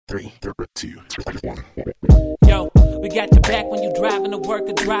Three, two, one. Yo, we got your back when you driving to work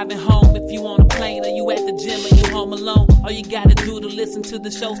or driving home. If you on a plane or you at the gym or you home alone, all you gotta do to listen to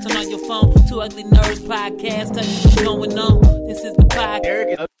the shows, turn on your phone. Two Ugly Nerds podcast, tell you what's going on. This is the podcast.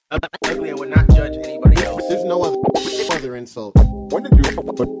 Eric is ugly and would not judge anybody else. There's no other insult. When did you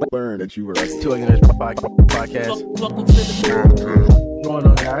learn that you were like Two Ugly Nerds podcast. Welcome to the What's going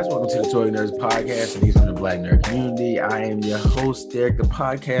on, guys? Welcome to the Two Ugly Nerds podcast. And these are the Black Nerd community. I am your host, Derek, the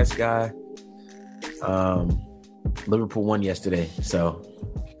podcast guy. Liverpool won yesterday, so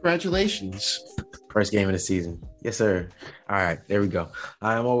Congratulations. first game of the season. Yes, sir. All right, there we go.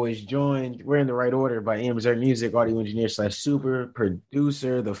 I am always joined, we're in the right order, by Amazon Music, audio engineer / super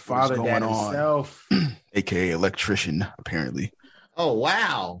producer, the father dad himself. AKA electrician, apparently. Oh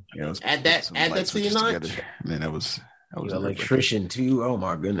wow! You know, Add that to your notch. Man, that was Electrician too. Oh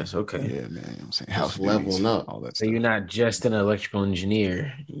my goodness. Okay. Yeah, man. You know what I'm saying, house leveling duties, up. all that So stuff. you're not just an electrical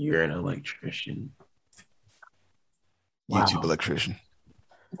engineer, you're an electrician. YouTube Wow. electrician.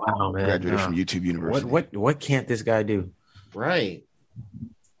 Wow, man. Graduated from YouTube University. What can't this guy do? Right.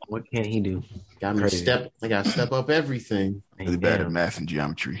 What can't he do? Got me Crazy. I got to step up everything. Really bad at Damn, math and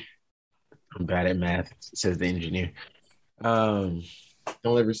geometry. I'm bad at math, says the engineer. Don't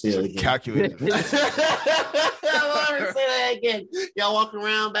ever say that again. Calculated. Don't ever say that again. Y'all walking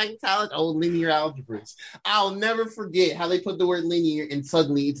around back in college. Oh, linear algebras. I'll never forget how they put the word linear, and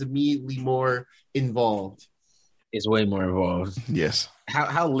suddenly it's immediately more involved. It's way more involved. Yes.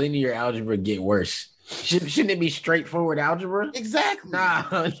 How linear algebra get worse? Shouldn't it be straightforward algebra? Exactly. Nah.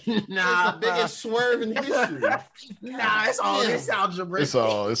 It's the biggest swerve in history. It's all this algebra. It's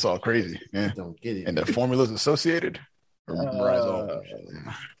all crazy. Yeah. Don't get it. And the formulas associated. Memorize all that shit.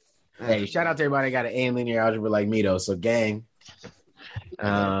 Hey, shout out to everybody that got an A in linear algebra like me though. So gang.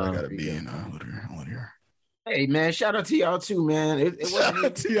 I gotta be in linear. Hey man, shout out to y'all too, man. It Shout wasn't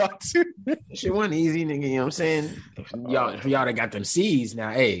out to y'all too. shit wasn't easy, nigga. You know what I'm saying? For y'all that got them C's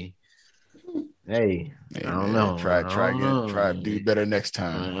now, hey, Hey, I don't man, know. Try I to do better next I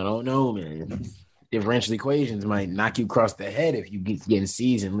time. don't know, man. Differential equations might knock you across the head if you getting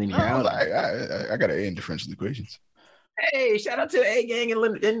C's in linear No, algebra. I got an A in differential equations. Hey, shout out to the A gang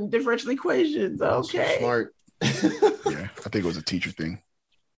in differential equations. Okay. Smart. Yeah, I think it was a teacher thing.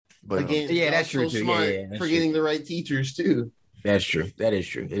 But Again, Yeah, that's y'all true, too. smart Yeah, that's for getting the right teachers too. That's true. That is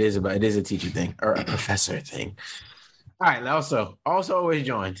true. It is a teacher thing or a professor thing. All right. Also always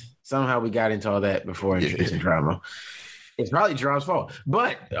joined. Somehow we got into all that before introducing drama. It's probably Jeron's fault,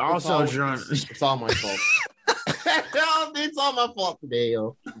 but also It's all my fault. It's all my fault today,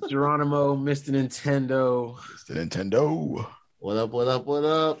 yo. Geronimo, Mr. Nintendo. it's the Nintendo. What up?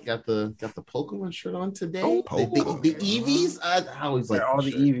 Got the Pokemon shirt on today. Oh, the Eevees. I always like All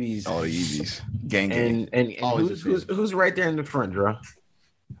the shirt. EVs. All the EVs. Gang. And Always who's right there in the front, Dro?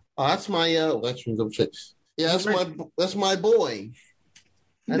 Oh, that's my let's go check. Yeah, that's my boy.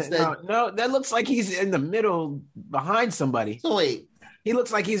 That's that. No, that looks like he's in the middle behind somebody. So wait, He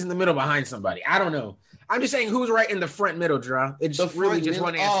looks like he's in the middle behind somebody. I don't know. I'm just saying who's right in the front middle, Dro. It's the really front just middle-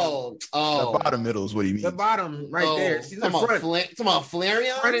 one answer. Oh, The bottom middle is what he means. The bottom right there. See the Talking about front. talking about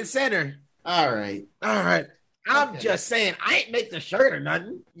Flareon. Front and center. All right. All right. I'm Okay. just saying, I ain't make the shirt or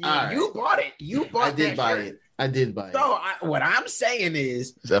nothing. You, All right. you bought it. You bought I did that buy shirt. it. I did buy it. So what I'm saying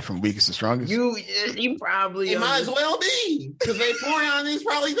is, Is that from weakest to strongest? you probably It might as well be because Vaporeon is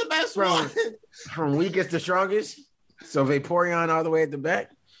probably the best Bro. one. from weakest to strongest. So Vaporeon all the way at the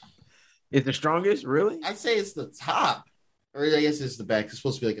back is the strongest, really? I'd say it's the top, or I guess it's the back. It's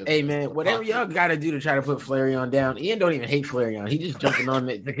supposed to be like a. Hey man, whatever y'all got to do to try to put Flareon down. Ian don't even hate Flareon. He just jumping on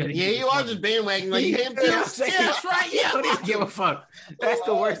it. Yeah, you are just bandwagoning like you hate him too. You know what I'm saying? Yeah, that's right. He don't even give a fuck. That's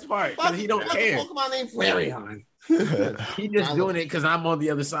the worst part because he don't Fuck, care. there's a Pokemon named Flareon. He just doing it because I'm on the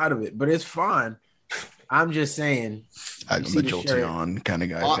other side of it, but it's fine. I'm just saying, I'm see a the Jolteon kind of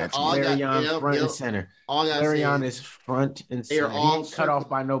guy. All- Fancy. all- got- Flareon yep, front yep. and center. All I gotta Flareon say is front and They are center. He all ain't cut off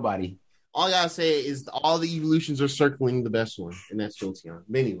by nobody. all I gotta say is all the evolutions are circling the best one, and that's Jolteon.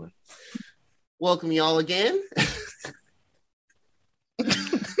 But anyway, welcome y'all again.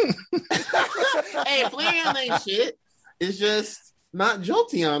 Hey, Flareon ain't shit. It's just not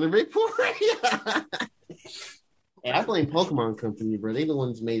Jolteon or Vaporeon. Hey, I blame Pokemon Company, bro. They the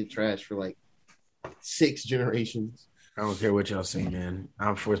ones who made it trash for like 6 generations. I don't care what y'all say, man.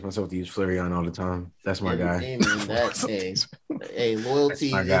 I force myself to use Flareon all the time. That's my guy. Hey, man, hey,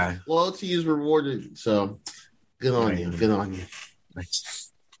 loyalty. That's my guy. Loyalty is rewarded. So good on you. Good on you.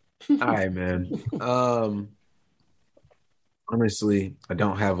 All right, man. Honestly, I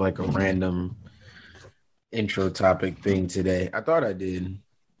don't have like a random intro topic thing today. I thought I did,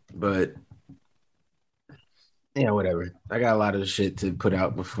 but Yeah, whatever. I got a lot of shit to put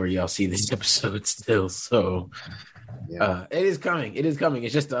out before y'all see this episode still. So it is coming. It is coming.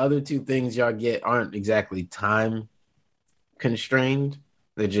 It's just the other two things y'all get aren't exactly time constrained.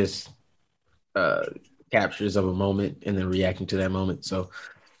 They're just captures of a moment and then reacting to that moment. So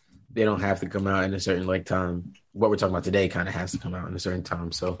they don't have to come out in a certain time. What we're talking about today kind of has to come out in a certain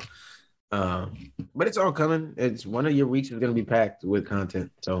time. So but it's all coming. It's one of your weeks is going to be packed with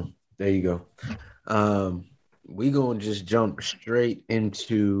content. So there you go. We going to just jump straight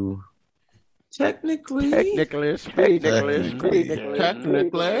into technically. Just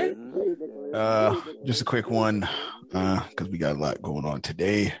a quick one, because we got a lot going on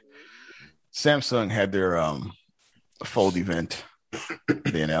today. Samsung had their Fold event.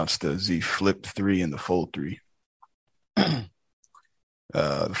 They announced the Z Flip 3 and the Fold 3.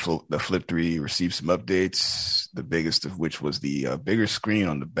 The Flip 3 received some updates, the biggest of which was the bigger screen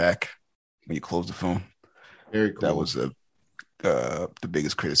on the back when you close the phone. Very cool. That was the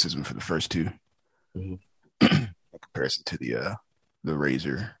biggest criticism for the first two. Mm-hmm. In comparison to the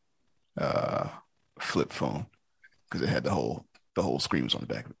Razer flip phone, because it had the whole screen was on the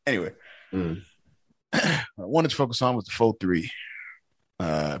back. Anyway, I wanted to focus on was the Fold 3,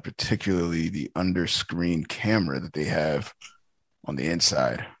 particularly the under screen camera that they have on the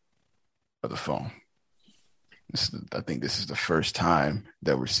inside of the phone. I think this is the first time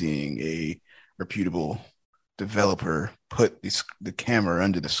that we're seeing a reputable developer put the camera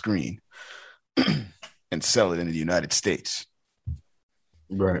under the screen and sell it in the United States.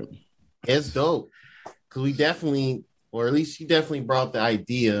 Right. It's dope. Because we definitely, or at least you definitely brought the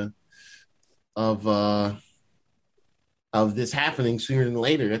idea of this happening sooner than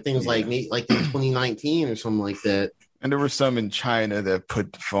later. I think it was like in 2019 or something like that. And there were some in China that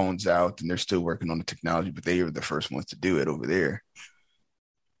put the phones out and they're still working on the technology, but they were the first ones to do it over there.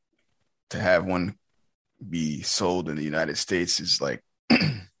 To have one be sold in the United States is like,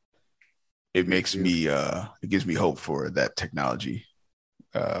 it makes me, it gives me hope for that technology,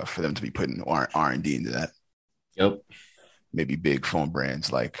 for them to be putting R&D into that. Yep. Maybe big phone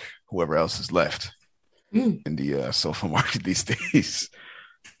brands like whoever else is left in the cell phone market these days.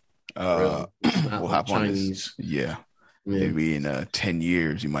 We'll hop on this. Yeah. Maybe in 10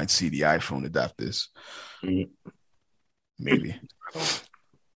 years, you might see the iPhone adopt this. Maybe.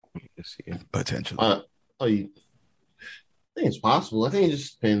 Potentially. I think it's possible. I think it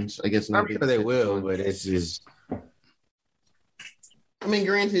just depends. I guess. I'm sure they will, but it's just. I mean,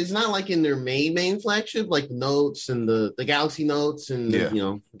 granted, it's not like in their main flagship, like the Notes and the Galaxy Notes and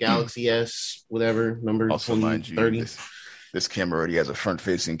the, Galaxy S, whatever number. Also, 20, mind you, 30. This camera already has a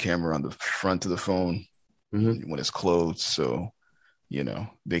front-facing camera on the front of the phone when it's closed, so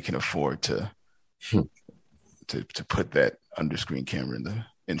they can afford to put that under-screen camera in the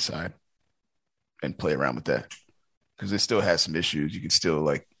inside and play around with that, because it still has some issues. You can still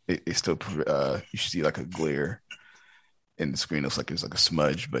you see like a glare in the screen. It looks like there's like a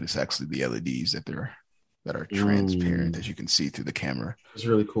smudge, but it's actually the LEDs that are transparent that you can see through the camera. It's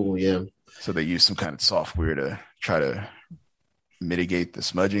really cool, yeah. So they use some kind of software to try to mitigate the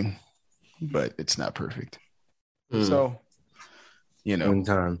smudging, but it's not perfect. So,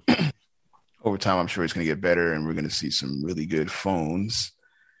 over time, I'm sure it's going to get better, and we're going to see some really good phones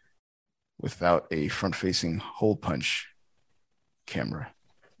without a front-facing hole punch camera.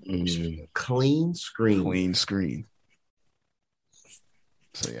 Clean screen.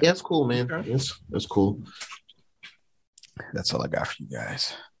 So yeah, it's cool, man. Okay. That's cool. That's all I got for you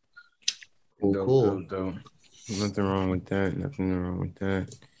guys. Cool. Nothing wrong with that.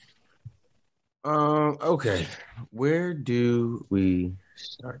 Okay. Where do we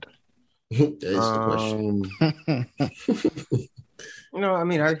start? That's the question. I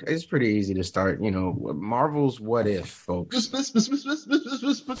mean, it's pretty easy to start. Marvel's What If, folks. Spoiler.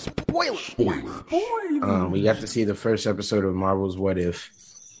 We got to see the first episode of Marvel's What If.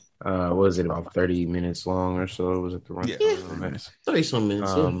 Was it about 30 minutes long or so? Was it the run? Yeah, 30 minutes. 30-some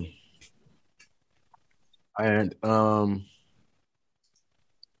minutes. And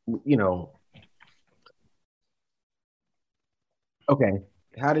okay.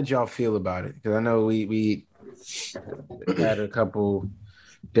 How did y'all feel about it? Because I know we had a couple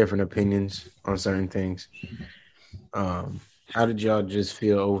different opinions on certain things. How did y'all just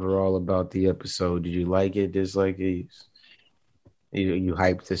feel overall about the episode? Did you like it, dislike it? You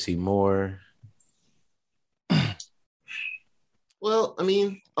hyped to see more? Well, I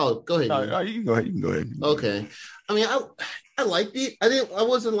mean, go ahead. No, you can go ahead. Okay. I mean, I liked it. I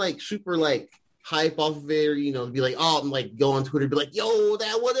wasn't like super like hype off of it, or to be like, I'm like go on Twitter, be like, yo,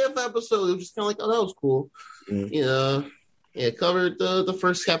 that What If episode. It was just kind of like, oh, that was cool. Yeah, it covered the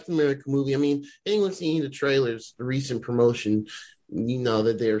first Captain America movie. I mean, anyone seeing the trailers, the recent promotion, you know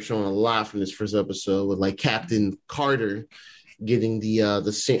that they were showing a lot from this first episode with like Captain Carter getting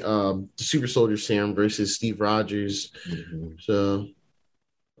the super soldier serum versus Steve Rogers. Mhm.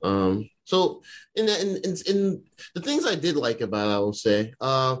 So in the things I did like about it, I will say,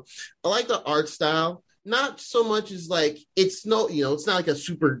 I like the art style. Not so much as like it's not like a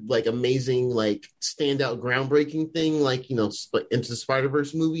super like amazing like standout groundbreaking thing like into the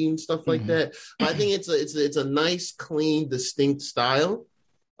Spider-Verse movie and stuff like that. But I think it's a nice, clean, distinct style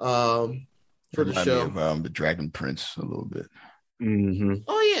for the show. Me of, the Dragon Prince a little bit. Mm-hmm.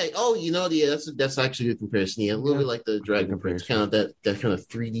 Oh yeah, that's actually a good comparison. Yeah, a little bit like the Dragon Prince, kind of that kind of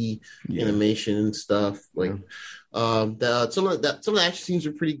 3D animation and stuff. Like some of the action scenes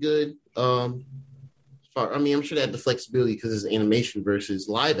are pretty good. I'm sure they had the flexibility because it's animation versus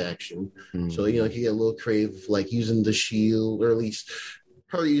live action. Mm-hmm. So, you get a little creative, like using the shield, or at least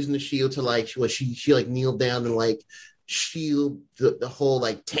her using the shield to like, she like kneeled down and like shield the whole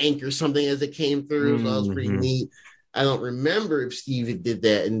like tank or something as it came through. So that was pretty neat. I don't remember if Steve did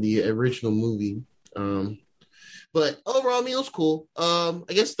that in the original movie. But overall, I mean, it was cool. I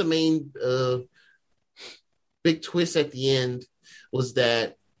guess the main big twist at the end was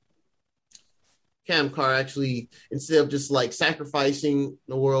that Cam Carr actually, instead of just like sacrificing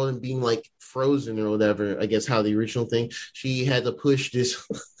the world and being like frozen or whatever, I guess how the original thing, she had to push this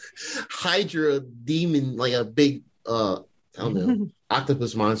Hydra demon, like a big, I don't know,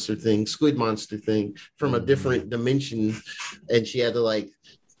 octopus monster thing, squid monster thing from a different dimension. And she had to like,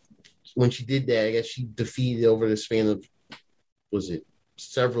 when she did that, I guess she defeated over the span of,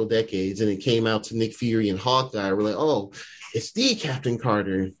 several decades, and it came out to Nick Fury and Hawkeye. We're like, oh, it's the Captain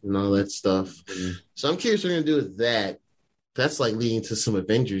Carter and all that stuff. Mm-hmm. So I'm curious what they're gonna do with that. That's like leading to some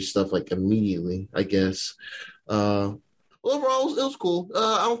Avengers stuff like immediately, I guess. Overall, it was cool.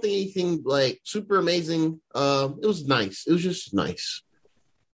 I don't think anything like super amazing. It was nice. It was just nice.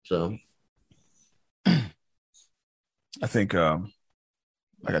 So I think, like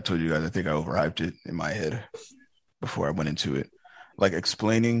I told you guys, I think I overhyped it in my head before I went into it. Like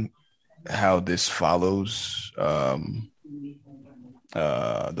explaining how this follows the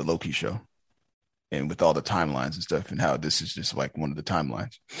Loki show, and with all the timelines and stuff, and how this is just like one of the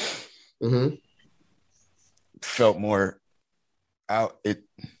timelines. Mm-hmm. Felt more out. I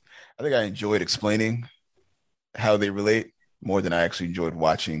think I enjoyed explaining how they relate more than I actually enjoyed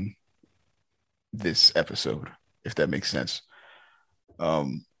watching this episode, if that makes sense. I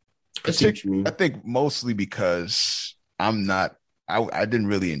think mostly because I didn't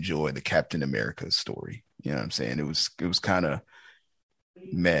really enjoy the Captain America story. You know what I'm saying? It was kind of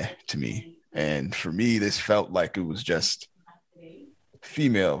meh to me. And for me, this felt like it was just a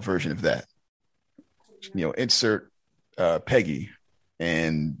female version of that. Insert Peggy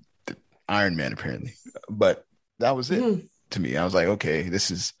and the Iron Man, apparently. But that was it to me. I was like, okay,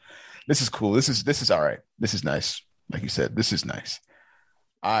 this is cool. This is all right. This is nice. Like you said, this is nice.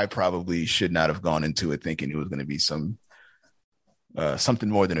 I probably should not have gone into it thinking it was going to be something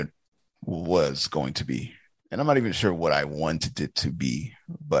more than it was going to be. And I'm not even sure what I wanted it to be,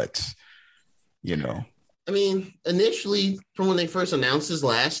 but I mean, initially from when they first announced this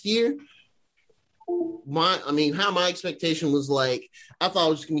last year, my expectation was like, I thought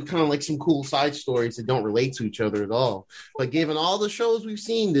it was going to be kind of like some cool side stories that don't relate to each other at all. But given all the shows we've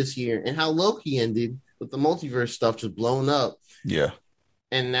seen this year and how Loki ended with the multiverse stuff just blown up. Yeah.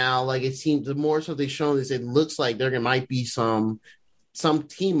 And now, like, it seems the more so they've shown this, it looks like there might be some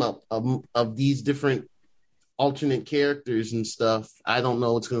team up of these different alternate characters and stuff. I don't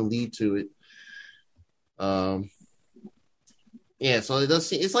know what's going to lead to it. So it does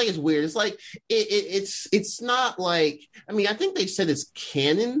seem, it's like it's weird. It's like it's not like, I mean, I think they said it's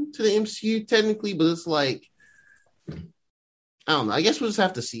canon to the MCU technically, but it's like, I don't know. I guess we'll just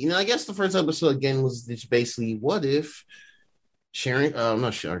have to see. I guess the first episode again was just basically, what if Peggy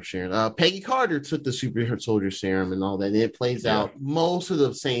Carter took the super soldier serum and all that, and it plays out most of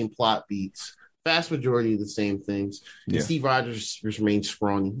the same plot beats, vast majority of the same things. Yeah. And Steve Rogers remains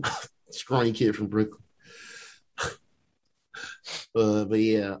scrawny kid from Brooklyn. But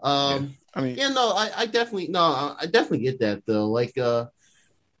yeah, I definitely get that though. Like, I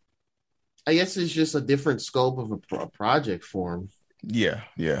guess it's just a different scope of a project for him. Yeah.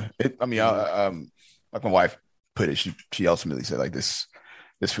 Like my wife put it, she ultimately said like this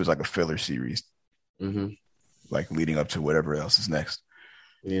feels like a filler series, like leading up to whatever else is next.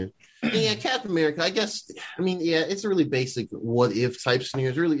 Yeah, Captain America. I guess. I mean, it's a really basic what if type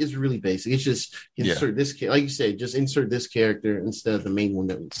scenario. It's really basic. It's just insert this, like you said, just insert this character instead of the main one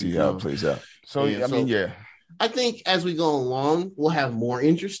that we see how it plays out. So I think as we go along, we'll have more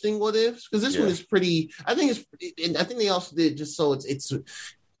interesting what ifs because this one is pretty. I think they also did just so it's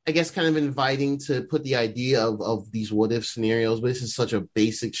I guess kind of inviting to put the idea of these what if scenarios, but this is such a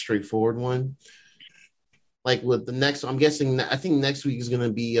basic, straightforward one. Like with the next, I think next week is going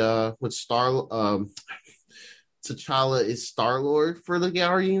to be with T'Challa is Star-Lord for the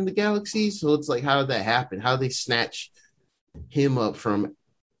Guardian of the Galaxy. So it's like, how did that happen? How did they snatch him up from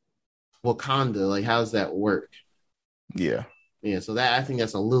Wakanda? Like, how does that work? Yeah. Yeah, so that I think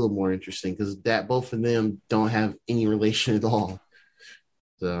that's a little more interesting because that both of them don't have any relation at all.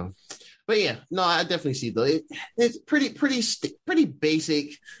 So, but yeah, no, I definitely see though. It's pretty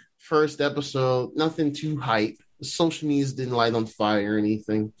basic first episode. Nothing too hype. The social medias didn't light on fire or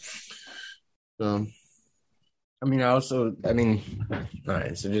anything. So, all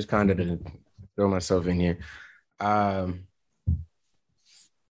right. So just kind of to throw myself in here. I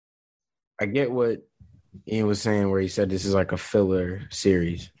get what Ian was saying, where he said this is like a filler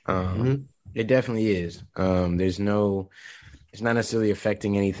series. It definitely is. It's not necessarily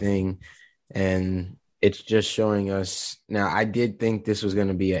affecting anything, and it's just showing us. Now, I did think this was going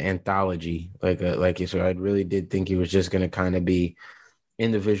to be an anthology, so I really did think it was just going to kind of be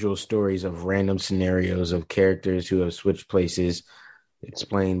individual stories of random scenarios of characters who have switched places,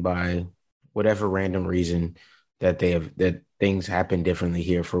 explained by whatever random reason that things happen differently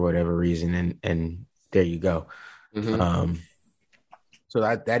here for whatever reason, and there you go. So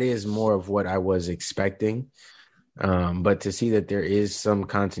that is more of what I was expecting. But to see that there is some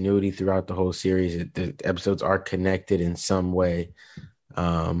continuity throughout the whole series, the episodes are connected in some way.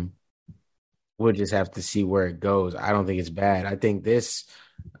 We'll just have to see where it goes. I don't think it's bad. I think this,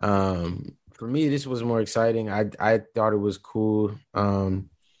 for me, this was more exciting. I thought it was cool, to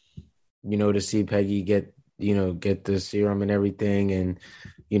see Peggy get the serum and everything, and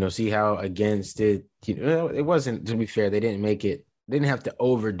see how against it. It wasn't, to be fair, they didn't have to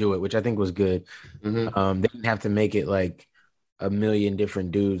overdo it, which I think was good. They didn't have to make it like a million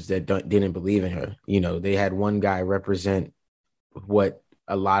different dudes that didn't believe in her. They had one guy represent what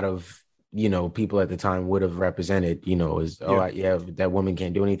a lot of, people at the time would have represented, that woman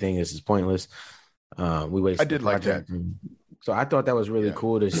can't do anything. This is pointless. We wasted. I did like that. So I thought that was really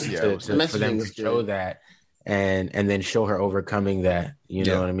cool for them to show that and then show her overcoming that,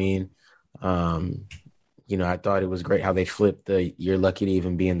 know what I mean? I thought it was great how they flipped you're lucky to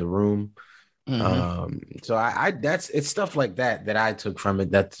even be in the room. So it's stuff like that I took from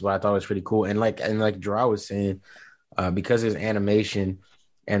it. That's what I thought was pretty cool. And like Gerard was saying, because there's animation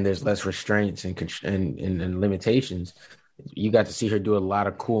and there's less restraints and limitations, you got to see her do a lot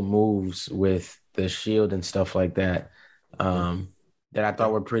of cool moves with the shield and stuff like that. That I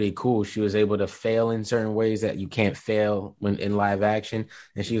thought were pretty cool. She was able to fail in certain ways that you can't fail when in live action,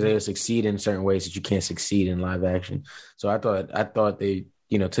 and she was able to succeed in certain ways that you can't succeed in live action. So I thought they,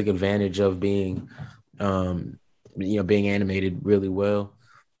 took advantage of being, being animated really well.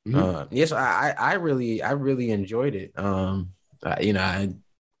 Yes, I really enjoyed it.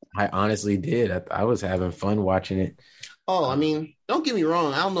 I honestly did. I was having fun watching it. Oh, don't get me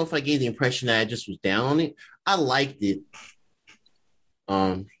wrong. I don't know if I gave the impression that I just was down on it. I liked it.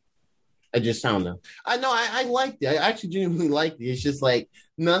 I just don't know. I liked it. I actually genuinely liked it. It's just like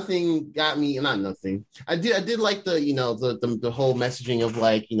nothing got me. Not nothing. I did like the whole messaging of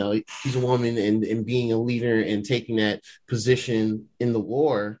like, she's a woman and being a leader and taking that position in the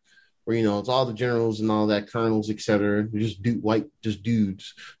war, where it's all the generals and all that, colonels, etc. Just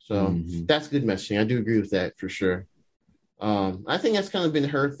dudes. So that's good messaging. I do agree with that for sure. I think that's kind of been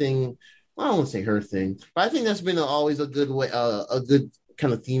her thing. I don't want to say her thing, but I think that's been always a good way, a good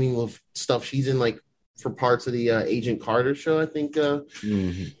kind of theming of stuff she's in, like for parts of the Agent Carter show. I think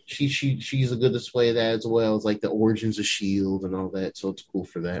she's a good display of that, as well as like the origins of S.H.I.E.L.D. and all that. So it's cool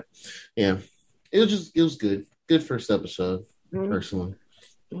for that. Yeah, it was good first episode, personally.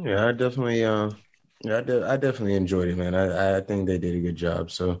 Yeah, I definitely I definitely enjoyed it, man. I think they did a good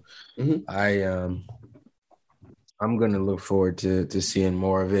job. So I'm gonna look forward to seeing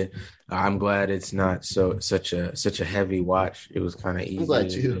more of it. I'm glad it's not such a heavy watch. It was kind of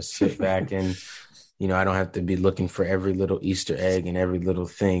easy to just sit back and I don't have to be looking for every little Easter egg and every little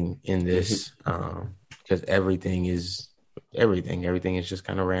thing in this, because everything is just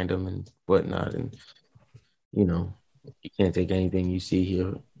kind of random and whatnot, and you can't take anything you see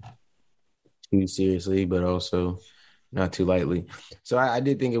here too seriously, but also not too lightly. So I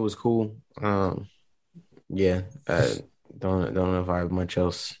did think it was cool. Yeah, I don't know if I have much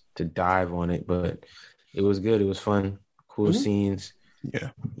else to dive on it, but it was good. It was fun. Cool scenes.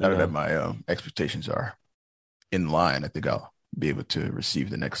 Yeah. Now that my expectations are in line, I think I'll be able to receive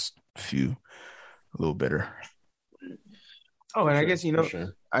the next few a little better. Oh, and I guess For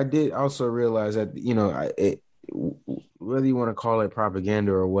sure. I did also realize that whether you want to call it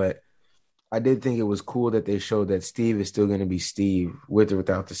propaganda or what, I did think it was cool that they showed that Steve is still going to be Steve with or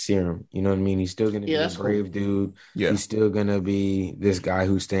without the serum. You know what I mean? He's still going to be a that's brave cool. dude. Yeah. He's still going to be this guy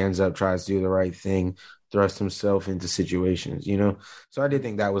who stands up, tries to do the right thing, thrust himself into situations, So I did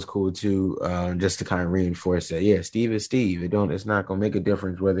think that was cool too, just to kind of reinforce that. Yeah, Steve is Steve. It's not going to make a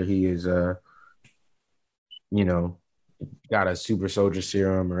difference whether he is, got a super soldier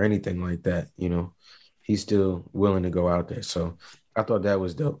serum or anything like that. He's still willing to go out there. So I thought that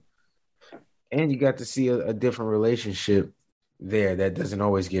was dope. And you got to see a different relationship there that doesn't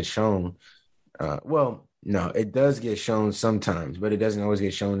always get shown. No, it does get shown sometimes, but it doesn't always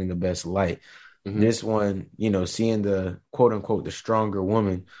get shown in the best light. Mm-hmm. This one, seeing the quote unquote the stronger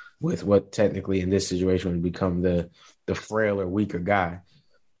woman with what technically in this situation would become the frailer, weaker guy.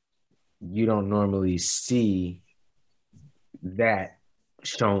 You don't normally see that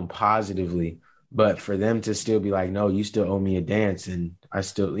shown positively, but for them to still be like, no, you still owe me a dance, and I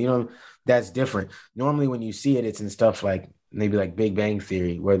still, that's different. Normally when you see it, it's in stuff like maybe like Big Bang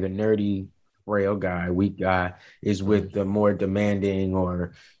Theory, where the nerdy, frail guy, weak guy is with the more demanding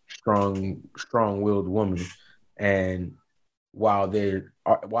or strong-willed woman. And while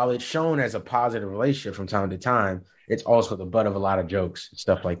it's shown as a positive relationship from time to time, it's also the butt of a lot of jokes,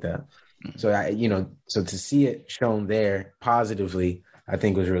 stuff like that. So so to see it shown there positively, I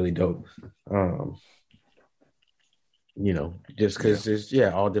think was really dope. Just because there's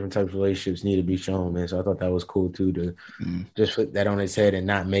all different types of relationships need to be shown, man. So I thought that was cool too to just flip that on its head and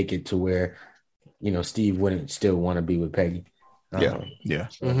not make it to where Steve wouldn't still want to be with Peggy. Yeah.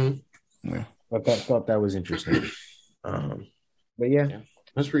 I thought that was interesting. But yeah,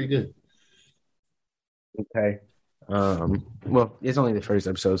 that's pretty good. Okay. Well, it's only the first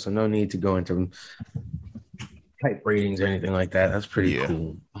episode, so no need to go into type ratings or anything like that. That's pretty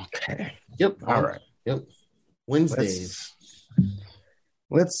cool. Okay. Yep. All right. Yep. Wednesdays.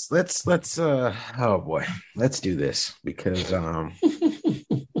 Let's oh boy, let's do this because yeah.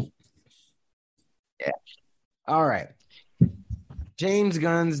 All right. James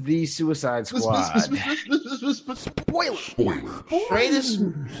Gunn's The Suicide Squad. Greatest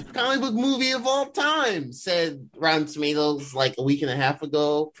comic book movie of all time, said Rotten Tomatoes like a week and a half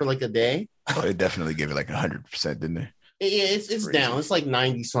ago for like a day. Oh, they definitely gave it like 100%, didn't they? Yeah, it's down. It's like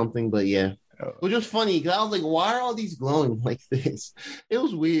 90 something, but yeah. Which was funny because I was like, why are all these glowing like this? It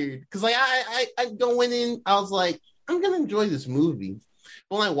was weird because like I going in, I was like, I'm gonna enjoy this movie.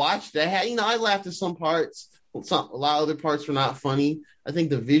 But when I watched it, I laughed at some parts. A lot of other parts were not funny. I think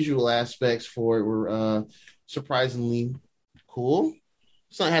the visual aspects for it were surprisingly cool.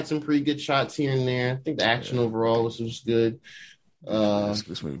 So I had some pretty good shots here and there. I think the action overall was good.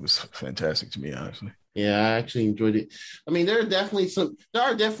 This movie was fantastic to me, honestly. Yeah, I actually enjoyed it. I mean, there are definitely some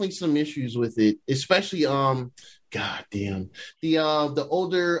issues with it, especially goddamn the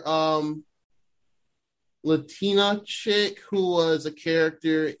older Latina chick who was a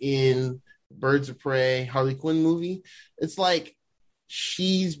character in Birds of Prey, Harley Quinn movie. It's like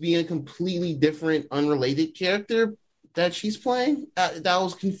she's being a completely different, unrelated character that she's playing. That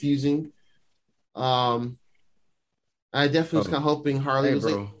was confusing. I definitely was kind of hoping Harley was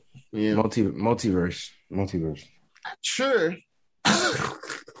like, yeah, multiverse. Sure.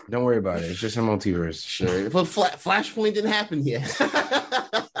 Don't worry about it. It's just a multiverse. Sure, but Flashpoint didn't happen yet.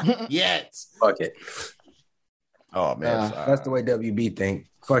 Fuck it. Oh man, that's the way WB think.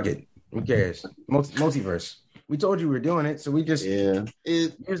 Fuck it. Who cares? Multiverse. We told you we were doing it, so we just used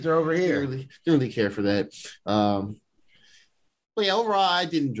her over here. Didn't really care for that. But yeah, overall, I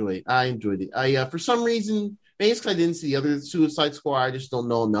did enjoy it. I enjoyed it. For some reason, maybe it's because I didn't see the other Suicide Squad. I just don't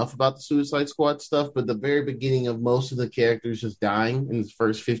know enough about the Suicide Squad stuff. But the very beginning of most of the characters just dying in the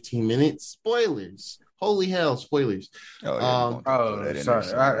first 15 minutes. Spoilers. Holy hell, spoilers. Sorry.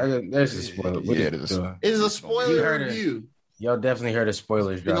 There's a spoiler. It is a spoiler review. Y'all definitely heard a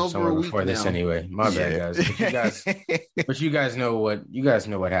spoilers drop somewhere before this anyway. My bad, guys. But you guys know what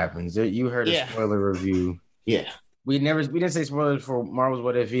happens. You heard a spoiler review. Yeah. We didn't say spoilers for Marvel's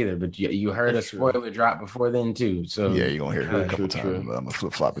What If either, but you heard a spoiler drop before then too. So yeah, you're gonna hear it a couple times. I'm gonna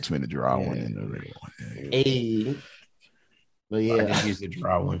flip flop between the draw one and the regular one. Hey. But yeah, I just use the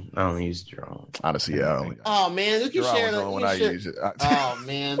draw one. I don't use the draw one. Honestly, yeah. Oh man, you can share that when I use it. Oh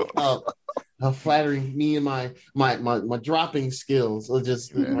man, how flattering me and my dropping skills. Or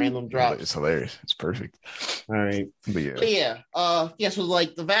just random drops. It's hilarious. It's perfect. All right, but yeah. So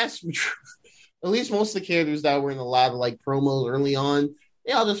like the vast, at least most of the characters that were in a lot of like promos early on,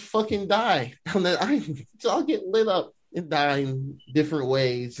 they all just fucking die. And then I'll get lit up and die in different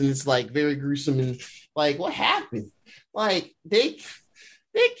ways, and it's like very gruesome and like what happened. Like they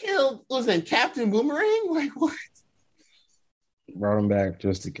killed, what was it, Captain Boomerang? Like what? Brought him back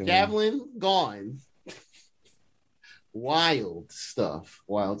just to kill him. Javelin gone. Wild stuff.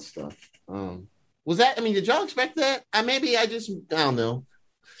 Was that? I mean, did y'all expect that? I don't know.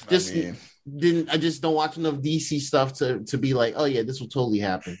 I just don't watch enough DC stuff to be like, oh yeah, this will totally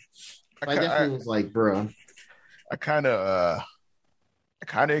happen. I definitely was like, bro. I kind of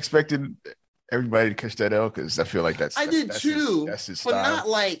expected everybody to catch that L because I feel like that's too. That's his but style. Not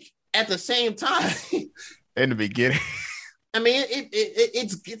like at the same time. In the beginning. I mean,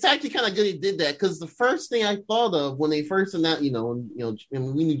 it's actually kind of good he did that because the first thing I thought of when they first announced, we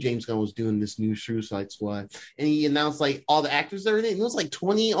knew James Gunn was doing this new Suicide Squad, and he announced like all the actors and everything. And it was like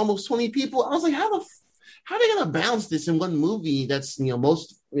almost 20 people. I was like, how are they gonna balance this in one movie? That's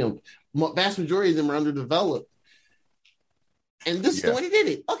vast majority of them are underdeveloped. And this is the way they did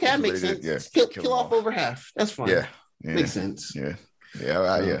it. Okay, that makes sense. Yeah. Kill off over half. That's fine. Yeah. Makes sense. Yeah.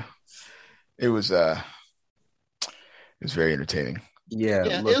 It was very entertaining. Yeah,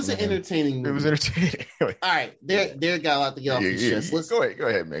 it was an entertaining movie. It was entertaining. All right, there got a lot to get off his chest. Go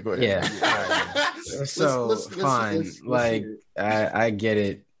ahead, man. Go ahead. Yeah. So fine. I get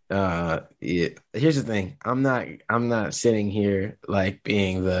it. Here's the thing. I'm not sitting here like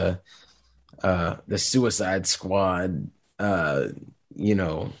being the Suicide Squad, like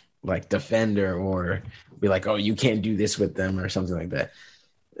defender or be like, oh, you can't do this with them or something like that.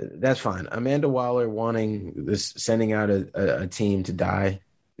 That's fine. Amanda Waller sending out a team to die,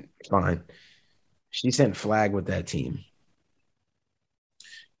 fine. She sent Flag with that team.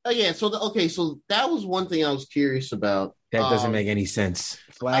 Oh yeah, so that was one thing I was curious about. That doesn't make any sense.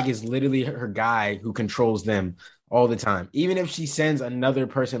 Flag is literally her guy who controls them all the time. Even if she sends another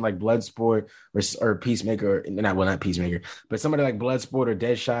person like Bloodsport or Peacemaker, not Peacemaker, but somebody like Bloodsport or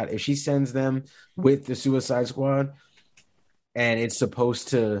Deadshot, if she sends them with the Suicide Squad and it's supposed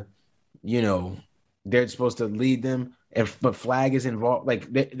to, they're supposed to lead them, but Flag is involved,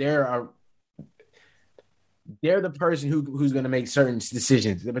 like they're the person who's going to make certain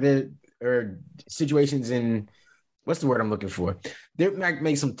decisions, but there are situations in, what's the word I'm looking for? They might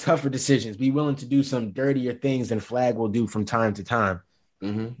make some tougher decisions, be willing to do some dirtier things than Flag will do from time to time.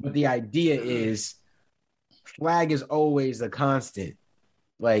 Mm-hmm. But the idea is Flag is always a constant.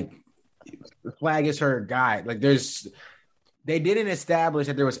 Like Flag is her guide. Like they didn't establish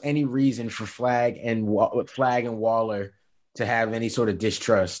that there was any reason for Flag and Waller to have any sort of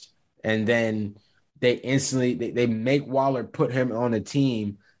distrust. And then they instantly they make Waller put him on a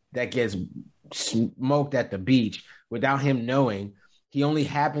team that gets smoked at the beach without him knowing. He only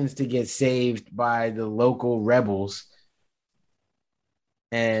happens to get saved by the local rebels.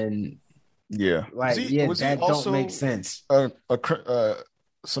 And that don't make sense. A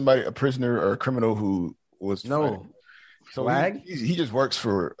prisoner or a criminal who was no. So Flag? He just works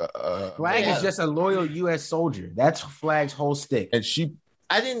for Flag is just a loyal U.S. soldier. That's Flag's whole stick. And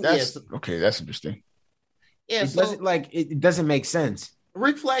okay, that's interesting. Yeah, it doesn't make sense.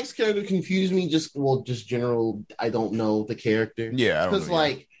 Rick Flag's character confused me. Just general. I don't know the character. Yeah, because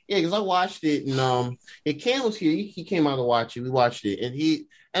because I watched it and Cam was here. He came out to watch it. We watched it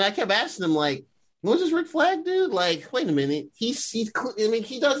and I kept asking him like, "Was this Rick Flag dude? Like, wait a minute. He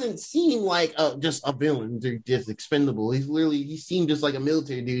doesn't seem like just a villain. They're just expendable. He seemed just like a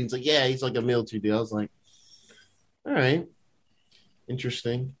military dude. He's like, yeah, he's like a military dude. I was like, all right,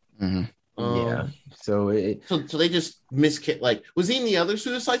 interesting. Mm-hmm. Yeah. So they just like, was he in the other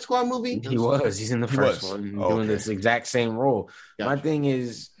Suicide Squad movie? He was. He's in the first one doing this exact same role. Gotcha. My thing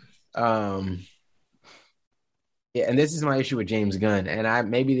is, and this is my issue with James Gunn,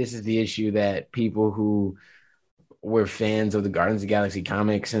 and maybe this is the issue that people who were fans of the Guardians of the Galaxy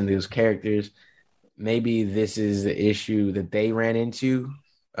comics and those characters, maybe this is the issue that they ran into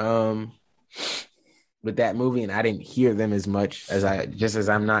with that movie, and I didn't hear them as much as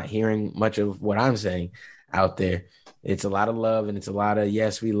I'm not hearing much of what I'm saying out there. It's a lot of love and it's a lot of,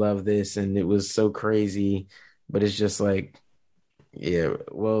 yes, we love this and it was so crazy, but it's just like, yeah,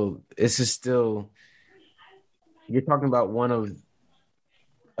 well, this is still, you're talking about one of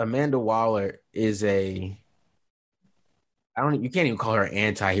Amanda Waller is you can't even call her an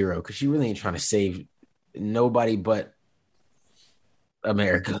anti-hero because she really ain't trying to save nobody but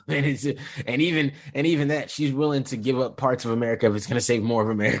America. And even that, she's willing to give up parts of America if it's going to save more of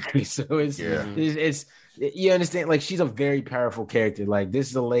America. So it's you understand, like, she's a very powerful character. Like, this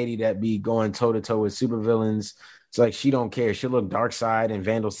is a lady that be going toe to toe with supervillains. It's like she don't care. She'll look Darkseid and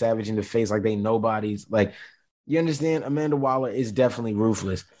Vandal Savage in the face like they nobodies. Like, you understand, Amanda Waller is definitely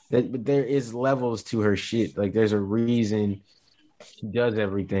ruthless. But there is levels to her shit. Like, there's a reason she does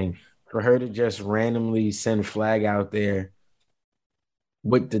everything. for her to just randomly send Flag out there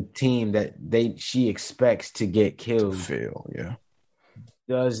with the team that she expects to get killed Fail, yeah.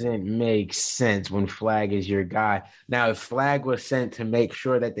 doesn't make sense when Flag is your guy. Now, if Flag was sent to make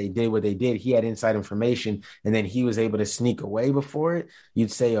sure that they did what they did, he had inside information, and then he was able to sneak away before it,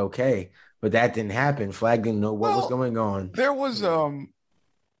 you'd say okay. But that didn't happen. Flag didn't know what was going on. They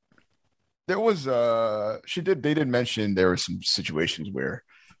did mention there were some situations where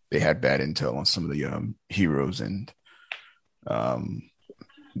they had bad intel on some of the heroes, and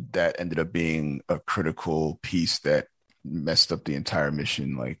that ended up being a critical piece that messed up the entire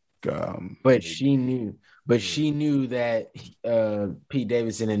mission. But she knew that Pete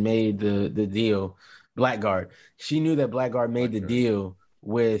Davidson had made the deal. Blackguard. She knew that Blackguard made the deal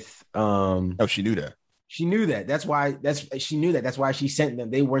with she knew that. She knew that. That's why she sent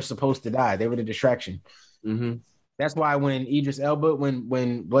them. They were supposed to die. They were the distraction. Mm-hmm. That's why when Idris Elba,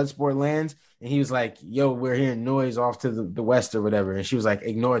 when Bloodsport lands, and he was like, "Yo, we're hearing noise off to the west or whatever," and she was like,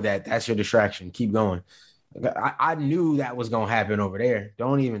 "Ignore that. That's your distraction. Keep going." I knew that was gonna happen over there.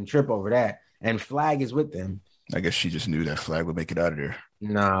 Don't even trip over that. And Flag is with them. I guess she just knew that Flag would make it out of there.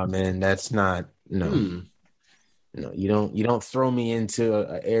 Nah, man, that's not no. No, you don't throw me into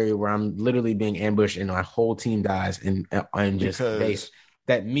an area where I'm literally being ambushed and my whole team dies and I'm just based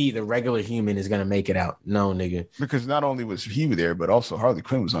that me, the regular human, is gonna make it out. No, nigga. Because not only was he there, but also Harley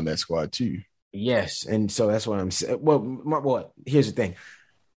Quinn was on that squad too. Yes, and so that's what I'm saying. Well, here's the thing.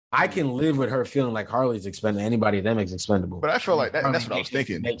 I can live with her feeling like Harley's expendable. Anybody of them is expendable. But I feel like that, and that's what I was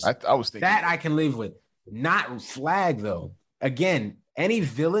thinking. I was thinking that I can live with. Not Flag though. Again, any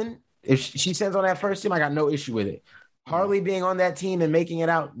villain, if she sends on that first team, I got no issue with it. Harley being on that team and making it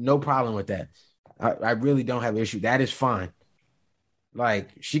out, no problem with that. I really don't have an issue. That is fine. Like,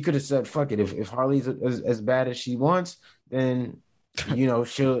 she could have said, fuck it. If Harley's as bad as she wants, then,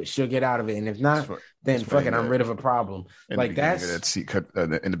 she'll get out of it. And if not, then fuck it, I'm rid of a problem. Like, that's...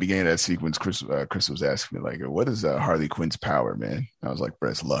 in the beginning of that sequence, Chris was asking me, like, what is Harley Quinn's power, man? I was like,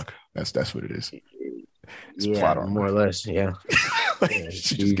 bro, it's luck. That's what it is. It's plot armor. More or less, yeah.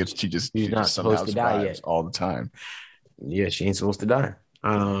 She's not supposed to die yet. All the time. Yeah, she ain't supposed to die.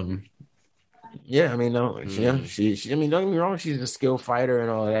 Yeah, I mean, no, yeah, she I mean, don't get me wrong, she's a skilled fighter and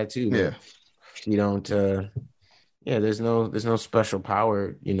all of that too. Yeah, she don't. There's no special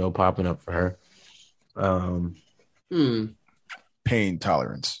power, popping up for her. Pain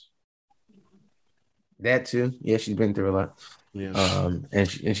tolerance. That too. Yeah, she's been through a lot. Yeah. And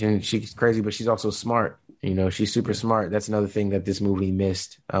she's crazy, but she's also smart. She's super smart. That's another thing that this movie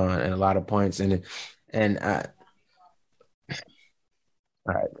missed at a lot of points. All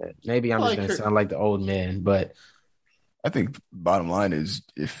right, man. Maybe I'm just going to sound like the old man, but I think bottom line is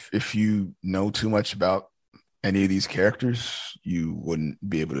if you know too much about any of these characters, you wouldn't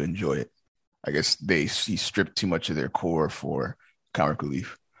be able to enjoy it. I guess they stripped too much of their core for comic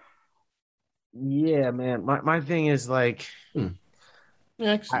relief. Yeah, man. My thing is like, and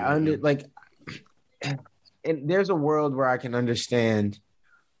there's a world where I can understand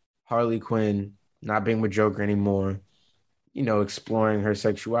Harley Quinn not being with Joker anymore. Exploring her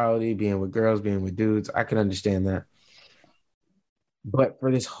sexuality, being with girls, being with dudes. I can understand that. But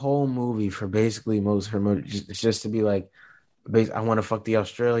for this whole movie, for basically it's just to be like, I want to fuck the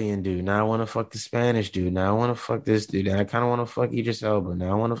Australian dude. Now I want to fuck the Spanish dude. Now I want to fuck this dude. And I kind of want to fuck Idris Elba.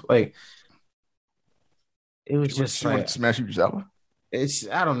 Now I want to it was just like smash Idris Elba.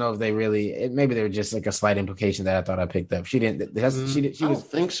 I don't know if they really. Maybe they were just like a slight implication that I thought I picked up. She didn't. I don't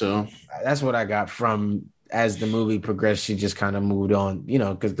think so. That's what I got from. As the movie progressed, she just kind of moved on,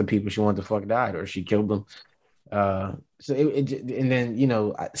 because the people she wanted to fuck died or she killed them. And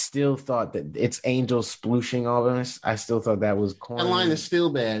then, I still thought that it's Angel splooshing all of this. I still thought that was corny. That line is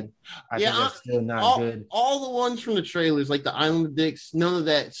still bad. I think that's still not good. All the ones from the trailers, like the Island of Dicks, none of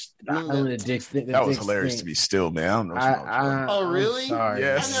that. Island of Dicks. That was hilarious to be still, man. I don't know. Really? Sorry.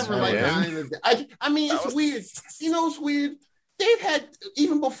 Yes. I never liked Island of Dicks. I mean, it's weird. It's weird. They've had,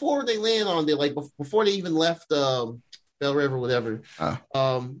 even before they land on there, like before they even left Bell River, whatever.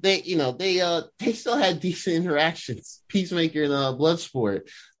 They still had decent interactions. Peacemaker and Bloodsport.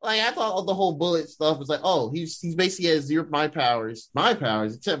 Like, I thought the whole bullet stuff was like, oh, he's basically has zero my powers,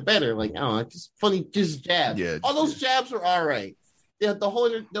 except better. Like, I don't know, just funny, just jabs. Yeah, all those jabs were all right. Yeah, the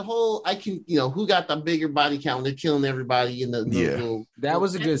whole I can, who got the bigger body count? They're killing everybody in the that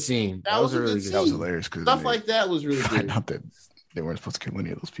was a good scene. That was a really good scene. That was hilarious because stuff like that was really good. Not that they weren't supposed to kill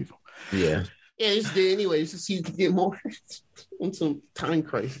any of those people. Yeah. Yeah, they just did anyway, just to see you could get more on some time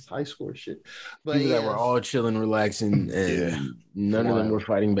crisis, high score shit. But people that were all chilling, relaxing, and none of them were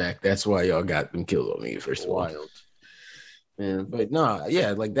fighting back. That's why y'all got them killed on me, first of all. Yeah. But no,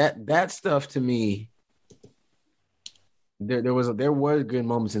 yeah, like that stuff to me. There were good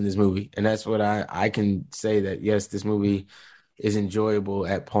moments in this movie, and that's what I can say that yes, this movie is enjoyable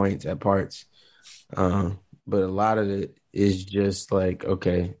at parts. But a lot of it is just like,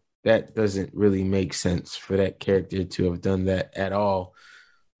 okay, that doesn't really make sense for that character to have done that at all.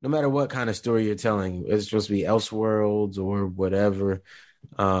 No matter what kind of story you're telling, it's supposed to be Elseworlds or whatever.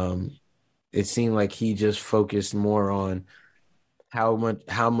 It seemed like he just focused more on how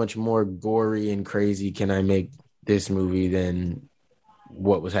much more gory and crazy can I make this movie than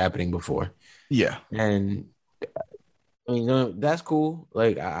what was happening before. Yeah. And I mean, that's cool.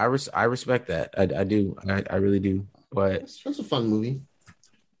 Like I respect that. I do. I really do. But That's a fun movie.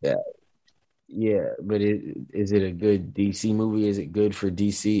 yeah. But is it a good DC movie? Is it good for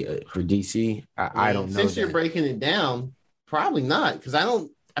DC? For DC, I don't know. Since you're breaking it down, probably not, because I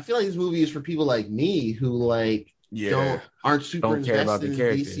feel like this movie is for people like me who like aren't super don't care about the invested in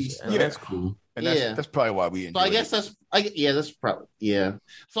characters. DC stuff. Yeah, that's cool. And that's probably why we enjoy So I guess that's probably.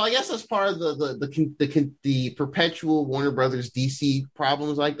 So I guess that's part of the perpetual Warner Brothers DC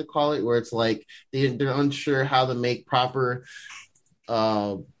problems, I like to call it, where it's like they're unsure how to make proper,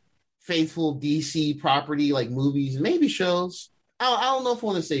 faithful DC property like movies and maybe shows. I don't know if I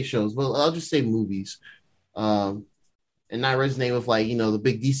want to say shows, but I'll just say movies, and not resonate with like the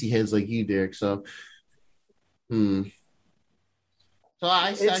big DC heads like you, Derek. So, So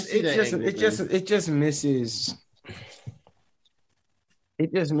I see that.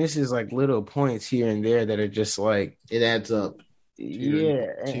 It just misses like little points here and there that are just like it adds up. I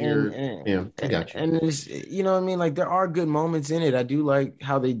got you. And it's, what I mean, like there are good moments in it. I do like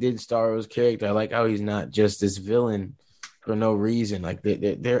how they did Starro's character. I like how he's not just this villain for no reason. Like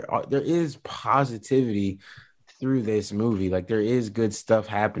there is positivity through this movie. Like there is good stuff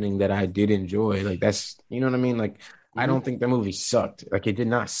happening that I did enjoy. Like that's what I mean. Like I don't think the movie sucked. Like it did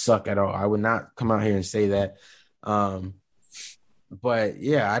not suck at all. I would not come out here and say that. But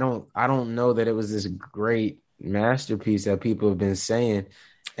yeah, I don't know that it was this great masterpiece that people have been saying.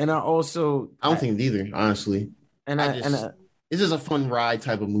 And I don't think it either, honestly. This is a fun ride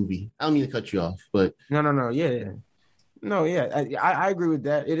type of movie. I don't mean to cut you off, but no, yeah. No, yeah, I agree with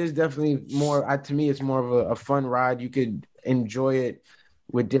that. It is definitely more, to me, it's more of a fun ride. You could enjoy it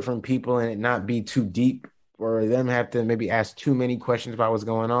with different people and it not be too deep or them have to maybe ask too many questions about what's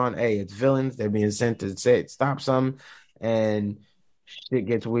going on. Hey, it's villains. They're being sent to say stop some, and shit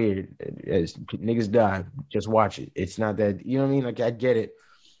gets weird. As niggas die, just watch it. It's not that, you know what I mean? Like, I get it.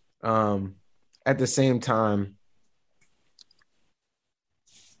 At the same time,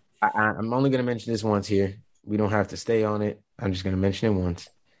 I'm only going to mention this once here. We don't have to stay on it. I'm just going to mention it once.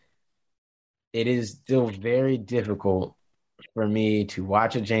 It is still very difficult for me to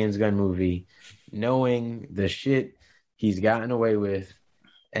watch a James Gunn movie knowing the shit he's gotten away with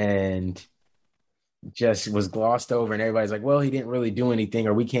and just was glossed over, and everybody's like, well, he didn't really do anything,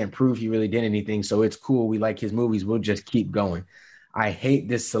 or we can't prove he really did anything, so it's cool. We like his movies. We'll just keep going. I hate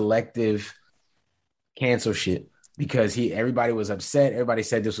this selective cancel shit. Because everybody was upset. Everybody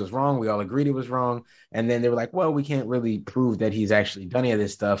said this was wrong. We all agreed it was wrong. And then they were like, well, we can't really prove that he's actually done any of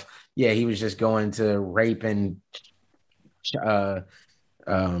this stuff. Yeah, he was just going to rape and child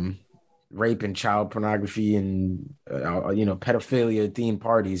pornography and, pedophilia themed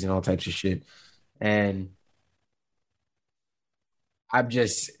parties and all types of shit. And I'm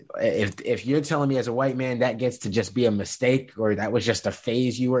just, if you're telling me as a white man that gets to just be a mistake or that was just a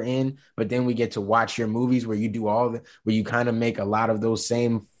phase you were in, but then we get to watch your movies where you do where you kind of make a lot of those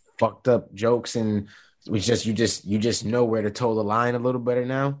same fucked up jokes, and it's just you just know where to toe the line a little better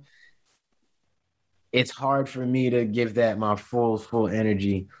now. It's hard for me to give that my full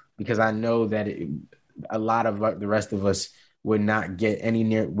energy because I know that a lot of the rest of us would not get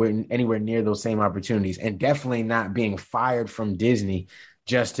anywhere near those same opportunities, and definitely not being fired from Disney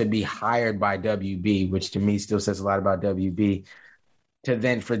just to be hired by WB, which to me still says a lot about WB.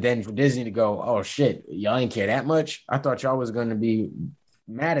 For Disney to go, oh shit, y'all ain't care that much. I thought y'all was going to be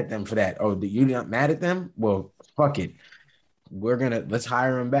mad at them for that. Oh, you not mad at them? Well, fuck it. Let's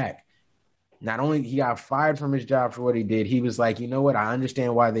hire him back. Not only he got fired from his job for what he did, he was like, you know what? I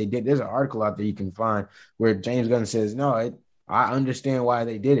understand why they did. There's an article out there you can find where James Gunn says, no, I understand why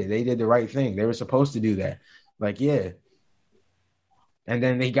they did it. They did the right thing. They were supposed to do that. Like, yeah. And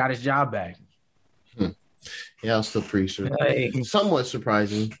then they got his job back. Yeah, I'm still pretty sure. Somewhat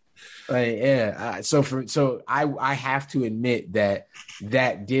surprising. Yeah. So I have to admit that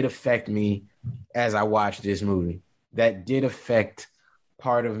did affect me as I watched this movie. That did affect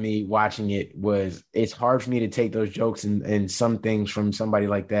part of me watching it. It's hard for me to take those jokes and some things from somebody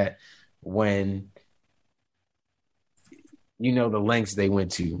like that when you know, the lengths they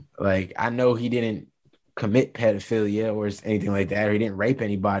went to. Like, I know he didn't commit pedophilia or anything like that, or he didn't rape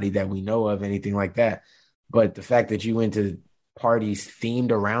anybody that we know of, anything like that. But the fact that you went to parties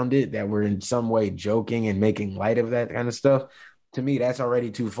themed around it that were in some way joking and making light of that kind of stuff, to me, that's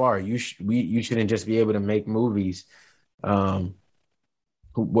already too far. You shouldn't just be able to make movies. What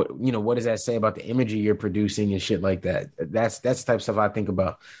does that say about the imagery you're producing and shit like that? That's the type of stuff I think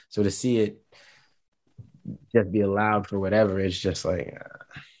about. So to see it just be allowed for whatever, it's just like.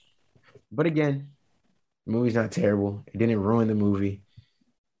 But again, the movie's not terrible. It didn't ruin the movie.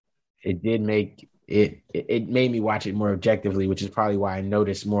 It did make it. It made me watch it more objectively, which is probably why I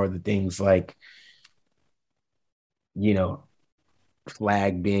noticed more of the things like,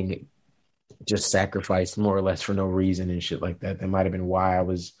 Flag being just sacrificed more or less for no reason and shit like that. That might have been why I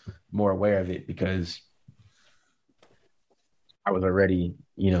was more aware of it, because I was already,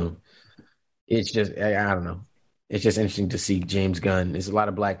 it's just, I don't know. It's just interesting to see James Gunn. There's a lot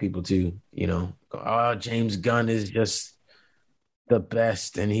of black people too, oh, James Gunn is just the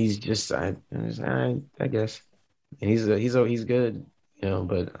best. And he's just, I guess. And he's good,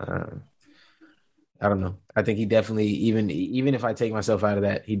 but I don't know. I think he definitely, even if I take myself out of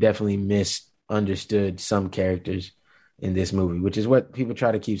that, he definitely misunderstood some characters in this movie, which is what people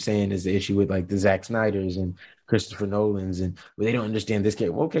try to keep saying is the issue with like the Zack Snyders and Christopher Nolans, and they don't understand this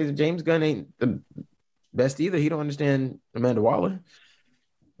character. Well, okay, so James Gunn ain't the best either. He don't understand Amanda Waller.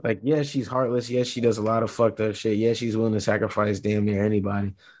 Like, yes, she's heartless. Yes, she does a lot of fucked up shit. Yes, she's willing to sacrifice damn near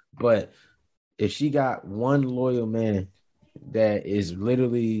anybody. But if she got one loyal man that is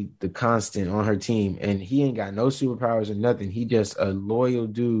literally the constant on her team, and he ain't got no superpowers or nothing, he just a loyal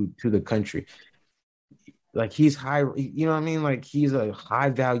dude to the country. Like, he's high, you know what I mean? Like, he's a high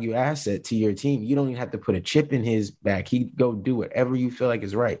value asset to your team. You don't even have to put a chip in his back. He'd go do whatever you feel like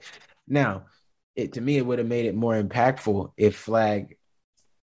is right. Now, to me, it would have made it more impactful if Flag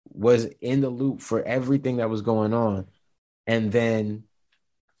was in the loop for everything that was going on. And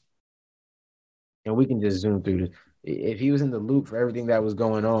we can just zoom through this. If he was in the loop for everything that was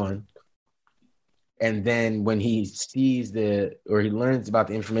going on, and then when he sees he learns about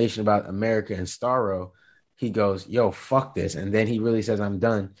the information about America and Starro, he goes, yo, fuck this. And then he really says, I'm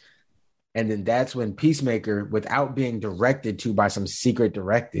done. And then that's when Peacemaker, without being directed to by some secret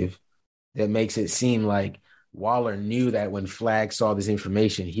directive that makes it seem like Waller knew that when Flag saw this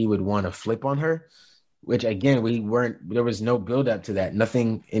information, he would want to flip on her, which again, there was no build up to that.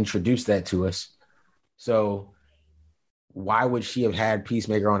 Nothing introduced that to us. So why would she have had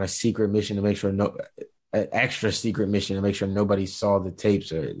Peacemaker on a secret mission to make sure an extra secret mission to make sure nobody saw the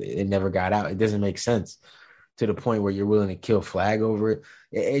tapes or it never got out? It doesn't make sense to the point where you're willing to kill Flag over it.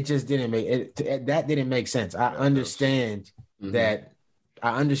 It just didn't make it. That didn't make sense. I understand that.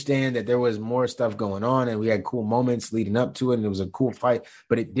 I understand that there was more stuff going on and we had cool moments leading up to it and it was a cool fight,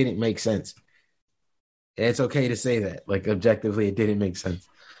 but it didn't make sense. And it's okay to say that, like, objectively, it didn't make sense.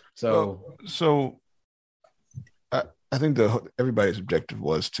 So I think everybody's objective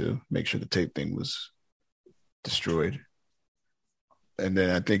was to make sure the tape thing was destroyed. And then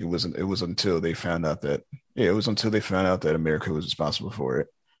I think it was until they found out that America was responsible for it,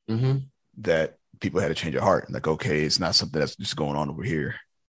 that people had to change their heart. Like, okay, it's not something that's just going on over here.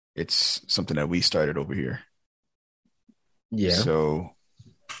 It's something that we started over here. Yeah. So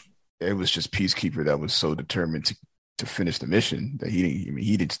it was just Peacekeeper that was so determined to finish the mission that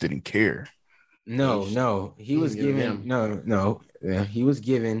he just didn't care. He was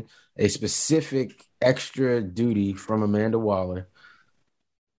given a specific extra duty from Amanda Waller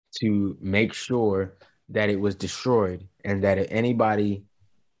to make sure that it was destroyed, and that if anybody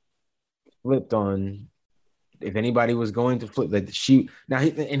flipped on, if anybody was going to flip,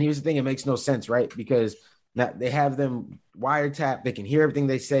 and here's the thing, it makes no sense, right? Because now they have them wiretap, they can hear everything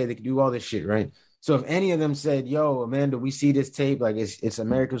they say, they can do all this shit, right? So if any of them said, yo, Amanda, we see this tape, like it's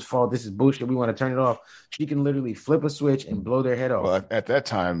America's fault, this is bullshit, we want to turn it off, she can literally flip a switch and blow their head off. Well, at that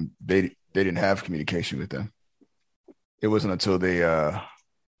time, they didn't have communication with them. It wasn't until the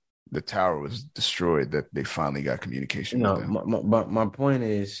tower was destroyed that they finally got communication with them. My point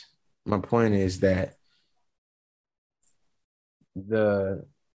is that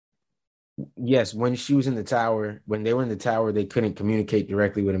when she was in the tower, when they were in the tower, they couldn't communicate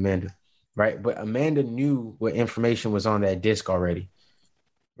directly with Amanda. Right. But Amanda knew what information was on that disc already.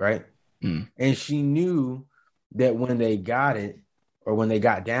 Right. And she knew that when they got it, or when they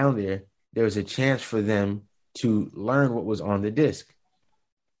got down there was a chance for them to learn what was on the disc.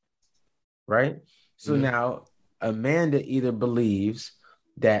 Right. So now Amanda either believes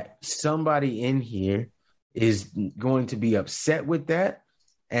that somebody in here is going to be upset with that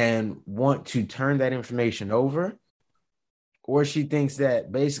and want to turn that information over, Or she thinks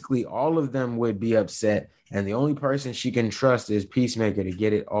that basically all of them would be upset, and the only person she can trust is Peacemaker to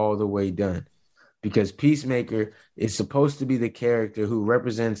get it all the way done. Because Peacemaker is supposed to be the character who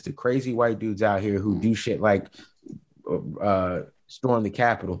represents the crazy white dudes out here who do shit like storm the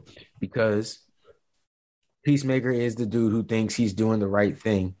Capitol. Because Peacemaker is the dude who thinks he's doing the right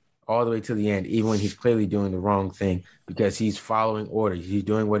thing all the way to the end, even when he's clearly doing the wrong thing, because he's following orders. He's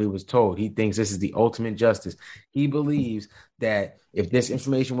doing what he was told. He thinks this is the ultimate justice. He believes that if this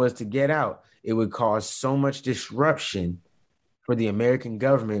information was to get out, it would cause so much disruption for the American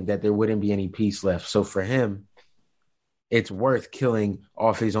government that there wouldn't be any peace left. So for him, it's worth killing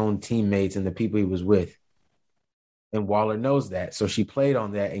off his own teammates and the people he was with. And Waller knows that. So she played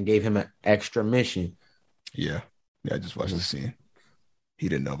on that and gave him an extra mission. Yeah, I just watched the scene. He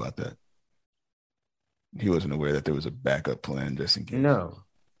didn't know about that. He wasn't aware that there was a backup plan just in case. No.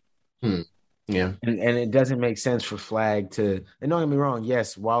 Yeah. And it doesn't make sense for Flag to, and don't get me wrong,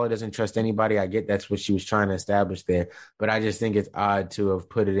 yes, Waller doesn't trust anybody. I get that's what she was trying to establish there. But I just think it's odd to have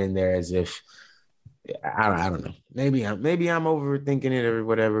put it in there as if, I don't know. Maybe I'm overthinking it or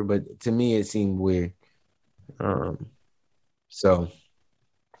whatever, but to me it seemed weird. So,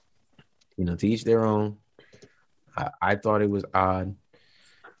 to each their own. I thought it was odd.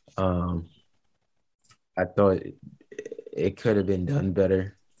 I thought it could have been done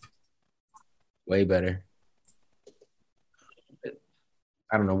better. Way better.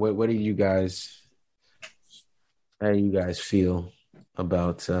 I don't know. What do you guys, how do you guys feel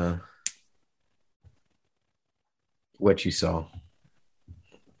about what you saw?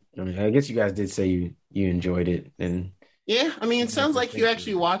 I mean, I guess you guys did say you enjoyed it. And yeah, I mean, it sounds like you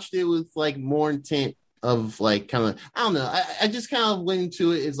actually watched it with like more intent of like kind of, I don't know. I just kind of went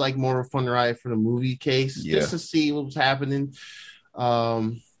into it as like more of a fun ride for the movie case, just to see what was happening.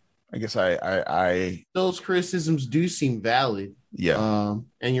 I guess I those criticisms do seem valid. Yeah.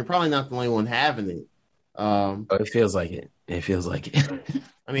 And you're probably not the only one having it. It feels like it. It feels like it.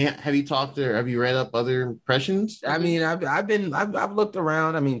 I mean, have you talked or have you read up other impressions? I mean, I've looked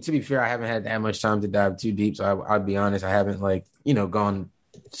around. I mean, to be fair, I haven't had that much time to dive too deep. So I'll be honest, I haven't gone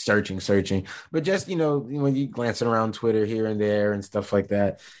searching, but just, when you glancing around Twitter here and there and stuff like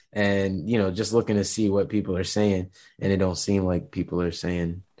that, and, just looking to see what people are saying, and it don't seem like people are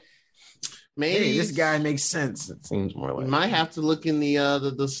saying, maybe hey, this guy makes sense. It seems more like you might have to look in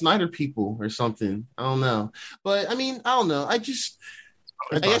the Snyder people or something. I don't know, but I mean, I don't know. I guess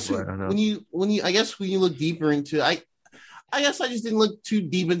when you look deeper into it, I guess I just didn't look too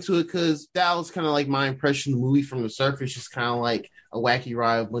deep into it because that was kind of like my impression of the movie from the surface, just kind of like a wacky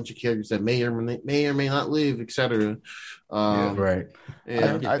ride, a bunch of characters that may or may not live, etc. Right.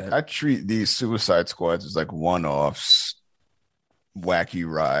 Yeah. I treat these Suicide Squads as like one-offs, wacky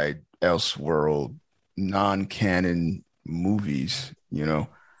ride, Elseworld, non-canon movies,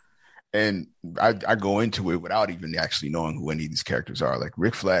 And I go into it without even actually knowing who any of these characters are. Like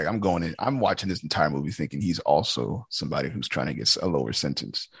Rick Flag, I'm watching this entire movie thinking he's also somebody who's trying to get a lower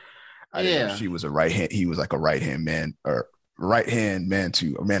sentence. I didn't know she was he was like a right-hand man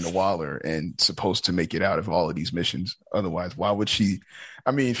to Amanda Waller and supposed to make it out of all of these missions. Otherwise, why would she?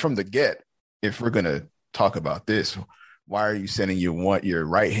 I mean, from the get, if we're going to talk about this, why are you sending your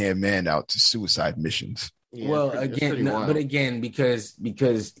right-hand man out to suicide missions? Yeah, well, because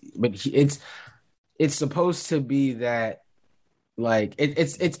it's supposed to be that, like,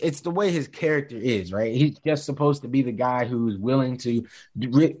 it's the way his character is, right? He's just supposed to be the guy who's willing to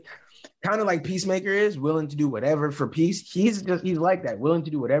kind of like Peacemaker is willing to do whatever for peace. He's like that, willing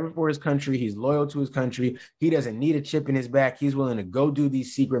to do whatever for his country. He's loyal to his country. He doesn't need a chip in his back. He's willing to go do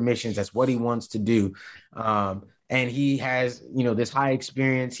these secret missions. That's what he wants to do. And he has, this high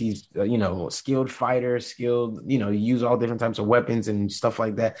experience. He's, a skilled fighter, use all different types of weapons and stuff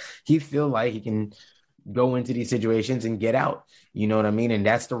like that. He feel like he can go into these situations and get out. You know what I mean? And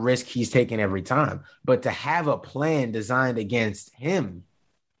that's the risk he's taking every time. But to have a plan designed against him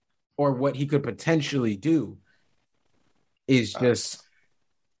or what he could potentially do is just...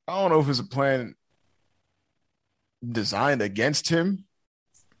 I don't know if it's a plan designed against him.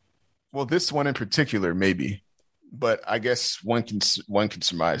 Well, this one in particular, maybe. But I guess one can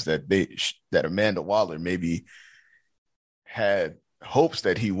surmise that that Amanda Waller maybe had hopes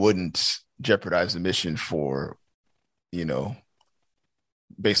that he wouldn't jeopardize the mission for,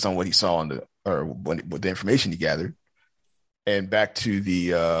 based on what he saw with the information he gathered. And back to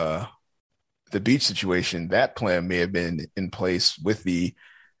the beach situation, that plan may have been in place with the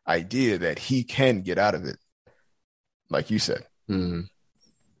idea that he can get out of it, like you said. Mm-hmm.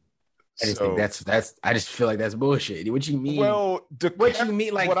 I just think that's. I just feel like that's bullshit. What you mean? Well, what you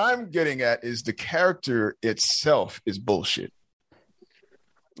mean? Like what I'm getting at is the character itself is bullshit.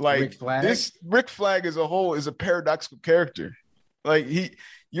 Like this Rick Flag as a whole is a paradoxical character. Like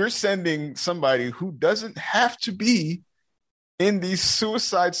you're sending somebody who doesn't have to be in these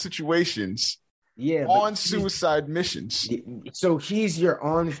suicide situations on suicide missions. So he's your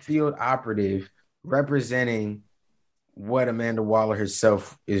on-field operative representing what Amanda Waller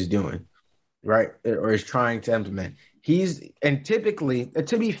herself is doing, right? Or is trying to implement. And typically,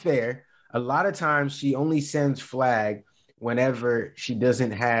 to be fair, a lot of times she only sends Flag whenever she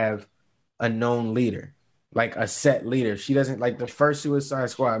doesn't have a known leader, like a set leader. She doesn't, like the first Suicide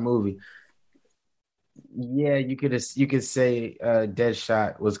Squad movie. Yeah, you could say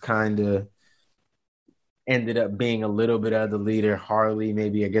Deadshot was kind of ended up being a little bit of the leader. Harley,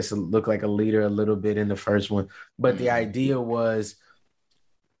 maybe, I guess, it looked like a leader a little bit in the first one. But the idea was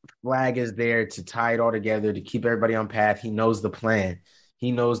Flag is there to tie it all together, to keep everybody on path. He knows the plan.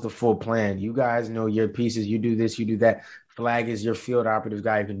 He knows the full plan. You guys know your pieces. You do this, you do that. Flag is your field operative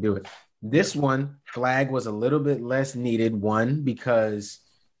guy who can do it. This one, Flag was a little bit less needed. One, because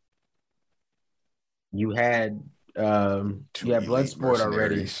you had Bloodsport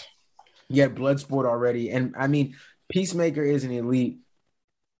already. You had Bloodsport already. And I mean, Peacemaker is an elite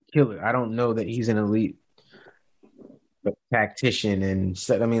killer. I don't know that he's an elite tactician and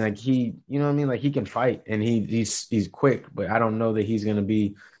I mean, like he, you know what I mean? Like he can fight and he's quick, but I don't know that he's going to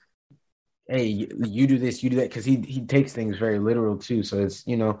be, hey, you do this, you do that. Cause he takes things very literal too. So it's,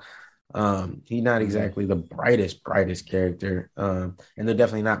 you know, he's not exactly the brightest character. And they're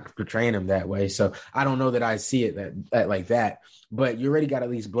definitely not portraying him that way. So I don't know that I see it that like that, but you already got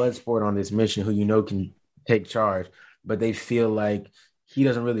at least Bloodsport on this mission who, you know, can take charge, but they feel like he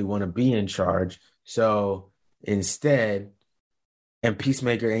doesn't really want to be in charge. So instead, and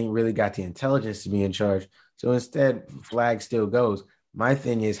Peacemaker ain't really got the intelligence to be in charge. So instead, Flag still goes. My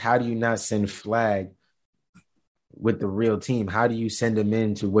thing is, how do you not send Flag with the real team? How do you send him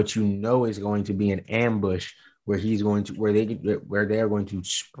into what you know is going to be an ambush where they're going to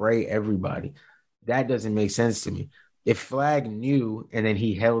spray everybody? That doesn't make sense to me. If Flag knew and then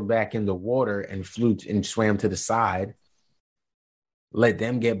he held back in the water and flew and swam to the side, let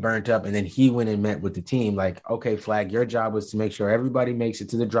them get burnt up, and then he went and met with the team. Like, okay, Flag, your job was to make sure everybody makes it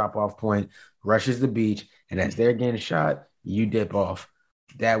to the drop-off point, rushes the beach, and as they're getting shot, you dip off.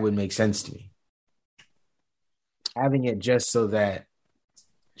 That would make sense to me. Having it just so that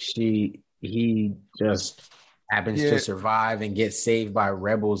he just happens to survive and get saved by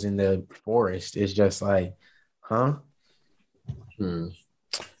rebels in the forest is just like, huh?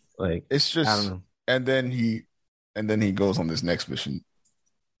 Like, it's just, I don't know. And then he goes on this next mission.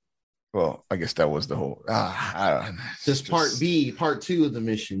 Well, I guess that was the whole. Just part 2 of the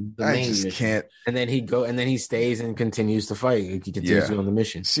mission. The main mission. Can't. And then he stays and continues to fight. He continues on the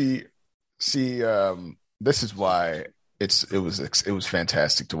mission. See. This is why it was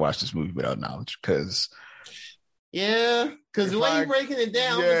fantastic to watch this movie without knowledge, because. Yeah, because the way you're breaking it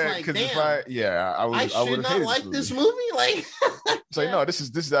down, it's like, damn. I should not like this movie. Like, it's like, no, this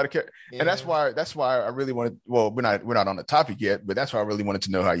is out of character, and that's why I really wanted. Well, we're not on the topic yet, but that's why I really wanted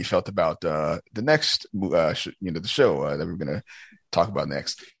to know how you felt about the next, the show that we're gonna talk about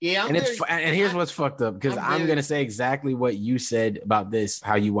next. Yeah, and here's what's fucked up, because I'm gonna say exactly what you said about this.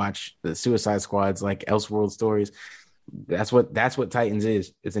 How you watch the Suicide Squads, like Elseworld stories. That's what Titans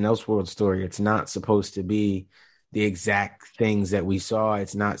is. It's an Elseworld story. It's not supposed to be the exact things that we saw.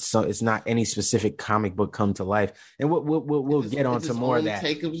 It's not any specific comic book come to life, and we'll get on to more of that.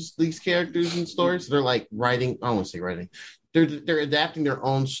 Take of these characters and stories. They're like writing. I don't want to say writing. They're adapting their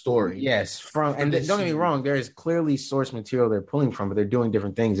own story. Yes, don't get me wrong. There is clearly source material they're pulling from, but they're doing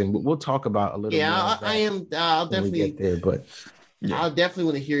different things, and we'll talk about a little. Yeah, I'll definitely get there, but. Yeah. I definitely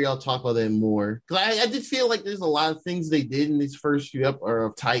want to hear y'all talk about that more, because I did feel like there's a lot of things they did in these first few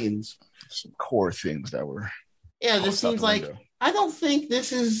of Titans. Some core things that were. Yeah, this seems like I don't think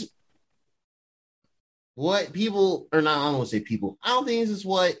this is what people are not. I don't want to say people. I don't think this is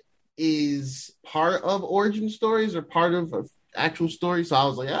what is part of origin stories or part of actual story. So I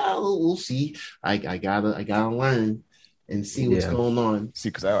was like, we'll see. I gotta learn and see what's going on. See,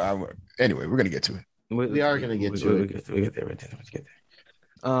 because anyway, we're gonna get to it. We are gonna get to it. We get there. Let's get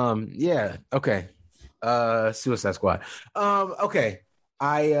there. Yeah. Okay. Suicide Squad. Okay.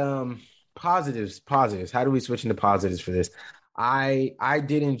 Positives. How do we switch into positives for this? I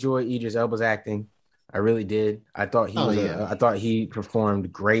did enjoy Idris Elba's acting. I really did. I thought he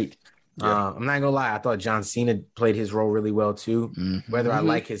performed great. Yeah. I'm not gonna lie. I thought John Cena played his role really well too. Mm-hmm. Whether I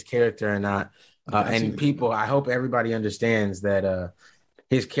like his character or not, and people, I hope everybody understands that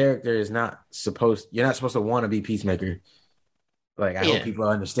his character is not supposed. You're not supposed to want to be Peacemaker. Like I hope people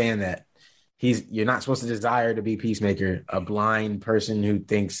understand that you're not supposed to desire to be Peacemaker, a blind person who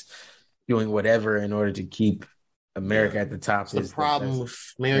thinks doing whatever in order to keep America at the top. It's the problem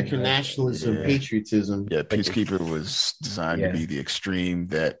with American nationalism and patriotism. Yeah, Peacekeeper was designed to be the extreme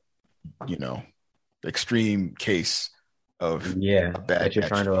the extreme case of that you're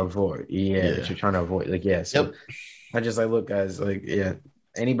trying to avoid. That you're trying to avoid. Like, so I just like, look, guys, like,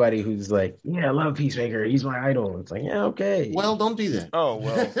 anybody who's like, I love Peacemaker, he's my idol. It's like, okay. Well, don't do that. Oh,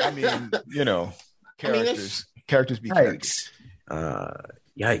 well, I mean, characters be yikes.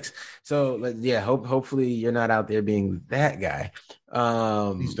 Yikes. So hopefully you're not out there being that guy.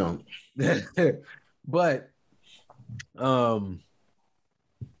 Please don't. But John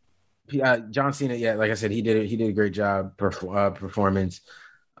Cena, like I said, he did a great job performance.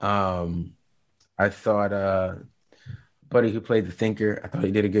 I thought Buddy, who played the Thinker, I thought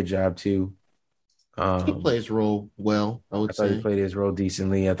he did a good job too. He plays his role well. I thought he played his role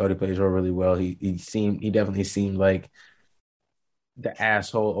decently. I thought he played his role really well. He definitely seemed like the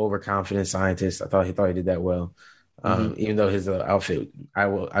asshole, overconfident scientist. I thought he did that well. Even though his outfit, I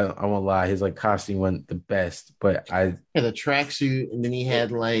won't lie, his like costume wasn't the best, but had a tracksuit, and then he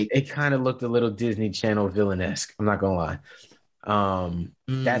had like it kind of looked a little Disney Channel villain-esque. I'm not gonna lie.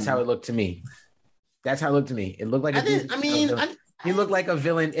 That's how it looked to me. It looked like he looked like a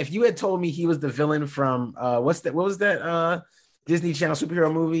villain. If you had told me he was the villain from what was that Disney Channel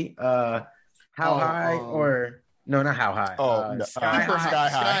superhero movie? How High or no, not How High. Sky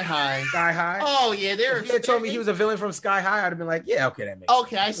High. Oh yeah, if you had told me he was a villain from Sky High, I'd have been like, yeah, okay, that makes sense.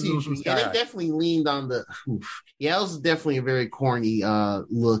 Okay, I see what you mean. Yeah, they definitely leaned on the. Yeah, it was definitely a very corny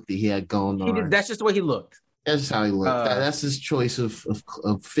look that he had going on. That's just the way he looked. That's just how he looked. That's his choice of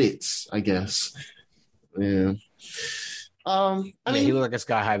fits, I guess. Yeah. I mean, he looked like a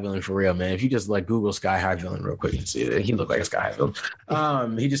Sky High villain for real, man. If you just like Google Sky High villain real quick, you see it. He looked like a Sky High villain.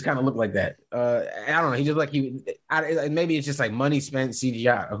 He just kind of looked like that. I don't know. He just like maybe it's just like money spent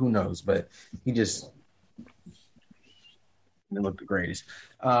CGI. Who knows? But he just looked the greatest.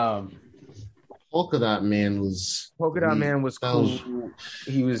 Polka Dot Man was cool.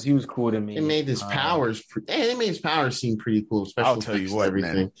 He was cool to me. It made his powers. It made his powers seem pretty cool, especially I'll tell you what,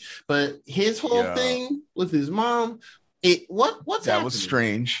 everything. Man. But his whole thing with his mom, what's that happening? Was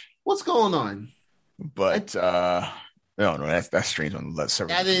strange. What's going on? But no, that's strange on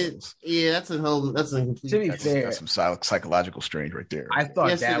several levels. That's a complete. To be fair, that's some psychological strange right there. I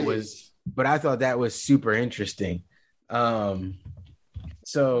thought I thought that was super interesting.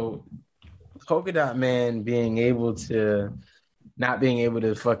 So Polka Dot Man not being able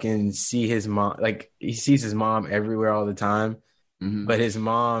to fucking see his mom, like he sees his mom everywhere all the time, but his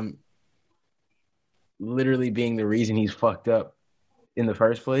mom literally being the reason he's fucked up in the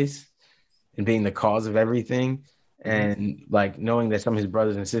first place and being the cause of everything. And like knowing that some of his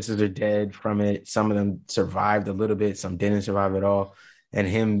brothers and sisters are dead from it, some of them survived a little bit, some didn't survive at all. And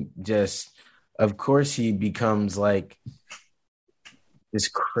him just, of course, he becomes like this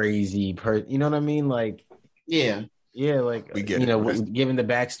crazy person. You know what I mean? Like, yeah, like given the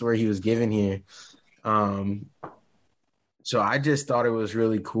backstory he was given here. So I just thought it was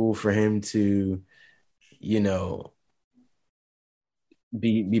really cool for him to,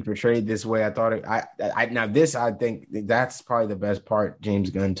 be portrayed this way. I thought I think that's probably the best part James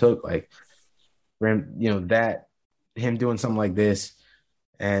Gunn took. Like, for him, that him doing something like this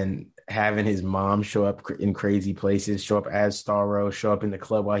and having his mom show up in crazy places, show up as Starro, show up in the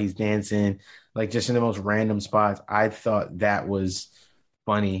club while he's dancing, like just in the most random spots. I thought that was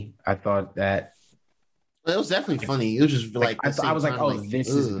funny. I thought that it was definitely funny. It was just like I was like, oh, this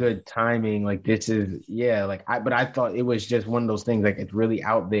is good timing. Like this is but I thought it was just one of those things. Like it's really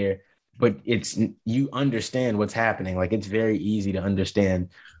out there, but you understand what's happening. Like it's very easy to understand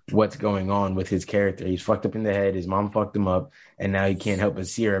what's going on with his character. He's fucked up in the head. His mom fucked him up, and now he can't help but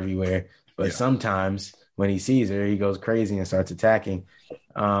see her everywhere. But sometimes when he sees her, he goes crazy and starts attacking.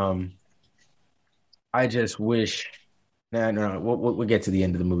 I just wish. No, we'll get to the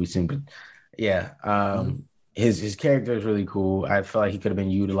end of the movie soon, but his character is really cool. I feel like he could have been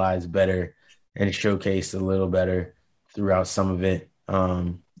utilized better and showcased a little better throughout some of it.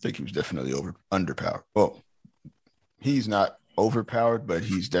 I think he was definitely underpowered. Well, he's not overpowered, but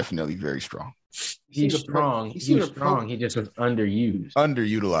he's definitely very strong. He's strong. He was strong. He just was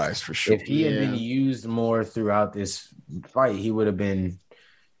underutilized for sure. If he had been used more throughout this fight, he would have been.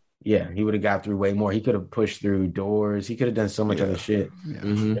 Yeah, he would have got through way more. He could have pushed through doors. He could have done so much other shit.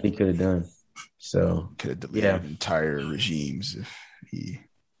 Yeah. He could have done. So could have deleted entire regimes if he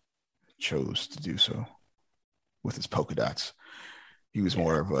chose to do so with his polka dots. He was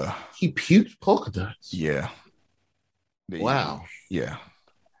more of a He puked polka dots. yeah. Wow. Yeah.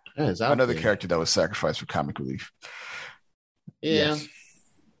 That is out Another there. character that was sacrificed for comic relief. Yeah. Yes.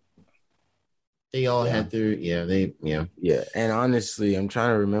 They all had their Yeah, and honestly, I'm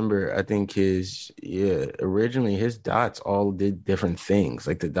trying to remember. I think originally his dots all did different things.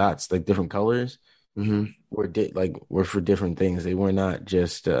 Like the dots, like different colors, were for different things. They were not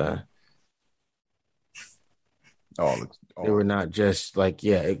just. They were not just like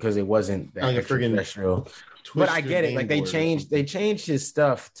because it wasn't that Like a friggin' extraterrestrial. But I get it. Like they changed his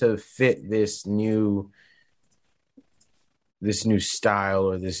stuff to fit this new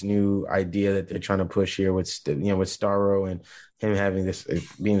style or this new idea that they're trying to push here with Starro and him having this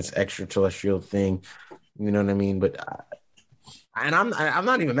being this extraterrestrial thing. You know what I mean? But I'm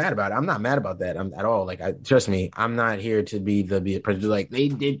not even mad about it. I'm not mad about that at all. Like, trust me, I'm not here to be like they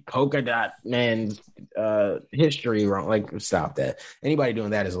did polka dot man history wrong. Like, stop that. Anybody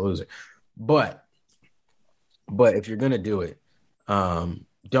doing that is a loser. But if you're gonna do it,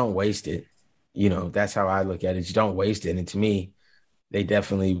 don't waste it. You know, that's how I look at it. You don't waste it. And to me, they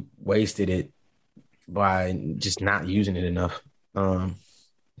definitely wasted it by just not using it enough. So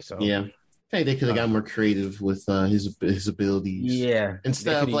yeah. Hey, they could have got more creative with his abilities. Yeah.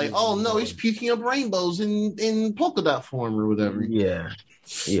 Instead of like, oh no, he's puking up rainbows in polka dot form or whatever. Yeah.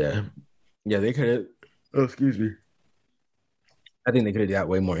 Yeah. Yeah, they could have. Oh, excuse me. I think they could have got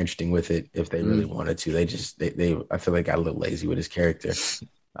way more interesting with it if they really wanted to. They I feel like got a little lazy with his character.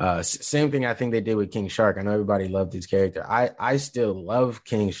 Same thing I think they did with King Shark. I know everybody loved his character. I still love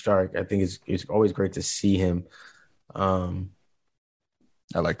King Shark. I think it's always great to see him.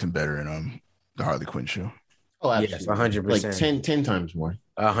 I liked him better in the Harley Quinn show. Oh, absolutely. Yes, 100%. Like 10 times more.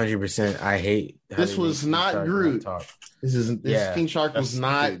 100%. I hate this was not Groot. King Shark was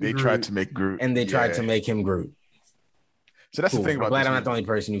not. They tried to make Groot, and they tried to make him Groot. So that's the thing about. I'm glad I'm not the only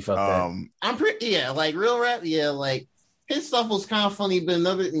person who felt that. I'm pretty like real rap. Yeah, like his stuff was kind of funny, but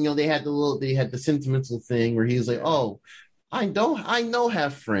another, they had the sentimental thing where he was like, "Oh, I know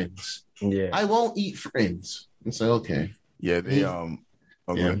have friends. Yeah, I won't eat friends." It's like, okay, yeah, they yeah.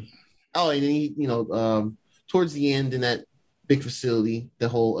 Oh, and then he, towards the end in that big facility, the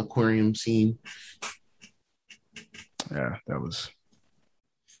whole aquarium scene. Yeah, that was.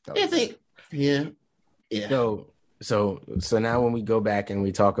 Yeah. So now when we go back and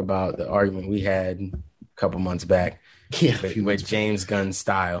we talk about the argument we had a couple months back, with James Gunn's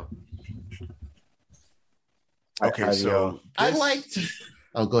style. Okay, I liked.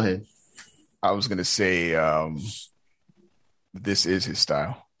 Oh, go ahead. I was gonna say, this is his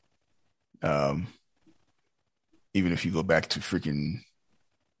style. Even if you go back to freaking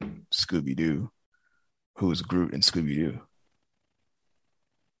Scooby-Doo, who's Groot in Scooby-Doo?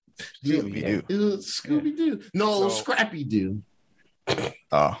 Scooby-Doo. It was Scooby-Doo. No, Scrappy-Doo.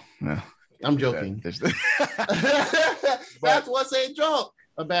 Oh, yeah. I'm joking. That's what's a joke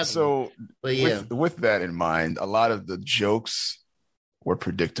about. So, with that in mind, a lot of the jokes were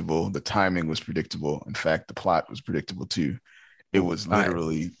predictable. The timing was predictable. In fact, the plot was predictable too. It was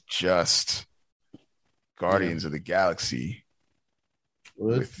literally just Guardians of the Galaxy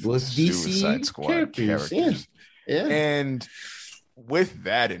with DC Suicide Squad characters. Yeah. And with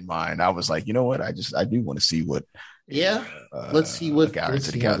that in mind, I was like, you know what? I do want to see what. Yeah. Let's see what Guardians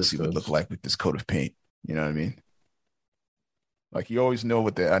of the Galaxy would look like with this coat of paint. You know what I mean? Like, you always know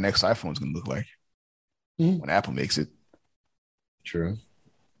what our next iPhone is going to look like when Apple makes it. True.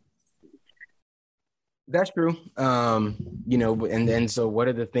 That's true. And then so what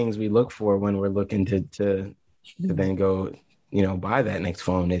are the things we look for when we're looking to then go, buy that next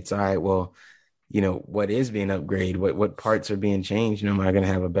phone? It's all right. Well, what is being upgraded? What parts are being changed? Am I going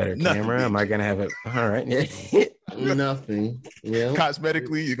to have a better camera? Am I going to have it? All right. Nothing. Yeah.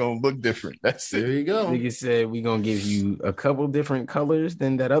 Cosmetically, you're going to look different. That's it. There you go. Like you said, we're going to give you a couple different colors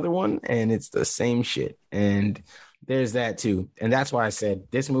than that other one, and it's the same shit. And there's that too. And that's why I said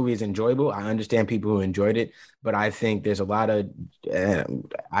this movie is enjoyable. I understand people who enjoyed it, but I think there's a lot of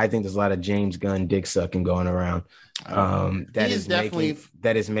James Gunn dick sucking going around.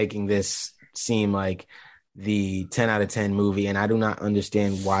 That is making this seem like the 10 out of 10 movie. And I do not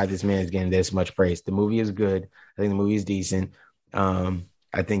understand why this man is getting this much praise. The movie is good. I think the movie is decent.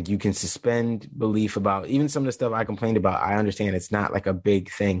 I think you can suspend belief about even some of the stuff I complained about. I understand it's not like a big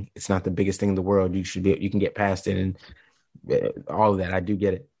thing. It's not the biggest thing in the world. You can get past it and all of that. I do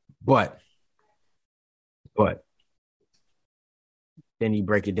get it. But then you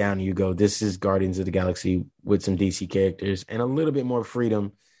break it down and you go, this is Guardians of the Galaxy with some DC characters and a little bit more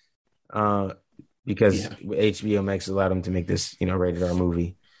freedom because HBO Max allowed them to make this, rated R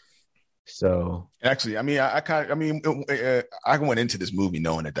movie. So actually, I mean, I went into this movie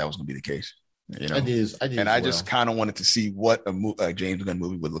knowing that was going to be the case. You know, I did, and I just kind of wanted to see what a James Gunn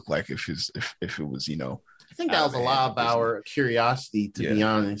movie would look like if it was, you know. I think that was a lot of our curiosity, to be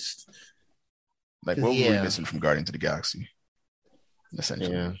honest. Like, what were we missing from Guardians of the Galaxy?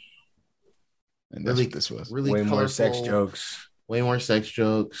 Essentially, yeah. And that's what this was. Really way colorful, more sex jokes. Way more sex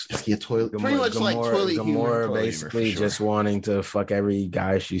jokes. Yeah, toilet. Pretty much like toilet humor. Basically, just wanting to fuck every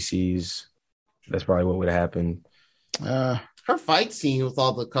guy she sees. That's probably what would happen. Her fight scene with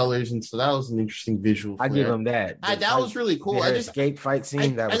all the colors, and so that was an interesting visual. I give them that. That was really cool. I just escape fight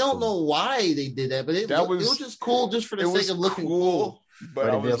scene. I don't know why they did that, but it was just cool, just for the sake of looking cool.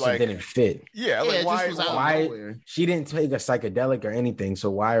 But I was like, didn't fit. Yeah, like why she didn't take a psychedelic or anything? So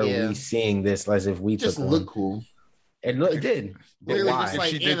why are we seeing this as if we just took look cool? It did. But why? If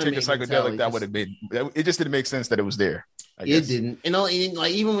she did take a psychedelic, that would have made it. Just didn't make sense that it was there. It didn't. And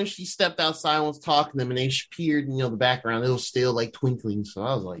like even when she stepped outside and was talking to them, and they appeared in the background, it was still like twinkling. So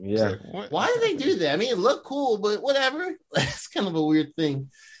I was like, yeah, why did they do that? I mean, it looked cool, but whatever. It's kind of a weird thing.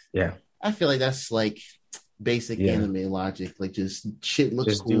 Yeah, I feel like that's like basic anime logic. Like just shit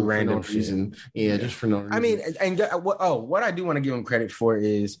looks just cool do random for no reason. Yeah, just for no reason. I mean, and what I do want to give him credit for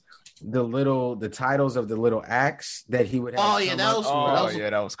is the titles of the little acts that he would have. Oh yeah, that was cool. That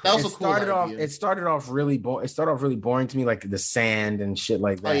was cool. That was a cool idea. It started off really boring to me, like the sand and shit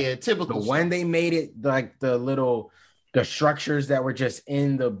like that. Oh yeah, typical. But when they made it like the structures that were just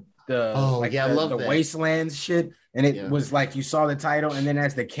in the wastelands shit, and it was like you saw the title, and then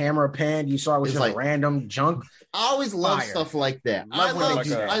as the camera panned, you saw it was just like random junk. I always love stuff like that. I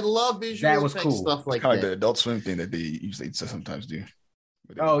love visual stuff like that. Kind of like the Adult Swim thing that they usually sometimes do.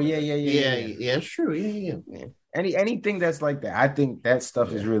 Oh yeah, it's true. Yeah. Anything that's like that, I think that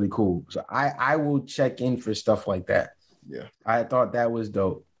stuff is really cool. So I will check in for stuff like that. Yeah, I thought that was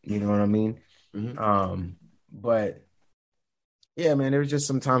dope. You know what I mean? Mm-hmm. But yeah, man, there was just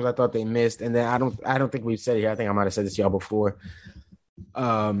sometimes I thought they missed, and then I don't think we've said it here. I think I might have said this to y'all before.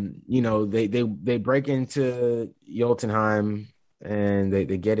 You know, they break into Jotunheim and they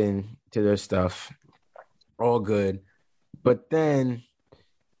get into their stuff, all good, but then,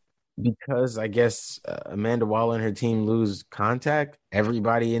 because I guess Amanda Waller and her team lose contact,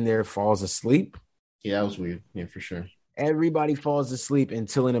 everybody in there falls asleep. Yeah, that was weird. Yeah, for sure. Everybody falls asleep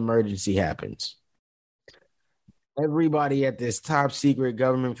until an emergency happens. Everybody at this top secret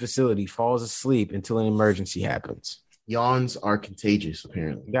government facility falls asleep until an emergency happens. Yawns are contagious,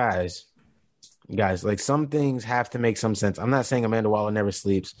 apparently. Guys, like some things have to make some sense. I'm not saying Amanda Waller never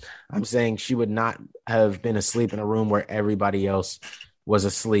sleeps. I'm saying she would not have been asleep in a room where everybody else was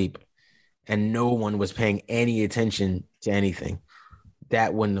asleep and no one was paying any attention to anything.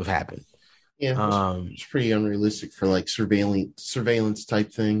 That wouldn't have happened. Yeah, it's pretty unrealistic for like surveillance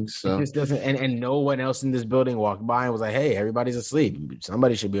type things. So it just doesn't, and no one else in this building walked by and was like, "Hey, everybody's asleep.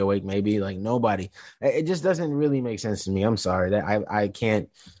 Somebody should be awake." Maybe like nobody. It just doesn't really make sense to me. I'm sorry that I can't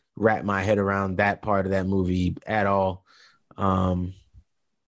wrap my head around that part of that movie at all. And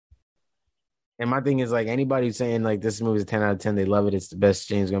my thing is like anybody who's saying like this movie is a 10 out of 10, they love it. It's the best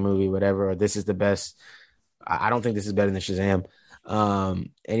James Gunn movie, whatever. Or this is the best. I don't think this is better than Shazam.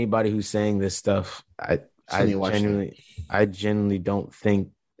 Anybody who's saying this stuff, I genuinely don't think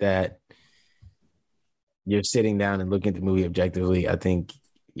that you're sitting down and looking at the movie objectively. I think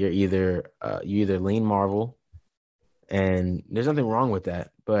you either lean Marvel, and there's nothing wrong with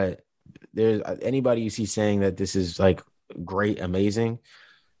that, but there's anybody you see saying that this is like great, amazing,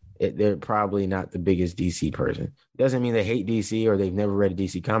 they're probably not the biggest DC person. Doesn't mean they hate DC or they've never read a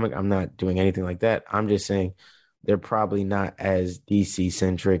DC comic. I'm not doing anything like that. I'm just saying they're probably not as DC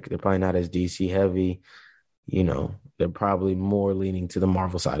centric. They're probably not as DC heavy. You know, they're probably more leaning to the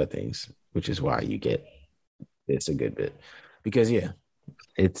Marvel side of things, which is why you get this a good bit. Because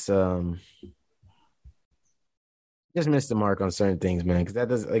it's just missed the mark on certain things, man. Because that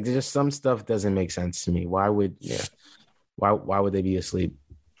does like just some stuff doesn't make sense to me. Why would they be asleep?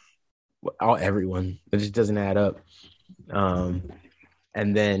 Everyone. It just doesn't add up. And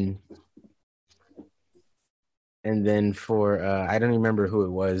then for I don't remember who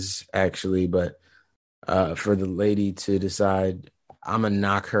it was actually, but for the lady to decide I'm gonna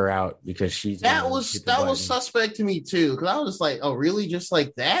knock her out because she's that was suspect to me too, because I was like, oh really, just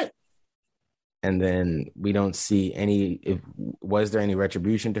like that? And then we don't see was there any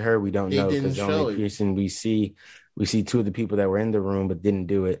retribution to her? We don't know, because the only person we see two of the people that were in the room but didn't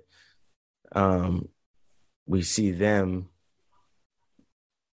do it. We see them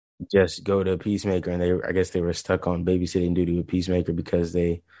just go to Peacemaker, and I guess they were stuck on babysitting duty with Peacemaker because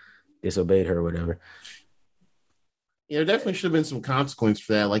they disobeyed her or whatever. there definitely should have been some consequence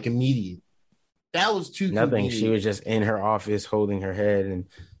for that, like immediate. That was too Nothing. convenient. She was just in her office holding her head, and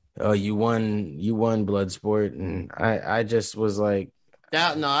you won Bloodsport, and I just was like,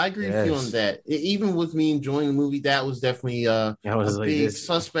 no, I agree with you on that. Even with me enjoying the movie, that was definitely a big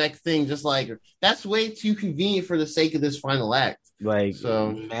suspect thing. Just like that's way too convenient for the sake of this final act. Like,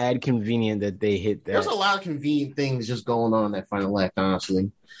 so mad convenient that they hit that. There's a lot of convenient things just going on in that final act,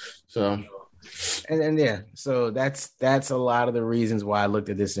 honestly. So, and yeah, so that's a lot of the reasons why I looked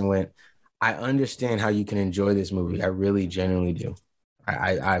at this and went, I understand how you can enjoy this movie. I really genuinely do.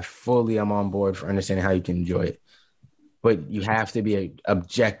 I fully am on board for understanding how you can enjoy it. But you have to be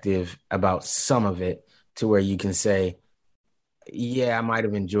objective about some of it to where you can say, yeah, I might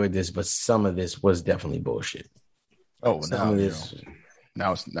have enjoyed this, but some of this was definitely bullshit. Oh, now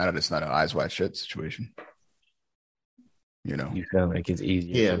that it's not an eyes wide shut situation. You know, you feel like it's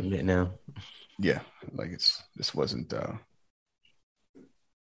easier to admit now. Yeah, like this wasn't.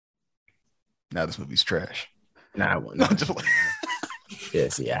 Now this movie's trash. Nah, just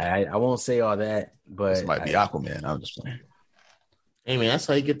yes, yeah, I won't say all that, but this might be Aquaman. I'm just playing. Hey man, that's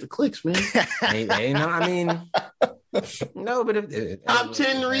how you get the clicks, man. No, I mean, no, but top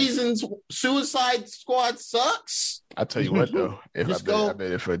 10 reasons Suicide Squad sucks. I'll tell you what though,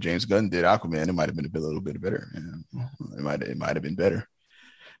 if James Gunn did Aquaman, it might have been a little bit better. It might have been better.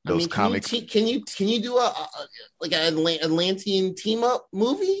 Those comics. Can you do a an Atlantean team up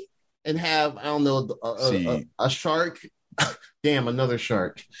movie and have a shark? Damn, another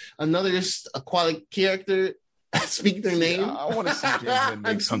shark, another aquatic character speak their name. I want to see James Gunn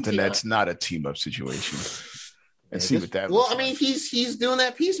make something that's not a team up situation and see what that. Well, I mean, he's doing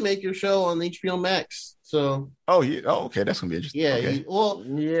that Peacemaker show on HBO Max. So okay, that's gonna be interesting. Yeah, okay.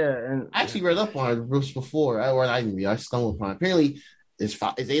 And I actually read up on it before, I stumbled upon it. Apparently, it's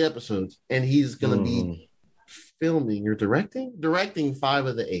 8 episodes, and he's gonna be filming or directing 5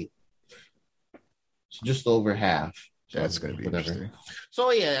 of the 8, so just over half. That's going to be interesting.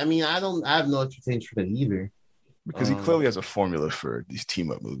 So yeah, I mean, I have no expectations for that either, because he clearly has a formula for these team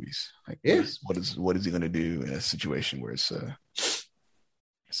up movies. Like, what is he going to do in a situation where it's a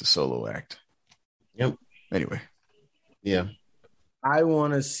solo act? Yep. Anyway, yeah, I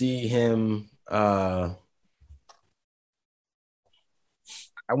want to see him. I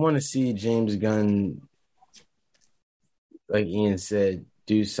want to see James Gunn, like Ian said,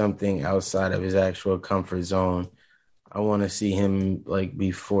 do something outside of his actual comfort zone. I want to see him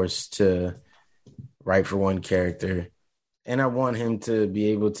be forced to write for one character, and I want him to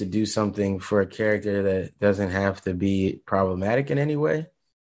be able to do something for a character that doesn't have to be problematic in any way.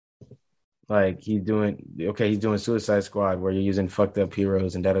 Like he's doing Suicide Squad, where you're using fucked up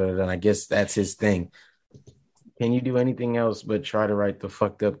heroes and and I guess that's his thing. Can you do anything else but try to write the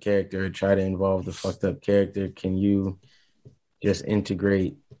fucked up character or try to involve the fucked up character? Can you just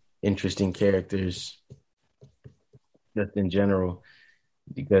integrate interesting characters just in general?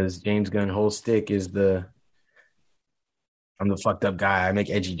 Because James Gunn's whole stick is I'm the fucked up guy. I make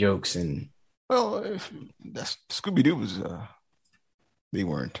edgy jokes and that's Scooby-Doo was they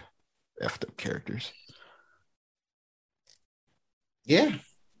weren't effed up characters. Yeah.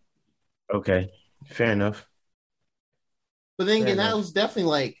 Okay. Fair enough. But then again, that was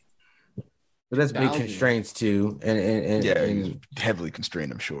definitely but that's big constraints too, and he's heavily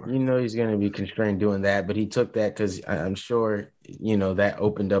constrained. I'm sure. He's going to be constrained doing that, but he took that because I'm sure that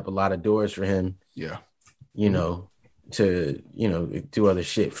opened up a lot of doors for him. Yeah. To do other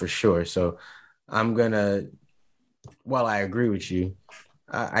shit for sure. So I'm gonna. While I agree with you,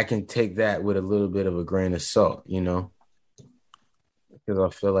 I can take that with a little bit of a grain of salt, because I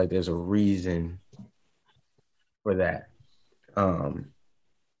feel like there's a reason for that.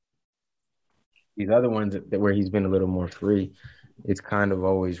 These other ones where he's been a little more free, it's kind of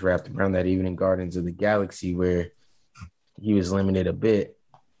always wrapped around that. Even in Guardians of the Galaxy, where he was limited a bit,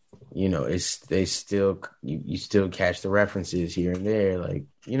 you still catch the references here and there. Like,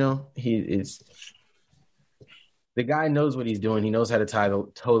 the guy knows what he's doing. He knows how to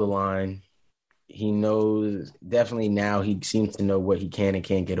toe the line. He knows definitely now. He seems to know what he can and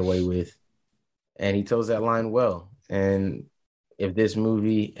can't get away with, and he toes that line well. And if this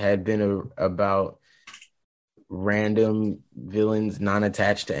movie had been about random villains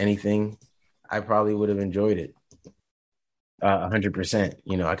non-attached to anything, I probably would have enjoyed it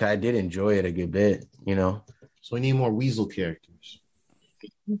 100%. I did enjoy it a good bit. So we need more Weasel characters.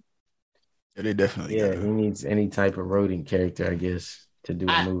 Yeah, they definitely. Yeah, he needs any type of rodent character, I guess, to do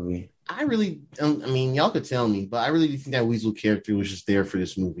a movie. I really, y'all could tell me, but I really think that Weasel character was just there for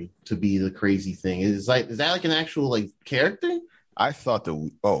this movie to be the crazy thing. Is that an actual character? I thought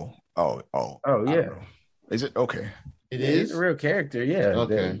yeah. Is it okay? It He's is a real character. Yeah.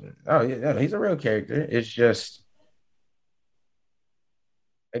 okay. Oh yeah, he's a real character. It's just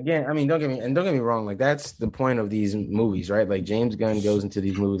again, I mean, don't get me wrong. Like that's the point of these movies, right? Like James Gunn goes into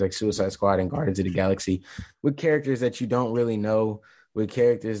these movies like Suicide Squad and Guardians of the Galaxy with characters that you don't really know, with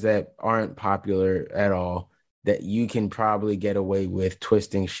characters that aren't popular at all, that you can probably get away with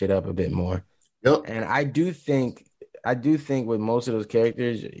twisting shit up a bit more. Yep. And I do think with most of those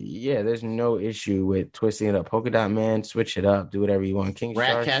characters, yeah, there's no issue with twisting it up. Polka Dot Man, switch it up, do whatever you want. King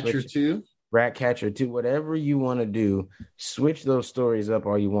Shark, Ratcatcher too. Ratcatcher too, whatever you want to do, switch those stories up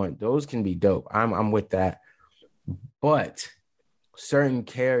all you want. Those can be dope. I'm with that. But certain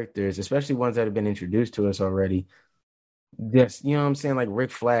characters, especially ones that have been introduced to us already, this, you know what I'm saying? Like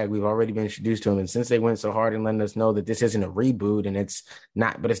Rick Flag, we've already been introduced to him. And since they went so hard in letting us know that this isn't a reboot and it's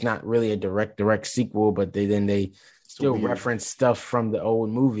not really a direct sequel, but they still reference stuff from the old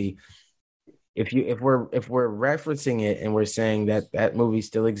movie. If we're referencing it and we're saying that movie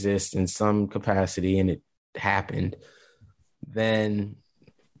still exists in some capacity and it happened, then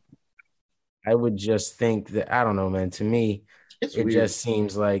I would just think that, I don't know, man. To me, it just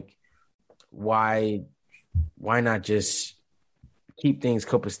seems like why not just keep things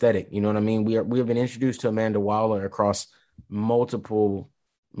copacetic? You know what I mean? We have been introduced to Amanda Waller across multiple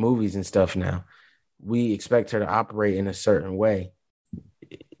movies and stuff now. We expect her to operate in a certain way.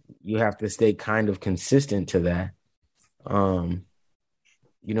 You have to stay kind of consistent to that.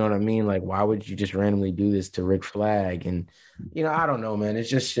 You know what I mean? Like, why would you just randomly do this to Rick Flag? And, you know, I don't know, man.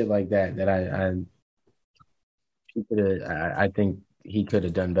 It's just shit like that I think he could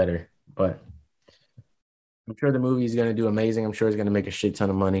have done better. But I'm sure the movie is going to do amazing. I'm sure it's going to make a shit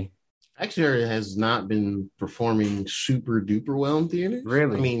ton of money. Actually, it has not been performing super duper well in theaters.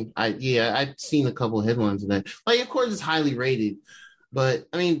 Really? I mean, I've seen a couple of headlines of that. Like, of course, it's highly rated, but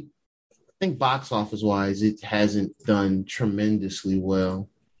I mean, I think box office wise, it hasn't done tremendously well.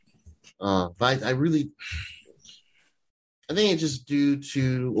 But I think it's just due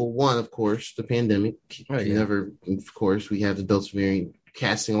to, well, one, of course, the pandemic. Oh, yeah. Of course, we have the Delta variant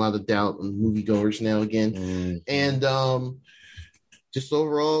casting a lot of doubt on moviegoers now again. Mm-hmm. And just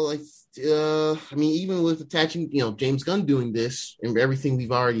overall, I mean, even with attaching, James Gunn doing this and everything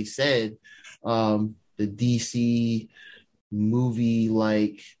we've already said, the DC movie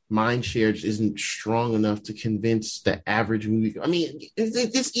mindshare just isn't strong enough to convince the average movie. I mean,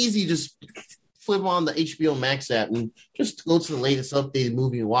 it's easy to just flip on the HBO Max app and just go to the latest updated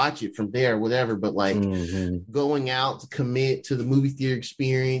movie and watch it from there, whatever. But going out to commit to the movie theater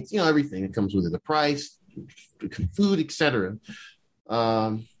experience, everything that comes with it, the price, food, etc.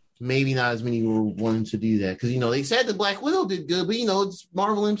 Maybe not as many were wanting to do that because they said the Black Widow did good, but it's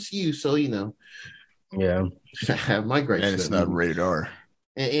Marvel MCU, so yeah, I have my gripes. And it's not rated R.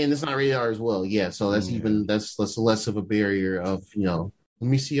 And it's not rated R as well. Yeah, so that's that's less of a barrier of let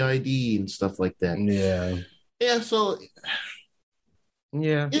me see ID and stuff like that. Yeah. So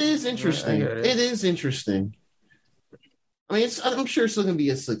yeah, it is interesting. It is interesting. I mean, I'm sure it's still gonna be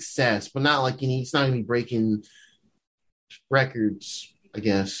a success, but not like it's not gonna be breaking records. I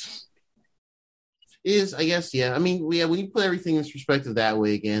guess. Yeah. I mean, when you put everything in perspective that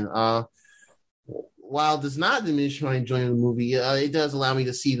way again, while it does not diminish my enjoyment of the movie, it does allow me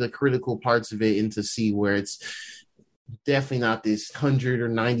to see the critical parts of it and to see where it's definitely not this 100 or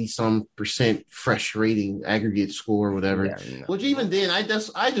 90% fresh rating aggregate score or whatever. Yeah, which even then, I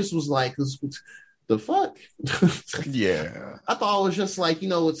just was like, the fuck? Yeah. I thought it was just like,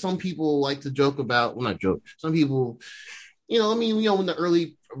 what some people like to joke about. Well, not joke. Some people, when the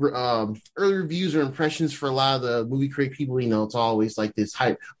early reviews or impressions for a lot of the movie critic people, it's always like this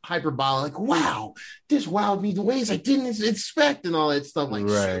hyperbolic, wow, this wowed me the ways I didn't expect and all that stuff. Like,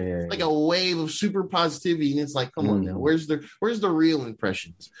 like a wave of super positivity. And it's like, come on now, where's the real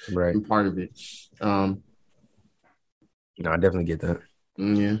impressions? Right. And part of it. No, I definitely get that.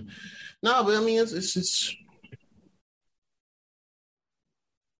 Yeah. No, but I mean, it's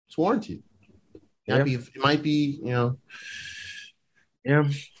warranted. It might be, Yeah. I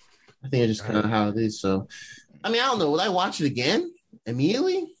think it's just kind of how it is. So, I mean, I don't know. Would I watch it again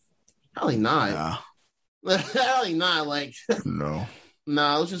immediately? Probably not. Probably not. Like, no.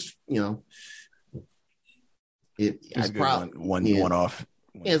 No, it was just, It's a good one off.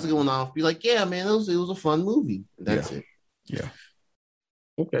 Yeah, it's a good one off. Be like, yeah, man, it was a fun movie. That's it. Yeah.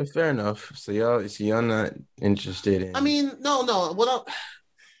 Okay, fair enough. So y'all not interested in? I mean, no. What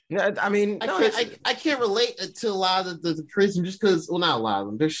I can't relate to a lot of the criticism just because, well, not a lot of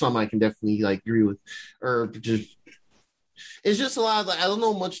them. There's some I can definitely agree with, or just it's just a lot of I don't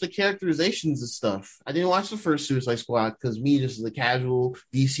know much of the characterizations and stuff. I didn't watch the first Suicide Squad because me, just as a casual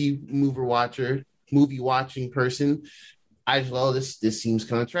DC mover watcher, movie watching person, I just, oh, this seems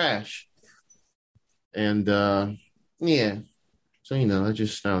kind of trash. And yeah. So, I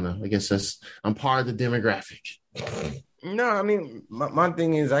don't know. I guess I'm part of the demographic. No, I mean, my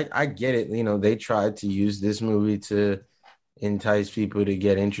thing is, I get it. They tried to use this movie to entice people to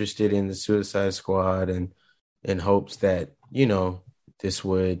get interested in the Suicide Squad, and in hopes that, this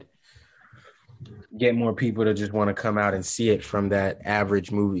would get more people to just want to come out and see it from that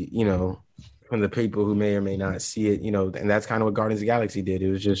average movie, from the people who may or may not see it, and that's kind of what Guardians of the Galaxy did.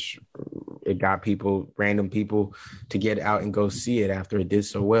 It was just, it got random people to get out and go see it after it did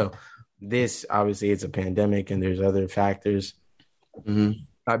so well. This, obviously, it's a pandemic and there's other factors. Mm-hmm.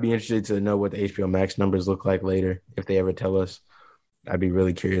 I'd be interested to know what the HBO Max numbers look like later, if they ever tell us. I'd be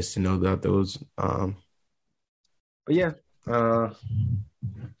really curious to know about those. But yeah. All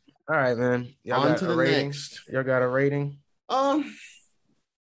right, man. Y'all On got to a the rating? next. Y'all got a rating? I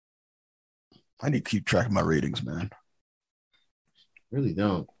need to keep track of my ratings, man. Really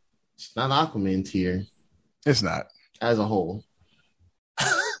don't. It's not Aquaman tier It's not. as a whole.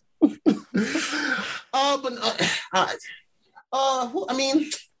 I mean,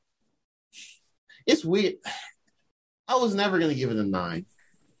 it's weird. I was never gonna give it a 9.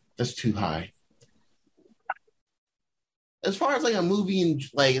 That's too high. As far as like a movie and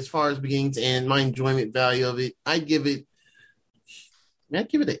like as far as beginning to end, my enjoyment value of it, I'd give it an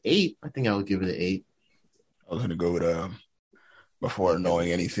 8. I think I would give it an 8. I was gonna go with before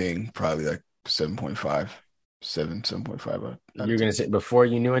knowing anything, probably like 7.5. 7.5. You're gonna say before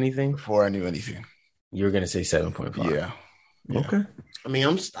you knew anything? Before I knew anything. You were gonna say 7.5. Yeah. Okay. I mean,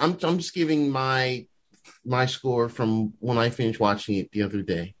 I'm just giving my score from when I finished watching it the other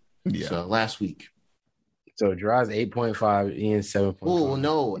day. Yeah. So last week. So Draw's 8.5, Ian 7.5. Oh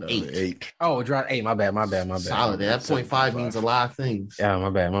no, No, 8. 8. Oh, Draw 8. My bad. Solid. That 0.5 means a lot of things. Yeah, my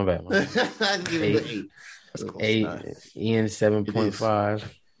bad. I'd give it an 8. That's close. 8. Nice. Ian 7.5.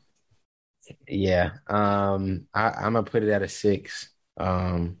 Yeah. I'm gonna put it at a 6.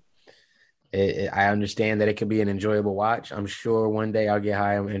 I understand that it could be an enjoyable watch. I'm sure one day I'll get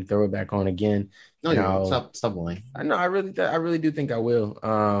high and throw it back on again. No, you won't. Stop lying. I know. I really do think I will.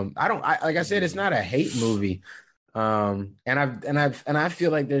 Like I said, it's not a hate movie. And I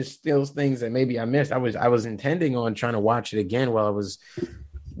feel like there's still things that maybe I missed. I was intending on trying to watch it again while I was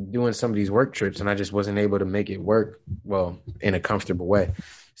doing some of these work trips, and I just wasn't able to make it work well in a comfortable way.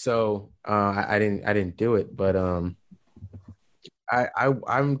 So I didn't do it, but I'm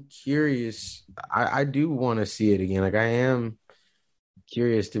curious. I do want to see it again. Like I am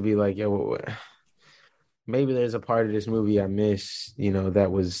curious to be like, yo, maybe there's a part of this movie I miss,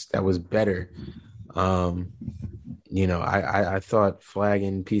 that was better. I thought Flag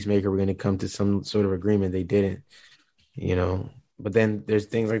and Peacemaker were going to come to some sort of agreement. They didn't, but then there's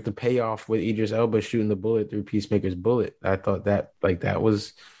things like the payoff with Idris Elba shooting the bullet through Peacemaker's bullet. I thought that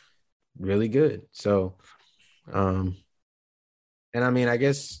was really good. So, and I mean, I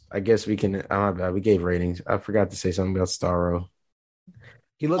guess we can, my bad, we gave ratings. I forgot to say something about Starro.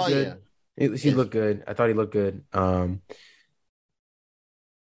 He looked good. Yeah. He looked good. I thought he looked good.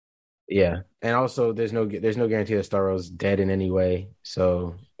 Yeah, and also there's no guarantee that Starro's dead in any way.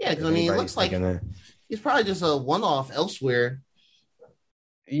 So yeah, because I mean, it looks like he's probably just a one-off elsewhere.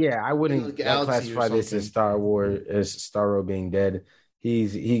 Yeah, I wouldn't classify this as Starro being dead.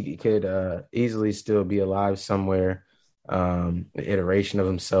 He could easily still be alive somewhere. The iteration of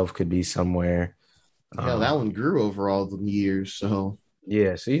himself could be somewhere. Hell, that one grew over all the years. So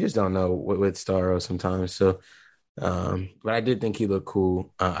yeah, so you just don't know with Starro sometimes. So. But I did think he looked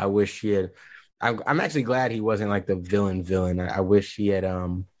cool. I wish he had. I'm actually glad he wasn't like the villain. I wish he had. I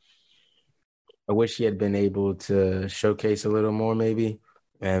wish he had been able to showcase a little more, maybe,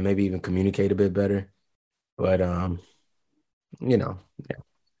 and maybe even communicate a bit better. But yeah.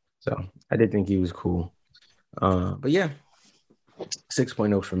 So I did think he was cool. But yeah,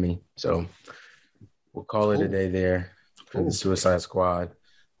 6.0 for me. So we'll call it a day there for the Suicide Squad.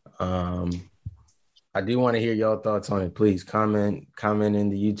 I do want to hear y'all thoughts on it. Please comment in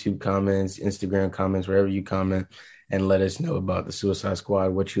the YouTube comments, Instagram comments, wherever you comment, and let us know about the Suicide Squad,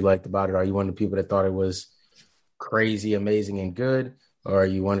 what you liked about it. Are you one of the people that thought it was crazy, amazing, and good? Or are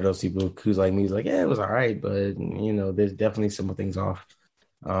you one of those people who's like me, who's like, yeah, it was all right, but, there's definitely some things off.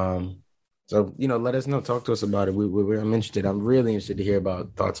 So, let us know. Talk to us about it. I'm interested. I'm really interested to hear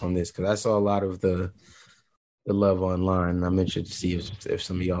about thoughts on this because I saw a lot of the love online. I'm interested to see if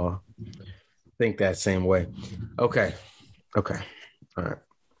some of y'all think that same way. Okay. All right.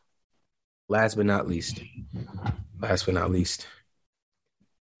 Last but not least,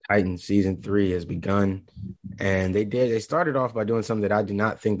 Titans season 3 has begun, and they started off by doing something that I did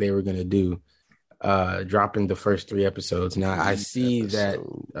not think they were going to do. dropping the first 3 episodes. Now I see that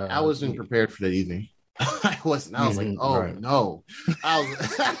I wasn't prepared for that either. I wasn't. I was like, oh right. no.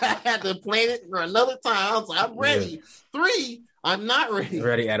 I had to plan it for another time. I was like, I'm ready. 3, I'm not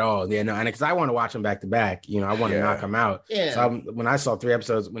ready at all. Yeah, no, and because I want to watch them back to back. I want to knock them out. Yeah. So when I saw 3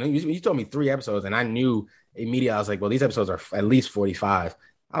 episodes, when you told me 3 episodes, and I knew immediately, I was like, well, these episodes are at least 45.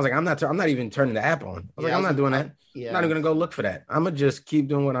 I was like, I'm not even turning the app on. I was like, I'm not doing that. Yeah. I'm not even gonna go look for that. I'm gonna just keep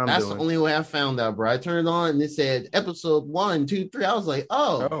doing what I'm doing. That's the only way I found out, bro. I turned it on and it said episode 1, 2, 3. I was like,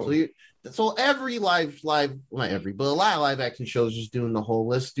 so every live, not every, but a lot of live action shows just doing the whole.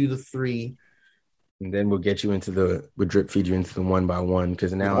 Let's do the 3. And then we'll get you into we'll drip feed you into the 1 by 1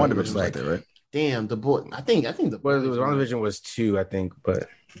 because now it looks like that, right? Damn, the boy. I think the well, WandaVision was 2, I think, but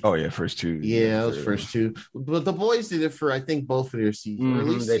first 2. Yeah, it was first 2. But the boys did it for I think both of their seasons. Or at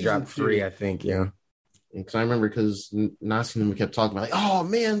least they dropped 2. 3, I think. Yeah, because I remember Nasi and them kept talking about like, oh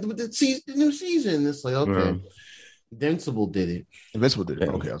man, the new season. It's like okay. Invincible did it. Invincible did it.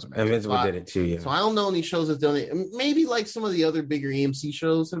 Okay, Invincible did it too. Yeah. So I don't know any shows have done it. Maybe like some of the other bigger AMC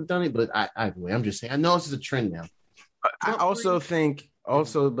shows have done it, but I'm just saying. I know this is a trend now. I also think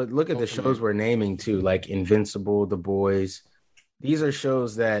but look at the shows we're naming too, like Invincible, The Boys. These are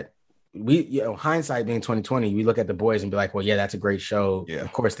shows that we, hindsight being 2020, we look at The Boys and be like, well, yeah, that's a great show. Yeah,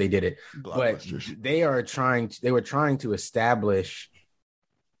 of course they did it, but they were trying to establish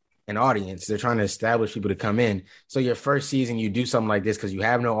an audience. They're trying to establish people to come in. So your first season, you do something like this because you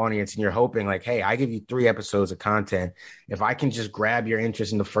have no audience and you're hoping like, hey, I give you 3 episodes of content. If I can just grab your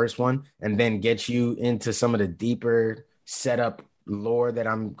interest in the first one and then get you into some of the deeper setup lore that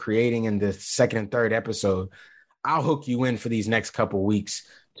I'm creating in the second and third episode, I'll hook you in for these next couple weeks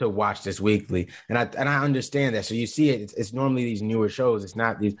to watch this weekly. And I understand that. So you see it's normally these newer shows. It's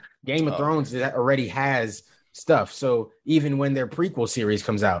not these Game of Thrones that already has stuff. So even when their prequel series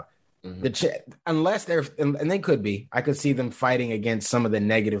comes out, unless they're, and they could be, I could see them fighting against some of the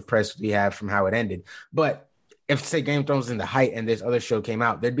negative press we have from how it ended. But if say Game of Thrones is in the height and this other show came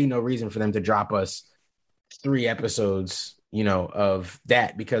out, there'd be no reason for them to drop us 3 episodes, of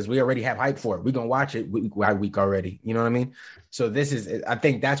that, because we already have hype for it. We're going to watch it week by week already. You know what I mean? So I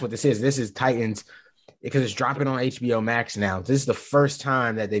think that's what this is. This is Titans because it's dropping on HBO Max now. This is the first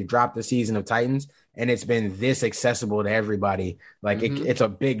time that they've dropped the season of Titans and it's been this accessible to everybody. Like it's a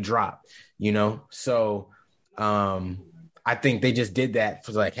big drop, So I think they just did that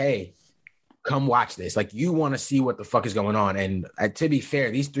for like, hey, come watch this. Like you want to see what the fuck is going on. And to be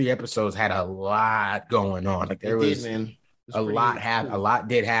fair, these 3 episodes had a lot going on. Like there was a lot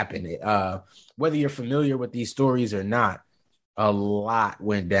did happen. Whether you're familiar with these stories or not, a lot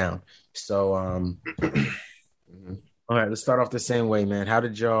went down. So, all right, let's start off the same way, man. How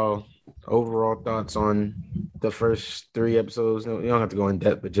did y'all overall thoughts on the first 3 episodes? No, you don't have to go in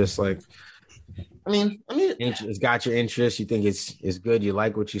depth, but just like, I mean, it's got your interest. You think it's good. You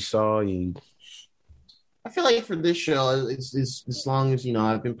like what you saw. I feel like for this show, it's as long as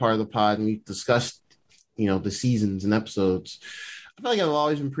I've been part of the pod and we've discussed the seasons and episodes. I feel like I've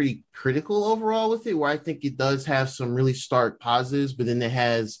always been pretty critical overall with it, where I think it does have some really stark positives, but then it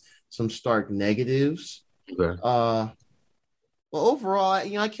has some stark negatives. Okay. Well, overall,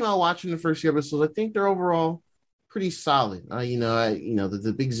 I came out watching the first 2 episodes. I think they're overall pretty solid.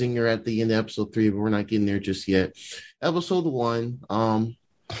 The big zinger at the end of episode 3, but we're not getting there just yet. Episode 1.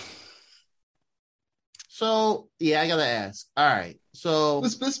 So yeah, I gotta ask. All right, so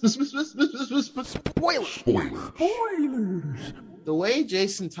spoilers. The way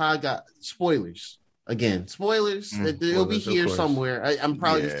Jason Todd got spoilers again. Spoilers. It'll be here somewhere. I'm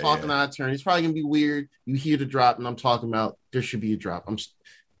probably just talking out of turn. It's probably gonna be weird. You hear the drop, and I'm talking about there should be a drop. I'm,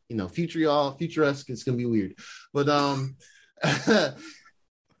 futuresque. It's gonna be weird, but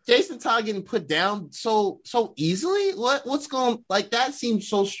Jason Todd getting put down so easily. What's going like that seems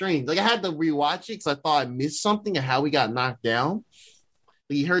so strange. Like I had to rewatch it because I thought I missed something of how he got knocked down.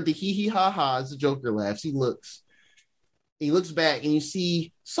 Like, you heard the hee hee ha ha as the Joker laughs. He looks back and you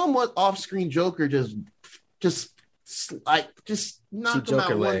see somewhat off screen Joker just knock him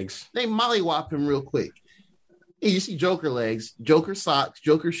out. Legs. They mollywop him real quick. And you see Joker legs, Joker socks,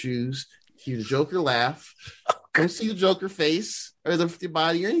 Joker shoes. Hear the Joker laugh. Don't see the Joker face or the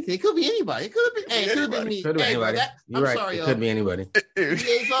body or anything. It could be anybody. It could have been me. Could be anybody. I'm sorry, y'all. Could be anybody.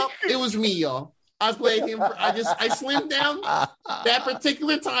 It was me, y'all. I played him. I slimmed down that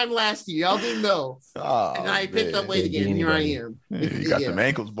particular time last year. Y'all didn't know. And I picked up weight again. Here I am. You got them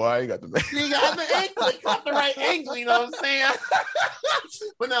ankles, boy. You got the ankles. You got the ankle. You got the right angle. You know what I'm saying?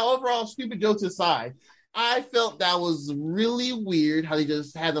 But now, overall, stupid jokes aside, I felt that was really weird how they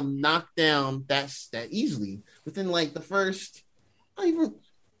just had them knocked down that easily within like the first,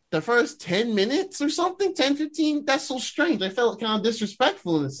 the first 10 minutes or something, 10, 15, that's so strange. I felt kind of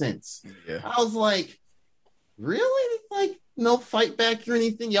disrespectful in a sense. Yeah. I was like, really? Like, no fight back or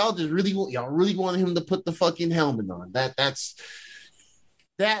anything? Y'all really wanted him to put the fucking helmet on. That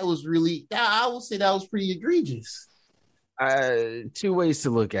was really, I will say that was pretty egregious. Two ways to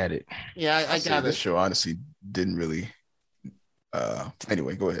look at it. Yeah, I got this it. show honestly didn't really.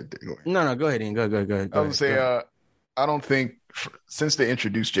 Anyway, go ahead. No, go ahead, Ian. Go ahead. I would say, I don't think since they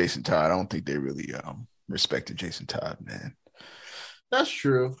introduced Jason Todd, I don't think they really respected Jason Todd, man. That's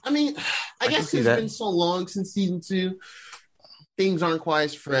true. I mean, I guess it's been so long since season 2. Things aren't quite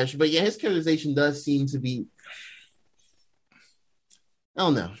as fresh, but yeah, his characterization does seem to be. I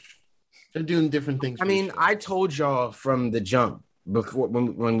don't know. They're doing different things. I mean, I told y'all from the jump before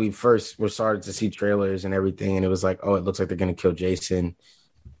when we first were started to see trailers and everything, and it was like, oh, it looks like they're gonna kill Jason,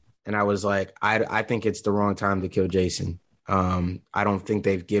 and I was like, I think it's the wrong time to kill Jason. I don't think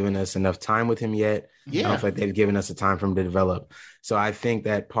they've given us enough time with him yet. Yeah. I don't think they've given us the time for him to develop. So I think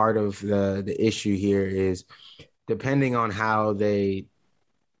that part of the issue here is depending on how they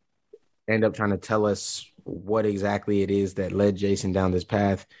end up trying to tell us what exactly it is that led Jason down this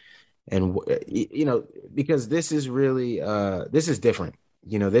path. And, because this is really, this is different.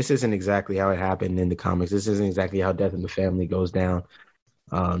 This isn't exactly how it happened in the comics. This isn't exactly how Death in the Family goes down.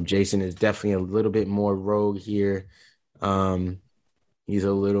 Jason is definitely a little bit more rogue here. He's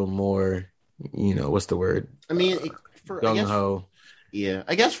a little more, what's the word? I mean, gung-ho. Yeah,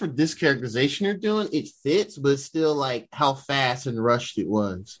 I guess for this characterization you're doing, it fits, but it's still like how fast and rushed it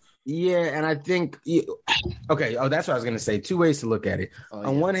was. Yeah, and I think okay. Oh, that's what I was gonna say. Two ways to look at it.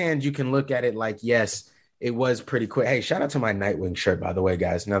 On one hand, you can look at it like, yes, it was pretty quick. Hey, shout out to my Nightwing shirt, by the way,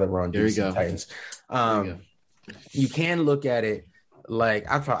 guys. Now that we're on DC Titans, you can look at it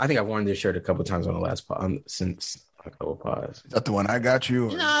like I think I've worn this shirt a couple times on the last since a couple pods. Is that the one I got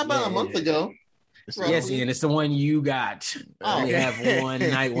you? About a month ago. Yes, Ian, it's the one you got. I only have one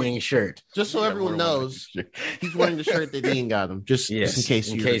Nightwing shirt. Just so everyone knows, he's wearing the in Ian got him. Just in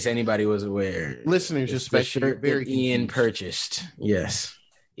case anybody was aware. Listeners, especially, the shirt that Ian purchased. Yes,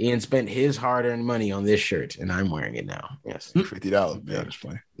 Ian spent his hard-earned money on this shirt, and I'm wearing it now. Yes, $50. Yeah, just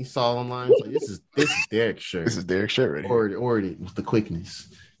playing. He saw online. Like, this is Derek's shirt. This is Derek's shirt, right? Ordered it with the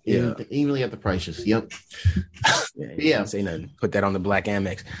quickness. Yeah, even at the prices. Yep. Yeah. Say nothing. Put that on the Black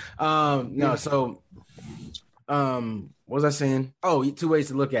Amex. No. So, what was I saying? Oh, two ways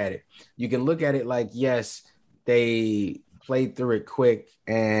to look at it. You can look at it like, yes, they played through it quick,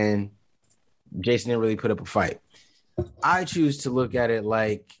 and Jason didn't really put up a fight. I choose to look at it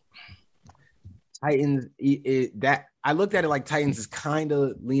like Titans. I looked at it like Titans is kind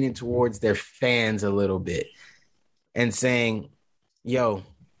of leaning towards their fans a little bit and saying, "Yo."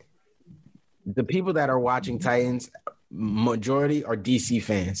 The people that are watching Titans, majority are DC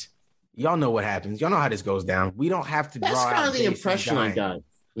fans. Y'all know what happens. Y'all know how this goes down. We don't have to draw out. That's kind of the impression I got.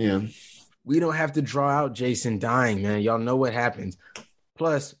 Yeah. We don't have to draw out Jason dying, man. Y'all know what happens.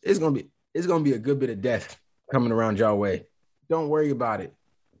 Plus, it's gonna be a good bit of death coming around y'all way. Don't worry about it.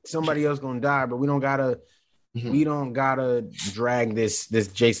 Somebody else gonna die, but we don't gotta drag this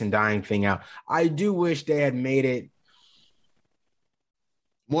Jason dying thing out. I do wish they had made it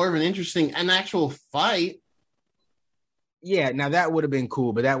more of an actual fight. Yeah, now that would have been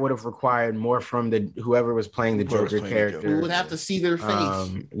cool, but that would have required more from whoever was playing the Joker character. You would have to see their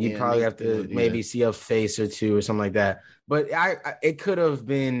face. You'd probably have to maybe see a face or two or something like that. But it could have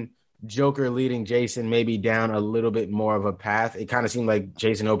been Joker leading Jason maybe down a little bit more of a path. It kind of seemed like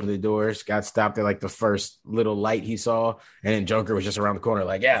Jason opened the doors, got stopped at like the first little light he saw, and then Joker was just around the corner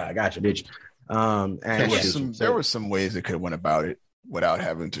like, yeah, I got you, bitch. And there were some ways they could have went about it without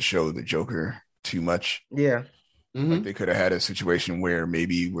having to show the Joker too much. Yeah. Mm-hmm. Like they could have had a situation where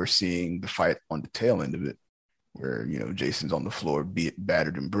maybe we're seeing the fight on the tail end of it, where, Jason's on the floor,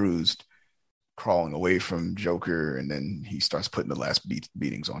 battered and bruised, crawling away from Joker, and then he starts putting the last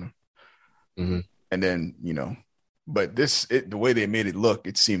beatings on him. Mm-hmm. And then, but the way they made it look,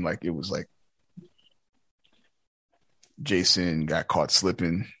 it seemed like it was like Jason got caught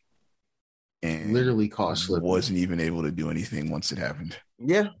slipping. And literally caught slipping. Wasn't even able to do anything once it happened.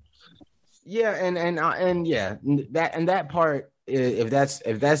 Yeah, and yeah, that part. If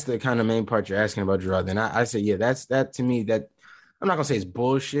that's the kind of main part you're asking about, Gerard, then I say that to me. That I'm not gonna say it's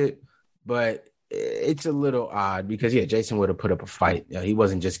bullshit, but it's a little odd because Jason would have put up a fight. He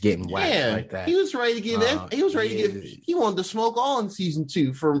wasn't just getting whacked like that. He was ready to get that. He was ready to get. He wanted to smoke all in season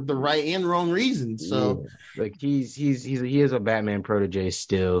 2 for the right and wrong reasons. So, like he is a Batman protege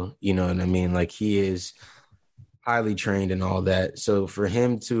still. You know what I mean? Like he is highly trained and all that. So for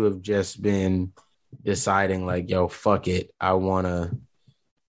him to have just been deciding like, yo, fuck it, I wanna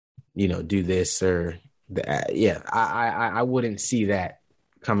do this or that. Yeah, I wouldn't see that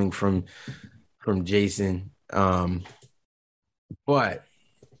coming from Jason. But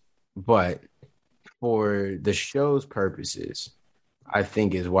for the show's purposes, I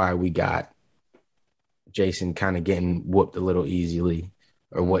think is why we got Jason kind of getting whooped a little easily,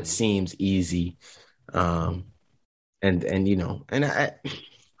 or what seems easy. And I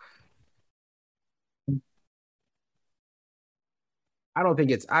don't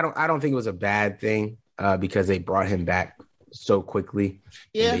think it was a bad thing because they brought him back so quickly.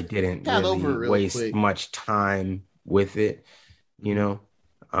 Yeah, and they didn't got over it really real waste quick. much time with it,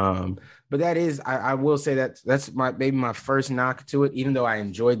 But that is, I will say that's maybe my first knock to it. Even though I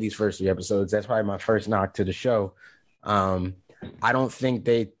enjoyed these first 3 episodes, that's probably my first knock to the show. I don't think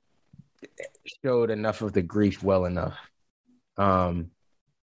they showed enough of the grief well enough.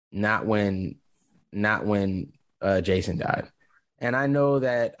 Not when Jason died. And I know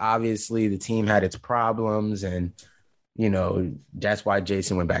that obviously the team had its problems, and that's why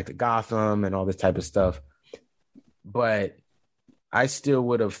Jason went back to Gotham and all this type of stuff. But I still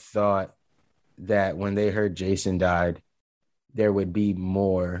would have thought that when they heard Jason died, there would be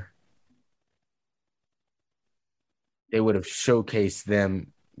more. They would have showcased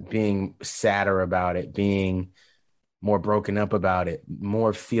them being sadder about it, being more broken up about it,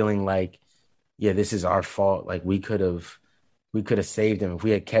 more feeling like, yeah, this is our fault. Like we could have saved him if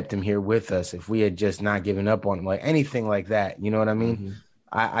we had kept him here with us, if we had just not given up on him, like anything like that. You know what I mean? Mm-hmm.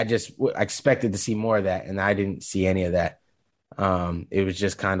 I just expected to see more of that, and I didn't see any of that. It was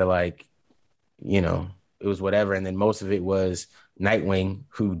just kind of like, it was whatever. And then most of it was Nightwing,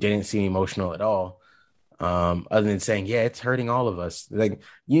 who didn't seem emotional at all. Other than saying, yeah, it's hurting all of us. Like,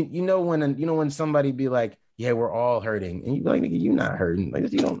 when somebody be like, yeah, we're all hurting. And you be like, nigga, you're not hurting.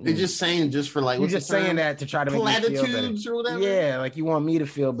 Like, you don't. They're just saying just for like, you're just saying that to try to make me feel better. Or whatever. Yeah, like you want me to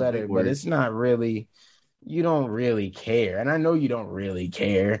feel better, but it's not really, you don't really care. And I know you don't really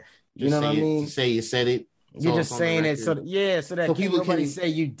care. You know what I mean? Say you said it. You're just saying it so that people nobody say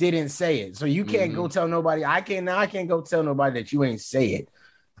you didn't say it. So you can't go tell nobody. I can't go tell nobody that you ain't say it.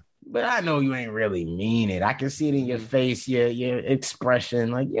 But I know you ain't really mean it. I can see it in your face, your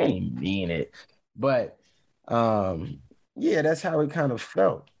expression, like you ain't mean it. But yeah, that's how it kind of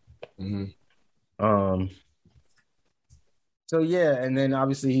felt. So yeah, and then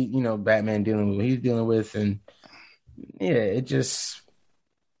obviously, Batman dealing with what he's dealing with, and yeah, it just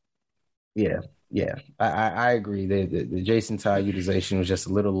yeah. I agree. The Jason Todd utilization was just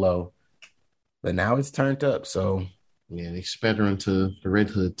a little low, but now it's turned up. So yeah, they sped her into the Red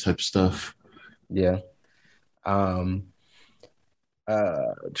Hood type stuff. Yeah.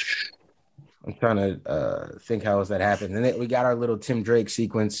 I'm trying to think how else that happened, and then we got our little Tim Drake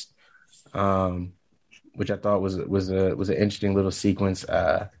sequence, which I thought was an interesting little sequence.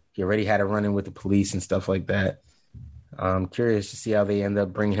 He already had a run-in with the police and stuff like that. I'm curious to see how they end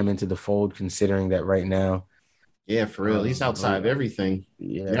up bringing him into the fold, considering that right now. Yeah, for real. He's outside of everything.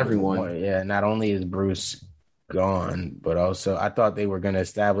 Yeah, everyone. Yeah, not only is Bruce gone, but also I thought they were going to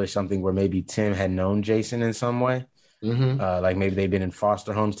establish something where maybe Tim had known Jason in some way. Like maybe they've been in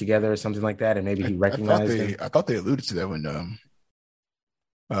foster homes together or something like that, and maybe he recognized him. I thought they alluded to that when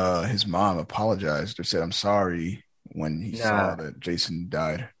his mom apologized or said, "I'm sorry," when he saw that Jason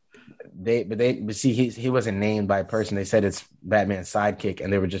died. But see, he wasn't named by a person. They said it's Batman's sidekick,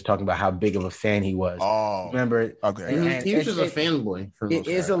 and they were just talking about how big of a fan he was. Oh, remember? Okay, he was just a fanboy. It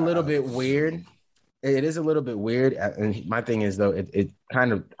is a little bit weird. It is a little bit weird. And my thing is, though, it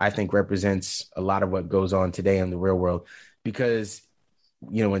kind of, I think, represents a lot of what goes on today in the real world. Because,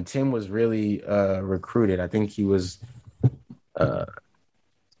 when Tim was really recruited, I think he was 10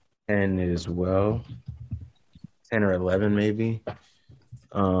 as well. 10 or 11, maybe.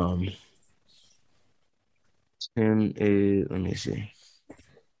 Tim is, let me see. I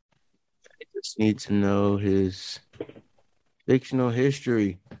just need to know his fictional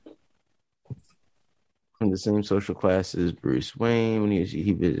history. From the same social class as Bruce Wayne when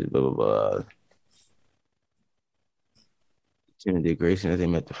he visited blah blah blah. Tim and Dick Grayson, I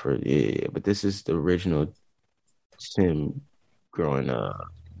think met the first. Yeah, but this is the original Tim growing up.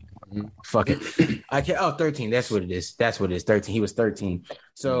 Fuck it. I can't. Oh, 13. That's what it is. 13. He was 13.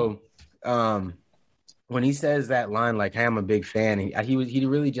 So, when he says that line, like, "Hey, I'm a big fan," he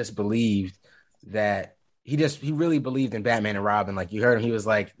really just believed that. He really believed in Batman and Robin. Like you heard him, he's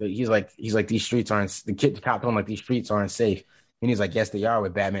like these streets aren't. The cop told him like these streets aren't safe, and he's like, yes, they are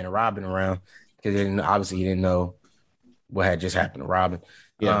with Batman and Robin around, because he didn't know what had just happened to Robin.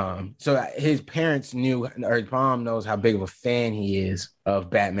 Yeah. So his parents knew, or his mom knows how big of a fan he is of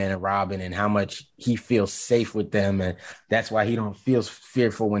Batman and Robin and how much he feels safe with them. And that's why he don't feel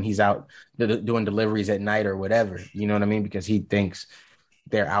fearful when he's out doing deliveries at night or whatever. You know what I mean? Because he thinks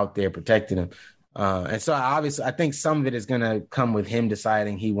they're out there protecting him. And so obviously, I think some of it is going to come with him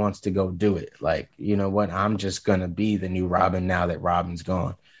deciding he wants to go do it. Like, you know what? I'm just going to be the new Robin now that Robin's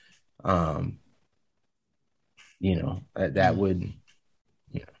gone. You know, that would...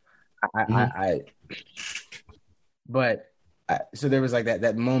 So there was like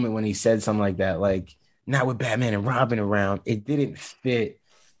that moment when he said something like that, like, not with Batman and Robin around, it didn't fit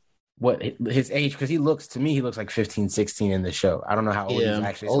what his age, because he looks like 15, 16 in the show. I don't know how old he's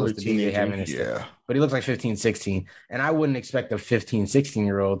actually supposed to be. They haven't established, but he looks like 15, 16. And I wouldn't expect a 15,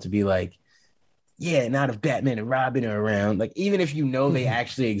 16-year-old to be like, yeah, not if Batman and Robin are around. Like, even if you know they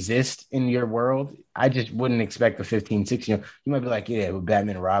actually exist in your world, I just wouldn't expect a 15, 16. You might be like, yeah, but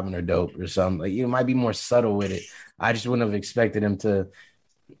Batman and Robin are dope or something. Like, you might be more subtle with it. I just wouldn't have expected him to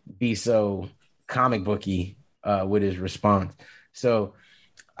be so comic booky with his response. So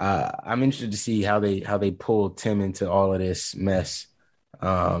I'm interested to see how they pull Tim into all of this mess.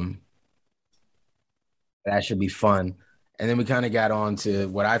 That should be fun. And then we kind of got on to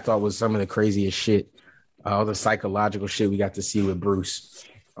what I thought was some of the craziest shit, all the psychological shit we got to see with Bruce,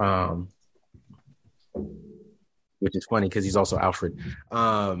 which is funny because he's also Alfred.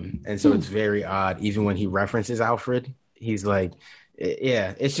 And so it's very odd. Even when he references Alfred, he's like,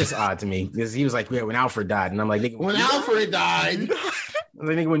 yeah, it's just odd to me because he was like, yeah, when Alfred died. And I'm like, when Alfred died. I'm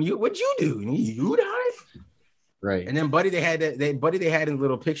like, what'd you do? You died? Right. And then Buddy, they had in a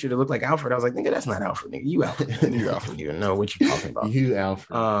little picture that looked like Alfred. I was like, nigga, that's not Alfred, nigga. You Alfred. You Alfred. You don't know what you're talking about. You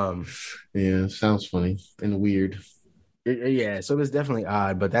Alfred. Yeah, sounds funny and weird. Yeah, so it was definitely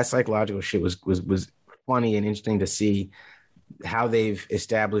odd, but that psychological shit was funny and interesting to see how they've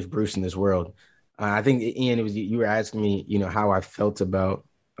established Bruce in this world. I think, Ian, it was you were asking me, you know, how I felt about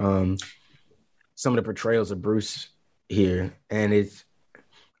some of the portrayals of Bruce here, and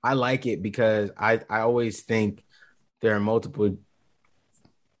I like it because I always think there are multiple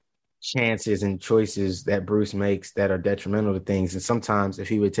chances and choices that Bruce makes that are detrimental to things. And sometimes if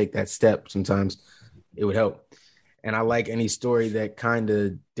he would take that step, sometimes it would help. And I like any story that kind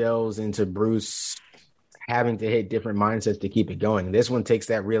of delves into Bruce having to hit different mindsets to keep it going. This one takes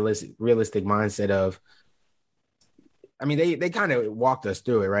that realistic mindset of, I mean, they kind of walked us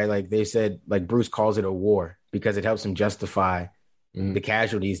through it, right? Like they said, like Bruce calls it a war because it helps him justify the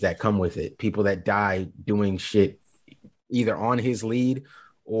casualties that come with it. People that die doing shit either on his lead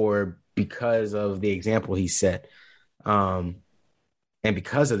or because of the example he set. And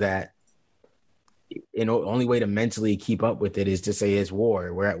because of that, the only way to mentally keep up with it is to say it's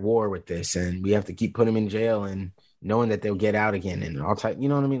war. We're at war with this, and we have to keep putting them in jail and knowing that they'll get out again and all type. You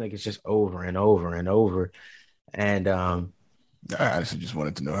know what I mean? Like it's just over and over and over. And I honestly just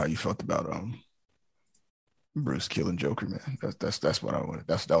wanted to know how you felt about Bruce killing Joker, man. That's what I wanted.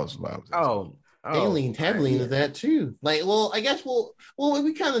 That was what I was asking. They leaned heavily into that too. Like, well, I guess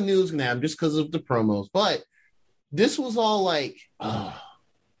we kind of knew it was gonna happen just because of the promos, but this was all like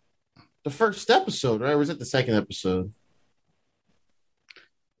the first episode, right? Or was it the second episode?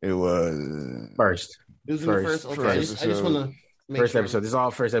 It was first. It was in the first. Okay, I just want to. First episode. This is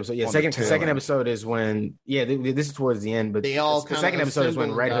all first episode. Yeah, second episode is when. Yeah, this is towards the end, but they all. The second episode is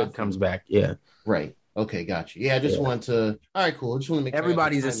when Red Hood comes back. Yeah. Right. Okay, gotcha. Yeah, I just wanted to. All right, cool. I just want to make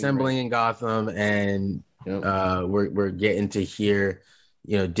everybody's assembling in Gotham, and we're getting to hear,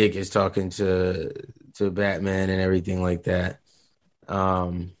 you know, Dick is talking to Batman and everything like that.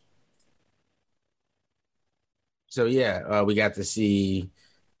 So yeah, we got to see.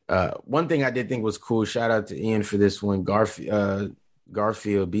 One thing I did think was cool. Shout out to Ian for this one.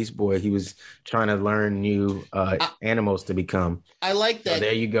 Garfield, Beast Boy. He was trying to learn new animals to become. I like that. So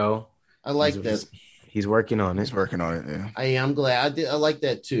there you go. I like that. He's working on it. He's working on it. Yeah, I'm glad. I like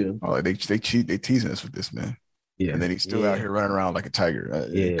that too. Oh, they teasing us with this, man. Yeah, and then he's still out here running around like a tiger.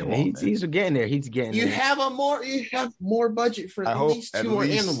 Come on, he's getting there. He's getting. You have more budget for at least two more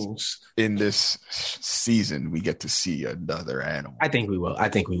animals in this season. We get to see another animal. I think we will. I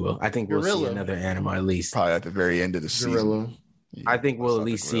think we'll see another animal at least. Probably at the very end of the season. Yeah, I think we'll at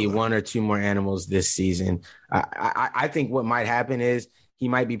least see one or two more animals this season. I think what might happen is he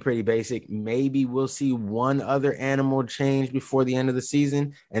might be pretty basic. Maybe we'll see one other animal change before the end of the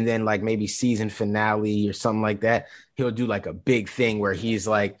season. And then like maybe season finale or something like that. He'll do like a big thing where he's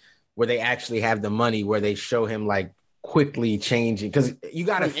like, where they actually have the money, where they show him like quickly changing. Because you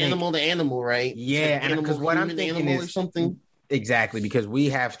got to think animal to animal, right? Yeah. And because what I'm thinking is something. Exactly. Because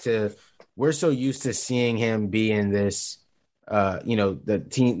we're so used to seeing him be in this the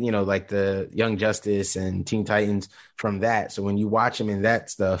teen, like the Young Justice and Teen Titans from that. So when you watch him in that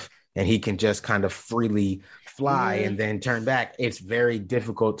stuff and he can just kind of freely fly and then turn back, it's very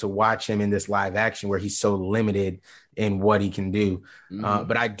difficult to watch him in this live action where he's so limited in what he can do.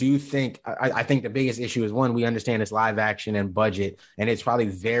 But I do think, I think the biggest issue is, one, we understand it's live action and budget, and it's probably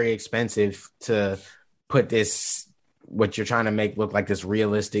very expensive to put this, what you're trying to make look like this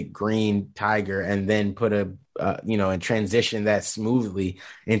realistic green tiger, and then put and transition that smoothly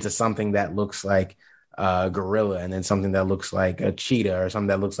into something that looks like a gorilla, and then something that looks like a cheetah, or something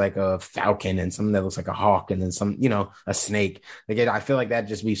that looks like a falcon, and something that looks like a hawk, and then some, a snake. Again, I feel like that'd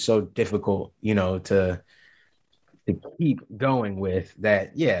just be so difficult, to keep going with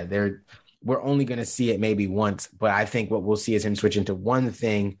that. Yeah, we're only going to see it maybe once, but I think what we'll see is him switch into one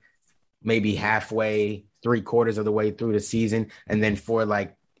thing, maybe halfway, 3/4 of the way through the season, and then for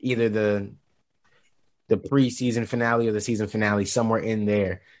like either the preseason finale or the season finale, somewhere in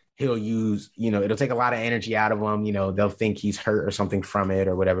there, he'll use, it'll take a lot of energy out of him. They'll think he's hurt or something from it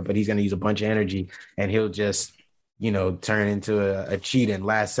or whatever, but he's going to use a bunch of energy, and he'll just, turn into a cheetah, and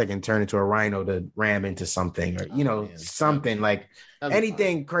last second turn into a rhino to ram into something, or, something like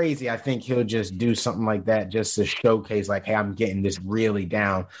anything crazy. I think he'll just do something like that just to showcase like, hey, I'm getting this really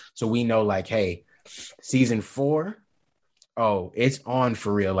down. So we know like, hey, season 4, oh, it's on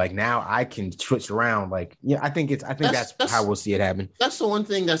for real. Like now I can switch around. Like, I think that's how we'll see it happen. That's the one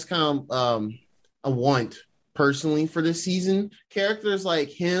thing that's kind of a want personally for this season. Characters like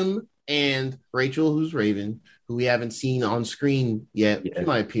him and Rachel, who's Raven, who we haven't seen on screen yet. She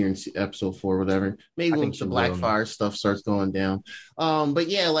might appear in episode 4 or whatever. Maybe when the Blackfire stuff starts going down. But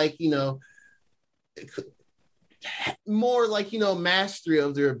yeah, like, more like, mastery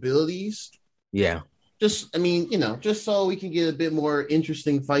of their abilities. Yeah. Just so we can get a bit more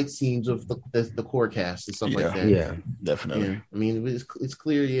interesting fight scenes with the core cast and stuff like that. Yeah, definitely. Yeah. I mean, it's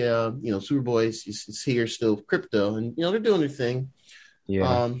clear, Superboy is here still, Crypto, and, they're doing their thing.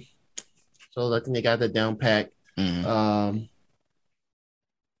 Yeah. So I think they got that down pat. So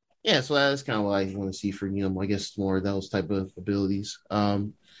that's kind of what I want to see for, I guess more of those type of abilities. Yeah.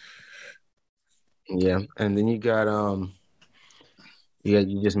 And then you got,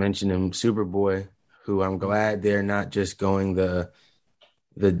 you just mentioned him, Superboy, who I'm glad they're not just going the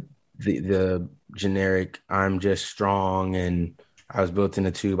generic, I'm just strong and I was built in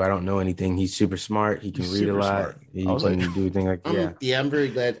a tube, I don't know anything. He's super smart. He can read a lot. He can do things like that. Yeah, I'm very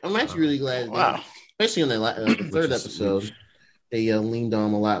glad. I'm actually really glad. Wow. Especially on the third episode, they leaned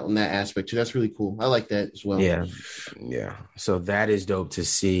on a lot on that aspect too. That's really cool. I like that as well. Yeah. So that is dope to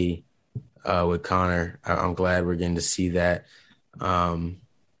see with Connor. I'm glad we're getting to see that. I'm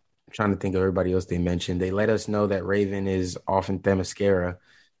trying to think of everybody else they mentioned. They let us know that Raven is off in Themyscira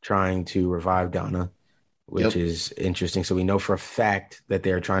trying to revive Donna, which is interesting. So we know for a fact that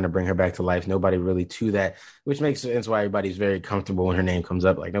they're trying to bring her back to life. Nobody really to that, which makes sense why everybody's very comfortable when her name comes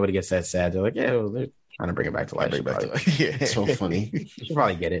up. Like nobody gets that sad. They're like, yeah, well, they're trying to bring her back to life. Yeah, it's so funny. She'll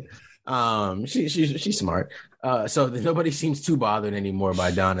probably get it. She's smart. So nobody seems too bothered anymore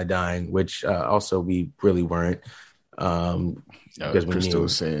by Donna dying, which also we really weren't. Because Crystal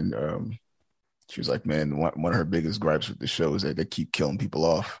was saying, she was like, man, one of her biggest gripes with the show is that they keep killing people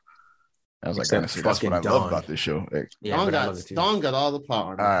off. I was like, honestly, that's what I love about this show. Dawn got all the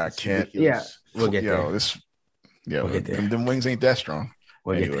power. I can't. Yeah, we'll get there. We'll get there. Them wings ain't that strong.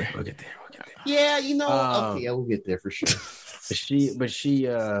 We'll get there. Yeah, we'll get there for sure. But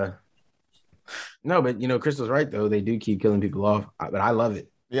Crystal's right though. They do keep killing people off, but I love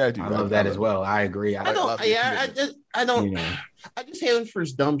it. Yeah, I do. I love that as well. I agree. I just hate it for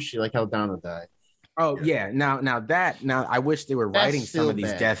dumb shit like how Donna died. Oh yeah. Now I wish they were writing some of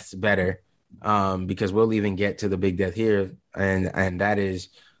these deaths better. Because we'll even get to the big death here, and that is,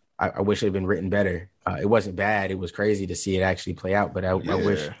 I wish it had been written better. It wasn't bad; it was crazy to see it actually play out. But I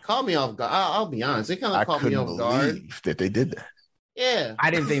wish. Caught me off guard. I'll be honest; it kind of caught me off guard that they did that. Yeah, I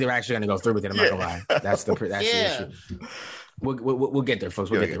didn't think they were actually going to go through with it. I'm not gonna lie. That's the issue. We'll get there,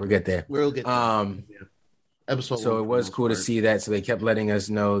 folks. We'll get there. We'll get there. Episode. So it was cool to see that. So they kept letting us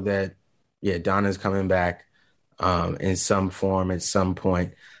know that Donna's coming back, in some form at some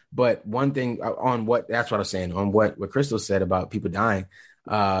point. But one thing that's what I was saying on what Crystal said about people dying.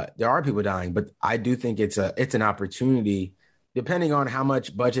 There are people dying, but I do think it's an opportunity, depending on how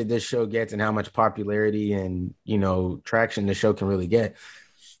much budget this show gets and how much popularity and traction the show can really get.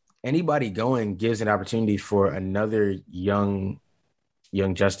 Anybody going gives an opportunity for another young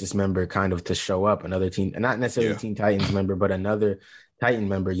Justice member kind of to show up, another teen, not necessarily Teen Titans member, but another Titan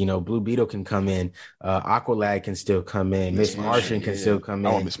member. Blue Beetle can come in. Aqualad can still come in. Miss Martian can still come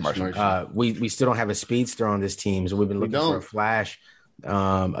in. Miss Martian. We still don't have a speedster on this team, so we've been looking for a Flash.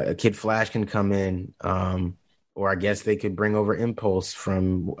 A Kid Flash can come in. Or I guess they could bring over Impulse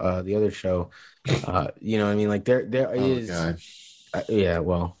from the other show. You know what I mean? Like there is. Yeah.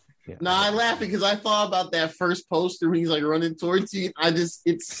 Well. Yeah. No, I laugh because I thought about that first poster when he's like running towards you.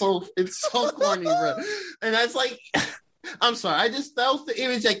 It's so corny, bro. And that's like, I'm sorry. that was the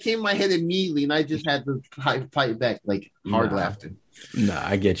image that came in my head immediately, and I just had to fight back like hard laughter. No,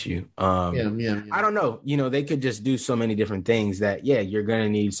 I get you. Yeah. I don't know. They could just do so many different things that, you're going to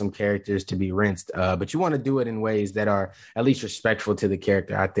need some characters to be rinsed. But you want to do it in ways that are at least respectful to the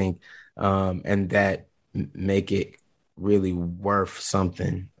character, I think, and that make it really worth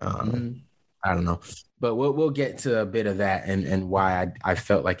something. I don't know. But we'll get to a bit of that and why I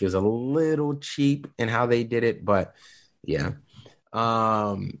felt like it was a little cheap in how they did it. But, yeah.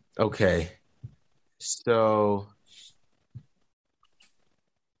 Okay. So...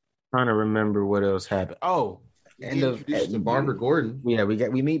 trying to remember what else happened. Oh, and Barbara Gordon. Yeah,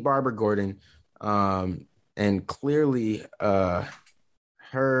 we meet Barbara Gordon, and clearly,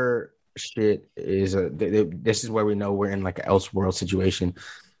 her shit is this is where we know we're in like an Elseworld situation,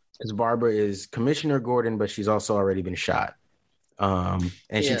 because Barbara is Commissioner Gordon, but she's also already been shot. And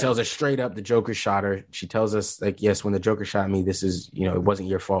she tells us straight up the Joker shot her. She tells us like, yes, when the Joker shot me, this is it wasn't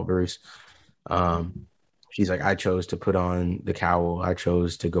your fault, Bruce. She's like, I chose to put on the cowl. I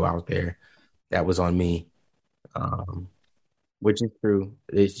chose to go out there. That was on me, which is true.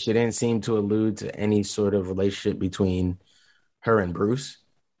 She didn't seem to allude to any sort of relationship between her and Bruce,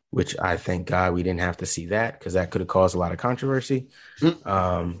 which I thank God we didn't have to see that, because that could have caused a lot of controversy.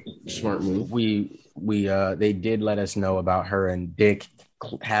 Smart move. They did let us know about her and Dick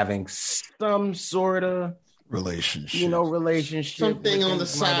having some sort of relationship, something on the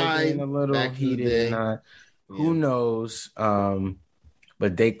side, a little heated. Who knows?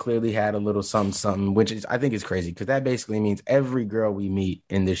 But they clearly had a little something, which I think is crazy, because that basically means every girl we meet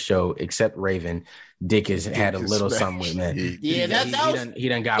in this show except Raven, Dick has had a little something with, man. He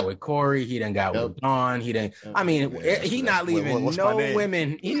done got with Corey. He done got with Dawn. He not leaving no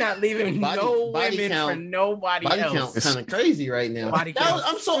women. He not leaving no women for nobody else. Body count kind of crazy right now.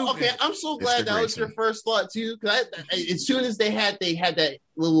 I'm so glad that was your first thought too. Because as soon as they had that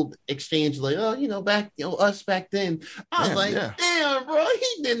little exchange, like, us back then, I was like, damn, bro,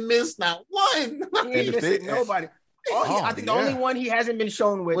 he didn't miss not one. Nobody. I think the only one he hasn't been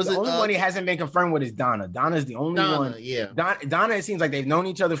shown with, one he hasn't been confirmed with is Donna. Donna's the only one. Yeah. Donna, it seems like they've known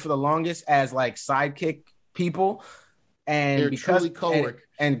each other for the longest as like sidekick people. And they're truly co-work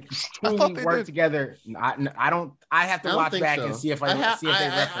and truly work together. I have to watch back and see if they reference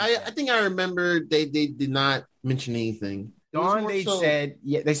that. I think I remember they did not mention anything. Dawn, they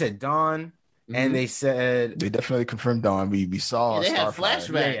said Dawn. And they said they definitely confirmed Dawn. We saw they had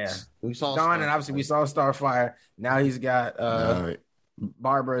flashbacks. Yeah. We saw Dawn, and obviously we saw Starfire. Now he's got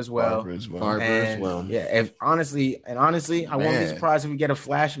Barbara as well. Yeah. Honestly, I won't be surprised if we get a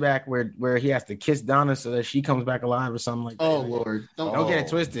flashback where he has to kiss Donna so that she comes back alive or something like that. Oh Lord! Don't get it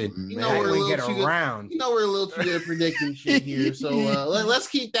twisted. We're a little too good at predicting shit here. So let's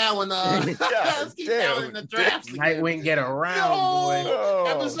keep that one. Let's keep that one in the drafts. Nightwing get around, boy.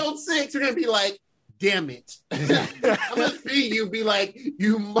 Episode 6, we're gonna be like, damn it! I'm gonna see you be like,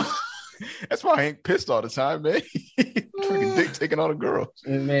 you. That's why I ain't pissed all the time, man. Freaking Dick taking all the girls.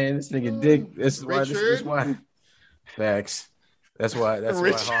 Man, this nigga Dick. This is why. Facts. That's why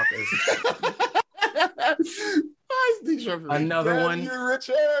Hawk is. Another one. You,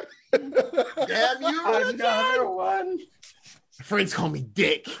 Richard. Damn you, Richard. Another one. Friends call me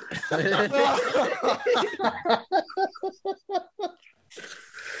Dick.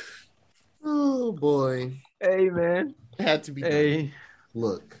 Oh boy. Hey man. It had to be done.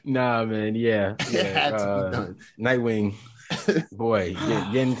 Look. Nah, man. Yeah. It had to be done. Nightwing. Boy,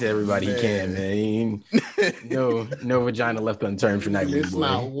 get into everybody he can, man. No vagina left unturned for Nightwing. It's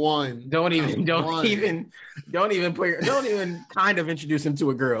not one. Don't even kind of introduce him to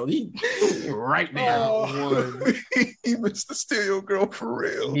a girl. He right there. He missed the stereo girl for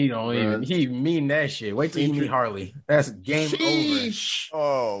real. He don't even. He mean that shit. Wait till you meet Harley. That's game over.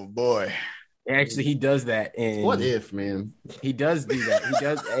 Oh boy. Actually, he does that. And what if, man? He does do that.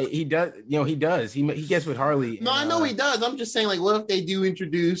 He does. He does. He gets with Harley. No, I know he does. I'm just saying, like, what if they do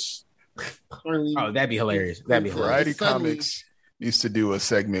introduce Harley? Oh, that'd be hilarious. Variety Comics used to do a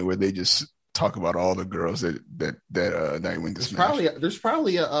segment where they just talk about all the girls that Nightwing There's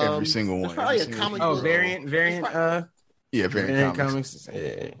probably every single one. There's probably a comic. Oh, variant. Yeah, Variant Variant Comics. Comics.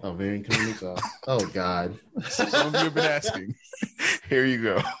 Yeah. Oh, Variant Comics. Oh God. Some of you have been asking. Here you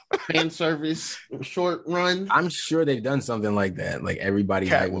go. Fan service, short run, I'm sure they've done something like that. Like everybody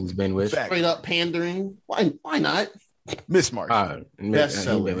Nightwing's been with. Fact. straight up pandering. Why not? Miss Martian. He's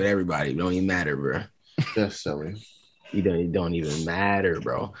been with everybody. It don't even matter, bro. Bestseller. It don't even matter,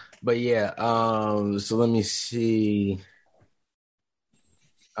 bro. But yeah, so let me see.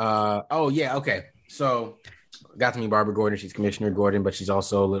 Okay. So got to meet Barbara Gordon. She's Commissioner Gordon, but she's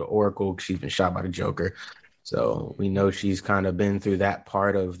also a little Oracle. She's been shot by the Joker. So we know she's kind of been through that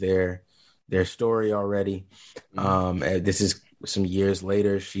part of their story already. This is some years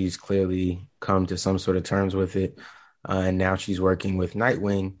later. She's clearly come to some sort of terms with it. And now she's working with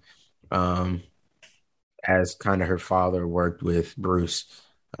Nightwing as kind of her father worked with Bruce,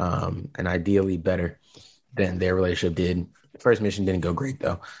 and ideally better than their relationship did. First mission didn't go great,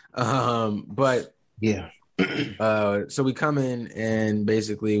 though. But yeah. So we come in and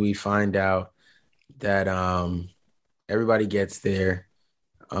basically we find out that everybody gets there.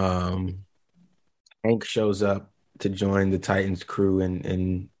 Hank shows up to join the Titans crew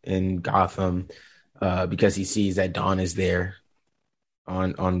in Gotham because he sees that Dawn is there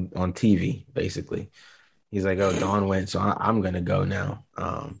on TV, basically. He's like, oh, Dawn went, so I'm going to go now.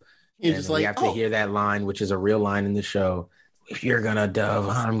 He's just like, we have to hear that line, which is a real line in the show. If you're going to dove,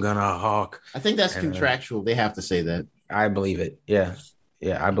 I'm going to hawk. I think that's contractual. They have to say that. I believe it. Yeah.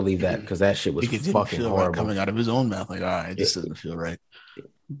 Yeah, I believe that because that shit was fucking horrible. Right coming out of his own mouth. Like, all right, this doesn't feel right.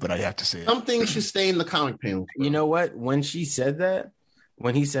 But I have to say it. Some things should stay in the comic panel. You know what? When he said that,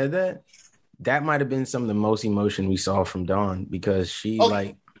 that might have been some of the most emotion we saw from Dawn because she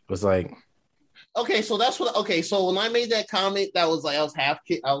was like, okay, so that's what. Okay, so when I made that comment, that was like I was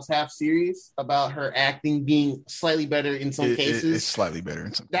half serious about her acting being slightly better in some cases. It's slightly better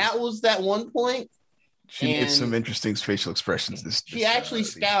in some. That was that one point. She made some interesting facial expressions. She actually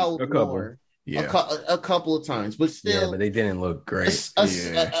scowled a couple. more. Yeah, a couple of times, but still, but they didn't look great. Like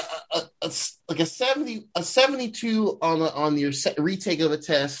a 72 on your retake of a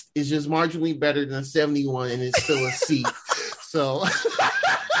test is just marginally better than a 71, and it's still a C. So.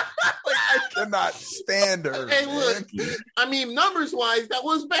 I cannot stand her. Hey, look, I mean, numbers wise, that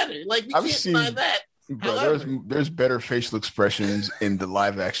was better. Like, we can't deny that. Bro, there's better facial expressions in the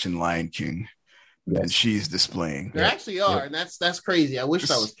live action Lion King than she's displaying. There actually are, and that's crazy. I wish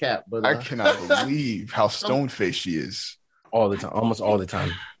I was Cap, but I cannot believe how stone faced she is all the time, almost all the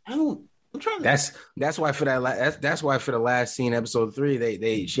time. I'm trying to. That's why for that's why for the last scene, episode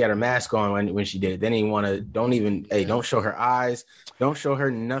 3, she had her mask on when she did it. They didn't want to. Don't show her eyes. Don't show her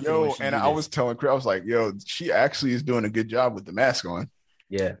nothing. Yo, and I was telling Chris, I was like, yo, she actually is doing a good job with the mask on.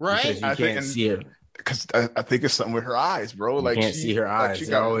 Yeah, right. You can't see her because I think it's something with her eyes, bro. Like you can't see her eyes. She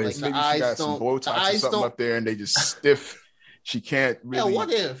got, always maybe she got some Botox or something up there, and they just stiff. She can't really. Yeah,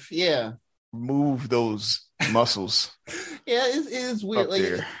 what if? Yeah, move those muscles. Yeah, it is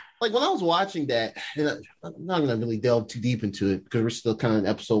weird. Like when I was watching that, and I'm not gonna really delve too deep into it because we're still kind of in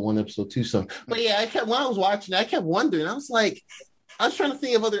episode 1, episode 2 stuff. But yeah, when I was watching it, I kept wondering. I was trying to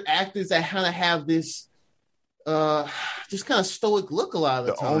think of other actors that kind of have this just kind of stoic look a lot of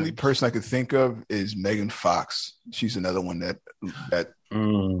the time. The only person I could think of is Megan Fox. She's another one that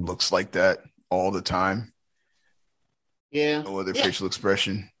looks like that all the time. Yeah. No other facial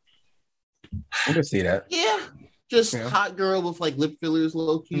expression. I can see that. Yeah. Just hot girl with like lip fillers,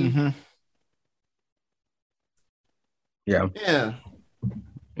 low key. Mm-hmm. Yeah. Yeah.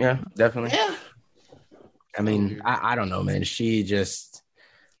 Yeah, definitely. Yeah. I mean, I don't know, man. She just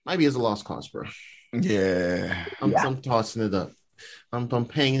maybe it's a lost cause, bro. Yeah. I'm tossing it up. I'm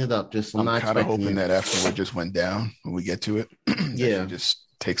paying it up. I'm not kind of hoping that after what just went down when we get to it, yeah, just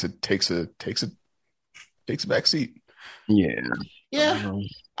takes a back seat. Yeah. Yeah.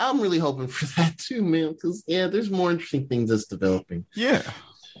 I'm really hoping for that too, man. Because there's more interesting things that's developing. Yeah.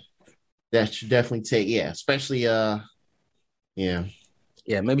 That should definitely take. Yeah, especially yeah.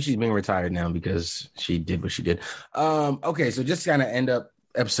 Yeah, maybe she's being retired now because she did what she did. Okay, so just kind of end up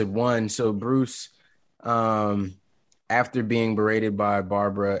episode 1. So Bruce, after being berated by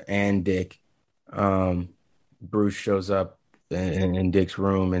Barbara and Dick, Bruce shows up in Dick's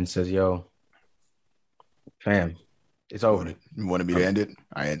room and says, "Yo, fam, it's over. You wanted me to end it?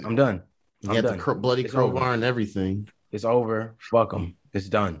 I ended it. I'm done. You got the bloody crowbar and everything. It's over. Fuck them. It's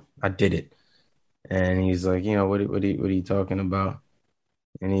done. I did it." And he's like, what are you talking about?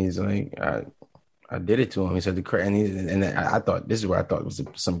 And he's like, I did it to him. He said and I thought this is where I thought was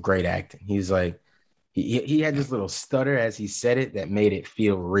some great acting. He's like, he had this little stutter as he said it that made it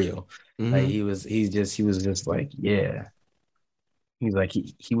feel real. Mm-hmm. Like he was just like, yeah. He's like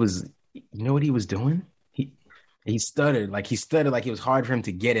he was, you know what he was doing? He stuttered like it was hard for him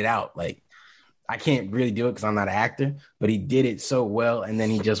to get it out. Like, I can't really do it because I'm not an actor, but he did it so well. And then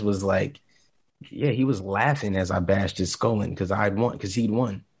he just was like, yeah, he was laughing as I bashed his skull in because he'd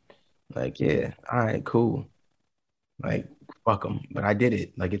won. Like, yeah, all right, cool. Like, fuck him. But I did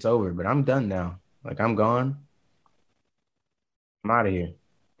it. Like, it's over. But I'm done now. Like, I'm gone. I'm out of here.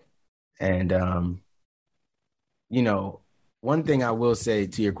 And one thing I will say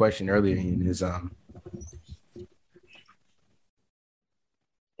to your question earlier is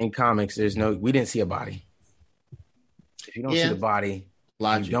in comics, we didn't see a body. If you don't see the body,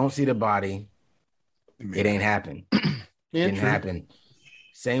 Logic. you don't see the body, it ain't happened. Yeah, didn't happen.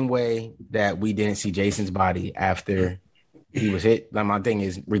 Same way that we didn't see Jason's body after he was hit. Like, my thing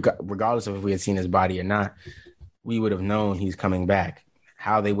is, regardless of if we had seen his body or not, we would have known he's coming back.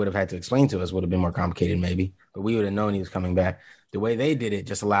 How they would have had to explain to us would have been more complicated, maybe, but we would have known he was coming back. The way they did it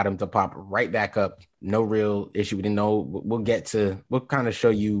just allowed him to pop right back up. No real issue. We didn't know. We'll kind of show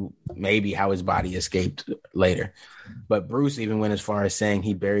you maybe how his body escaped later. But Bruce even went as far as saying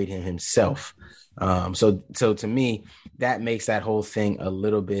he buried him himself. So to me, that makes that whole thing a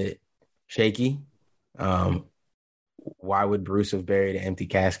little bit shaky. Why would Bruce have buried an empty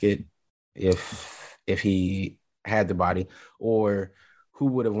casket if he had the body? Or who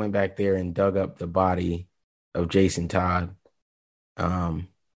would have went back there and dug up the body of Jason Todd?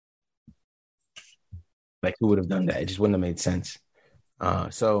 Like, who would have done that? It just wouldn't have made sense. They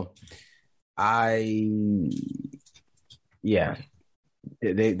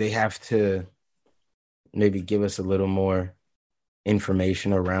have to maybe give us a little more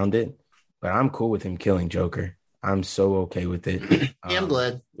information around it, but I'm cool with him killing Joker. I'm so okay with it. Yeah, I'm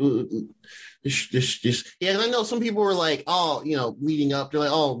glad. Yeah, I know some people were like, oh, leading up, they're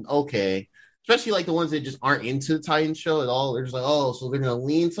like, oh, okay. Especially like the ones that just aren't into the Titans show at all. They're just like, oh, so they're going to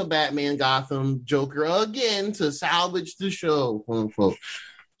lean to Batman, Gotham, Joker again to salvage the show, quote unquote.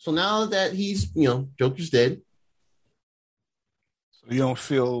 So now that he's, Joker's dead. So you don't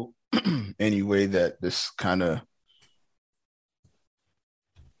feel any way that this kind of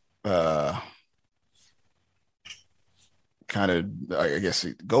I guess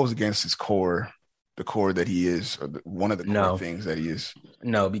it goes against his core, the core that he is, or one of the core things that he is.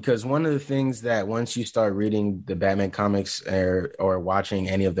 No, because one of the things that once you start reading the Batman comics or watching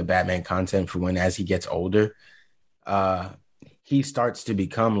any of the Batman content for as he gets older, he starts to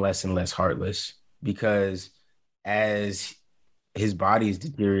become less and less heartless, because as his body is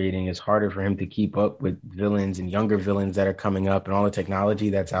deteriorating, it's harder for him to keep up with villains and younger villains that are coming up and all the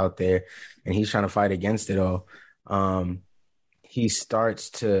technology that's out there, and he's trying to fight against it all. He starts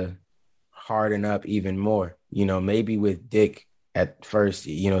to harden up even more. Maybe with Dick at first,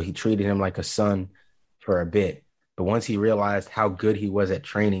 he treated him like a son for a bit, but once he realized how good he was at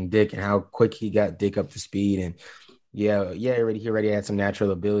training Dick and how quick he got Dick up to speed, and he already had some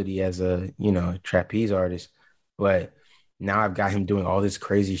natural ability as a trapeze artist, but now I've got him doing all this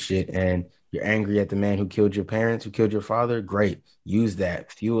crazy shit, and you're angry at the man who killed your parents, who killed your father. Great. Use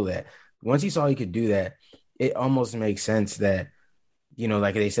that, fuel that. Once he saw he could do that, it almost makes sense that,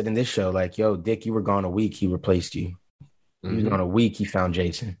 like they said in this show, like, yo, Dick, you were gone a week, he replaced you. Mm-hmm. He was gone a week, he found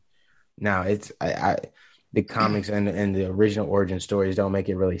Jason. Now it's the comics and the original origin stories don't make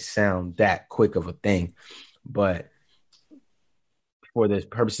it really sound that quick of a thing, but for the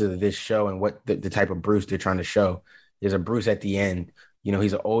purposes of this show and what the type of Bruce they're trying to show, there's a Bruce at the end.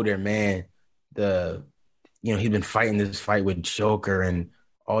 He's an older man. He's been fighting this fight with Joker and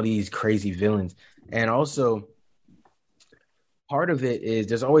all these crazy villains. And also, part of it is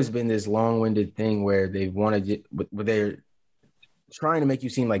there's always been this long-winded thing where they're trying to make you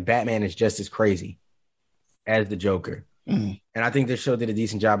seem like Batman is just as crazy as the Joker. Mm. And I think this show did a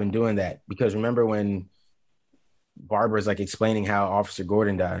decent job in doing that, because remember when Barbara's like explaining how Officer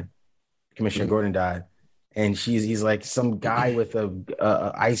Gordon died, Commissioner Gordon died, and he's like some guy with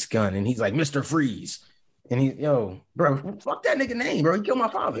a ice gun, and he's like Mr. Freeze, and bro, fuck that nigga name, bro. He killed my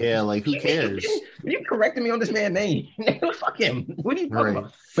father. Yeah, like who cares? You correcting me on this man's name? Fuck him. What are you talking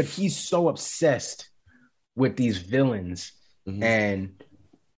about? But he's so obsessed with these villains and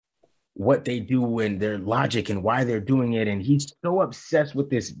what they do and their logic and why they're doing it, and he's so obsessed with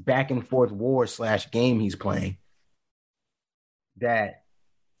this back and forth war / game he's playing that.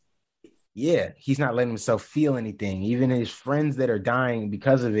 Yeah, he's not letting himself feel anything. Even his friends that are dying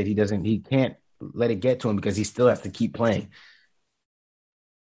because of it, he can't let it get to him because he still has to keep playing.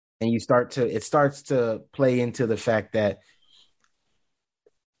 And it starts to play into the fact that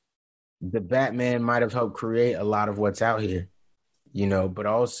the Batman might have helped create a lot of what's out here, but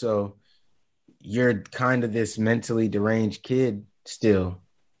also you're kind of this mentally deranged kid still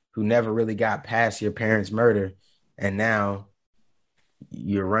who never really got past your parents' murder. and now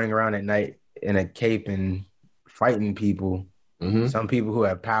you're running around at night in a cape and fighting people. Mm-hmm. Some people who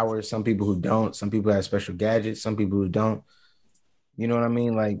have powers, some people who don't, some people have special gadgets, some people who don't. You know what I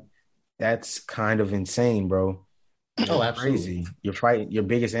mean? Like, that's kind of insane, bro. Oh, absolutely. Crazy. You're fighting, your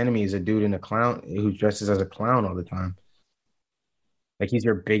biggest enemy is a dude in a clown who dresses as a clown all the time. Like, he's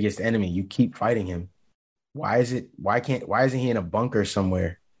your biggest enemy. You keep fighting him. Why isn't he in a bunker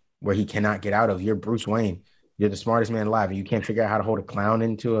somewhere where he cannot get out of? You're Bruce Wayne. You're the smartest man alive, and you can't figure out how to hold a clown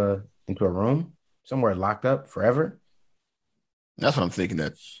into a room somewhere locked up forever. That's what I'm thinking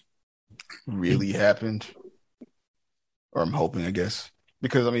that really happened, or I'm hoping, I guess,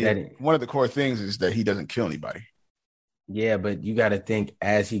 because I mean, one of the core things is that he doesn't kill anybody. Yeah, but you got to think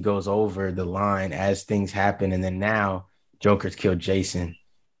as he goes over the line, as things happen, and then now Joker's killed Jason,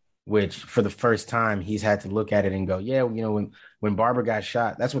 which for the first time he's had to look at it and go, yeah, you know, when Barbara got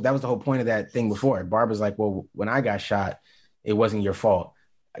shot, that was the whole point of that thing before. Barbara's like, well, when I got shot, it wasn't your fault.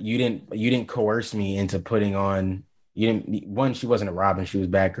 You didn't coerce me into putting on. She wasn't a Robin, she was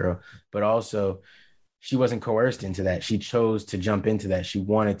Batgirl, but also she wasn't coerced into that. She chose to jump into that. She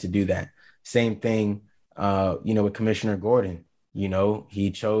wanted to do that. Same thing, with Commissioner Gordon. You know,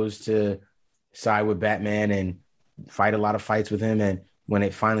 he chose to side with Batman and fight a lot of fights with him. And when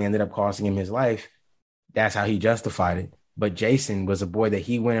it finally ended up costing him his life, that's how he justified it. But Jason was a boy that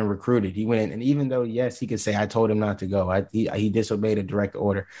he went and recruited. He went in, and even though, yes, he could say, I told him not to go. He disobeyed a direct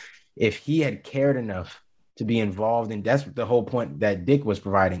order. If he had cared enough to be involved in, that's the whole point that Dick was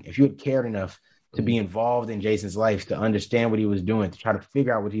providing. If you had cared enough to be involved in Jason's life, to understand what he was doing, to try to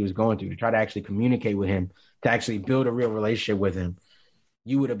figure out what he was going through, to try to actually communicate with him, to actually build a real relationship with him,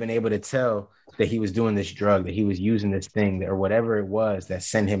 you would have been able to tell that he was doing this drug, that he was using this thing, or whatever it was that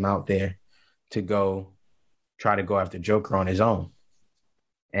sent him out there to try to go after Joker on his own,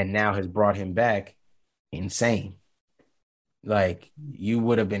 and now has brought him back insane. Like, you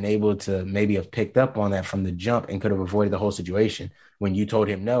would have been able to maybe have picked up on that from the jump and could have avoided the whole situation. When you told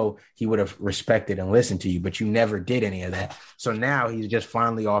him no, he would have respected and listened to you, but you never did any of that. So now he's just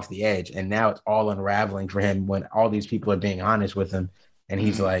finally off the edge, and now it's all unraveling for him when all these people are being honest with him. And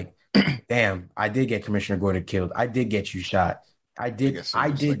he's like, damn, I did get Commissioner Gordon killed. I did get you shot. I did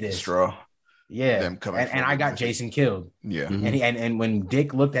this. Straw. Yeah. And I got Jason killed. Yeah. Mm-hmm. And when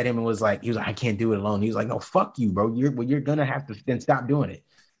Dick looked at him and was like, I can't do it alone. He was like, no, fuck you, bro. You're gonna have to then stop doing it.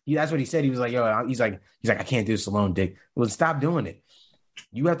 That's what he said. He was like, he's like, I can't do this alone, Dick. Well, stop doing it.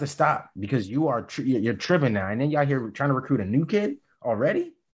 You have to stop, because you're tripping now. And then y'all here trying to recruit a new kid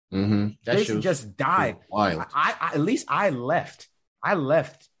already. Mm-hmm. Jason just died. Wild. At least I left. I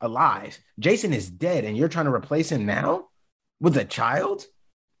left alive. Jason is dead, and you're trying to replace him now with a child?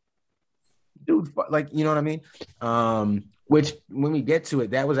 Dude, like, you know what I mean? Which, when we get to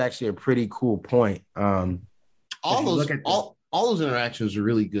it, that was actually a pretty cool point. All those interactions were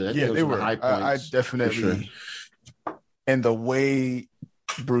really good. Yeah, they were high points. I definitely, sure. And the way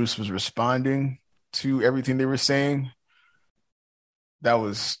Bruce was responding to everything they were saying, that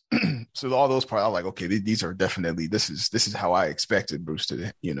was so all those parts. I was like, okay, these are definitely this is how I expected Bruce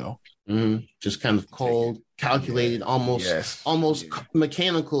to, just kind of cold, calculated, almost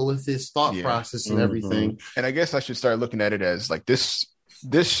mechanical with his thought process and everything. And I guess I should start looking at it as like this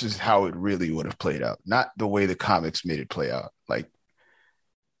is how it really would have played out, not the way the comics made it play out. Like,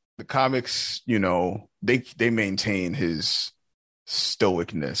 the comics, they maintain his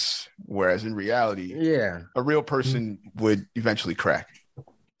stoicness, whereas in reality, a real person would eventually crack.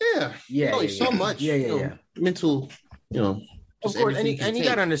 So much mental, of course. And you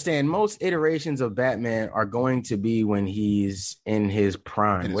gotta understand, most iterations of Batman are going to be when he's in his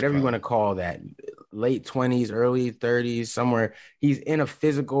prime, whatever you want to call that, late 20s, early 30s, somewhere. He's in a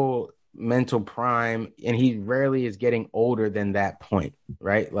physical, mental prime, and he rarely is getting older than that point,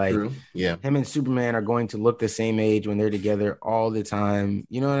 right? Like, him and Superman are going to look the same age when they're together all the time.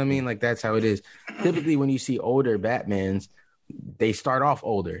 You know what I mean? Like, that's how it is. Typically, when you see older Batmans, they start off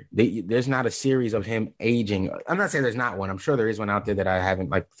older. There's not a series of him aging. I'm not saying there's not one. I'm sure there is one out there that I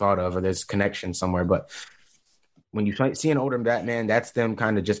haven't thought of, or there's connection somewhere. But when you see an older Batman, that's them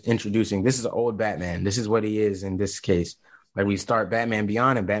kind of just introducing, this is an old Batman. This is what he is in this case. Like, we start Batman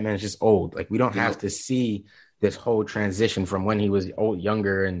Beyond, and Batman is just old. Like, we don't have to see this whole transition from when he was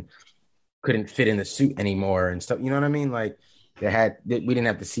younger and couldn't fit in the suit anymore and stuff. You know what I mean? Like, we didn't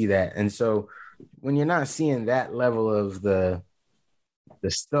have to see that. And so when you're not seeing that level of the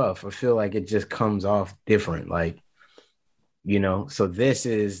stuff, I feel like it just comes off different. Like, so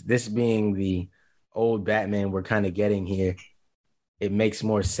this being the old Batman we're kind of getting here, it makes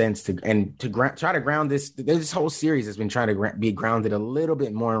more sense to try to ground this. This whole series has been trying to be grounded a little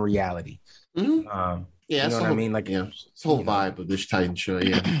bit more in reality. Mm-hmm. Yeah, You know what I mean? Like, yeah, it's the whole vibe of this Titan show.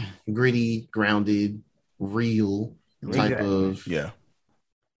 Yeah, gritty, grounded, real type of. Yeah.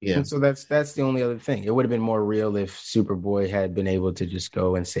 And so that's the only other thing. It would have been more real if Superboy had been able to just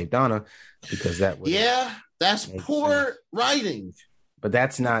go and save Donna, because that would that's poor writing. But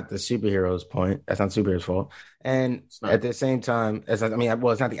that's not the superhero's point. That's not the superhero's fault. And at the same time, it's not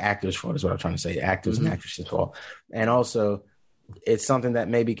the actor's fault, is what I'm trying to say. Actors and actresses' fault. And also, it's something that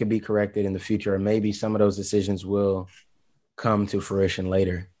maybe could be corrected in the future, or maybe some of those decisions will come to fruition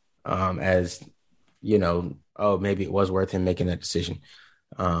later, as, you know, maybe it was worth him making that decision.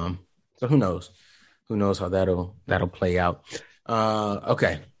 So who knows? Who knows how that'll play out?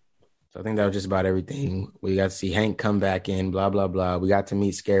 Okay. So I think that was just about everything. We got to see Hank come back in, blah, blah, blah. We got to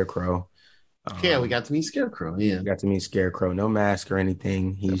meet Scarecrow. We got to meet Scarecrow. Yeah. We got to meet Scarecrow. No mask or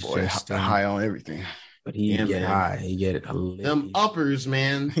anything. He's just high on everything. But he get high. He get them uppers,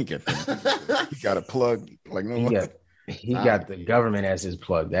 man. He got a plug like no one. He got the government as his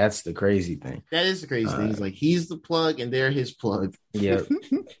plug. That's the crazy thing. That is the crazy thing. He's like, he's the plug and they're his plug. Yeah.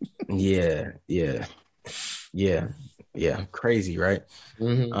 Yeah. Crazy, right?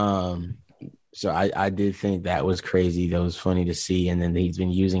 Mm-hmm. So I did think that was crazy. That was funny to see. And then he's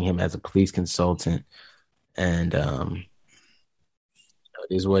been using him as a police consultant. And it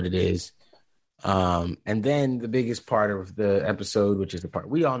is what it is. And then the biggest part of the episode, which is the part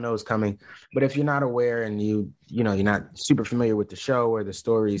we all know is coming, but if you're not aware and you're not super familiar with the show or the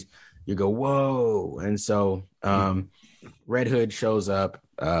stories, you go, whoa. And so Red Hood shows up,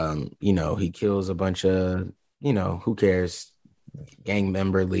 he kills a bunch of, who cares, gang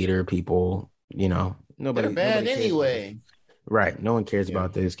member, leader, people, nobody. They're bad anyway. Right. No one cares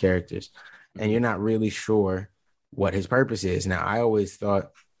about those characters. And you're not really sure what his purpose is. Now, I always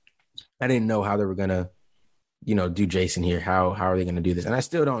thought, I didn't know how they were going to, do Jason here. How are they going to do this? And I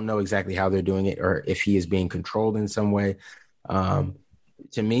still don't know exactly how they're doing it or if he is being controlled in some way. To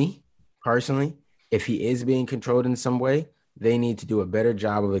me, personally, if he is being controlled in some way, they need to do a better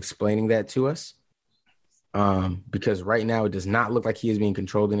job of explaining that to us. Because right now it does not look like he is being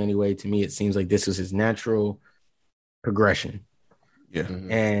controlled in any way. To me, it seems like this was his natural progression. Yeah.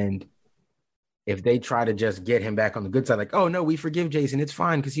 Mm-hmm. And if they try to just get him back on the good side, like, oh, no, we forgive Jason, it's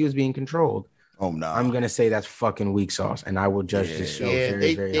fine because he was being controlled. Oh, no. I'm going to say that's fucking weak sauce, and I will judge this show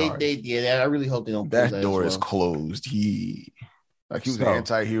very hard. I really hope they don't do that door is closed. He was an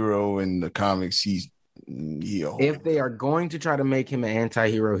anti-hero in the comics. If they are going to try to make him an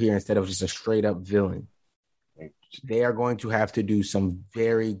anti-hero here instead of just a straight-up villain, they are going to have to do some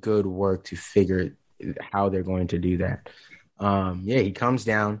very good work to figure how they're going to do that. He comes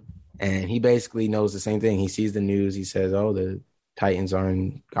down. And he basically knows the same thing. He sees the news. He says, oh, the Titans are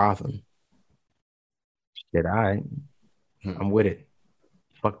in Gotham. Shit, all right. I'm with it.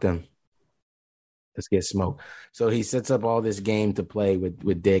 Fuck them. Let's get smoked. So he sets up all this game to play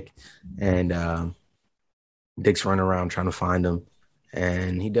with Dick. And Dick's running around trying to find him.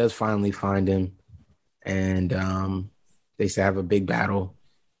 And he does finally find him. And they have a big battle.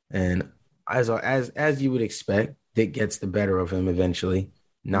 And as you would expect, Dick gets the better of him eventually,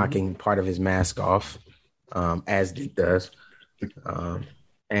 knocking part of his mask off, as Dick does.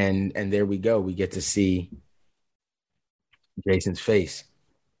 And there we go. We get to see Jason's face.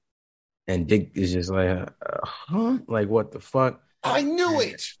 And Dick is just like, huh? Like, what the fuck? I knew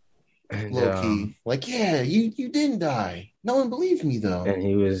it. And, low-key. Like, yeah, you didn't die. No one believed me, though. And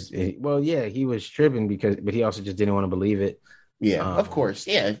he was tripping but he also just didn't want to believe it. Yeah, of course.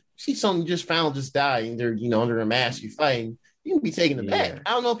 Yeah. See someone you just found just died and they're, under a mask, you're fighting. You can be taken aback.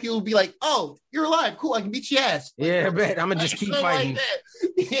 I don't know if people will be like, "Oh, you're alive, cool. I can beat your ass." Yeah, I bet I'm gonna just keep fighting.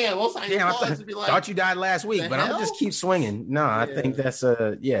 Like most times, I thought you died last week, but I'm gonna just keep swinging. No, I think that's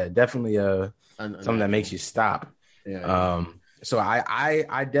definitely something that makes you stop. Yeah. So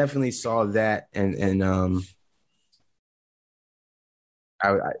I definitely saw that, and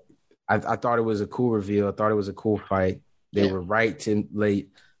I thought it was a cool reveal. I thought it was a cool fight. They were right to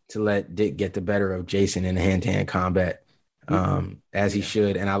let Dick get the better of Jason in hand-to-hand combat. As he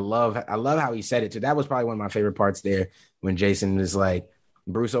should. And I love how he said it too. That was probably one of my favorite parts there, when Jason was like,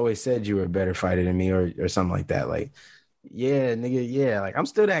 Bruce always said you were a better fighter than me, or something like that. Like, yeah, nigga, yeah, like I'm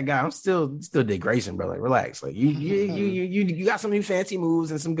still that guy. I'm still Dick Grayson, bro. Like, relax. Like you got some new fancy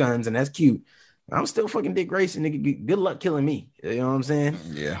moves and some guns, and that's cute. I'm still fucking Dick Grayson, nigga. Good luck killing me. You know what I'm saying?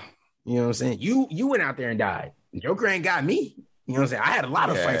 Yeah. You know what I'm saying? You went out there and died. Joker ain't got me. You know what I'm saying? I had a lot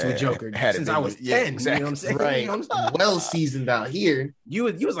of fights with Joker since I was 10. Exactly. You know what I'm saying? Right. You know what I'm saying? Well seasoned out here. You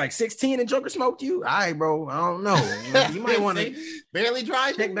was like 16 and Joker smoked you? All right, bro. I don't know. You might want to barely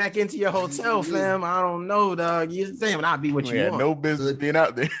drive. check back into your hotel, fam. I don't know, dog. You saying I'll be what you want. No business being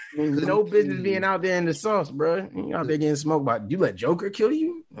out there. No business being out there in the sauce, bro. You out there getting smoked by. You let Joker kill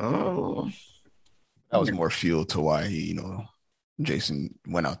you? Oh, That was more fuel to why he, Jason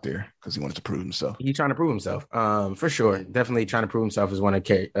went out there because he wanted to prove himself. He's trying to prove himself. For sure. Definitely trying to prove himself is one of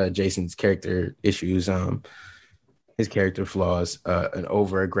Jason's character issues. His character flaws, an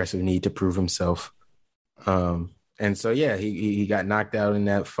over aggressive need to prove himself. And so, yeah, he got knocked out in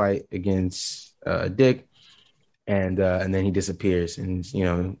that fight against Dick. And then he disappears,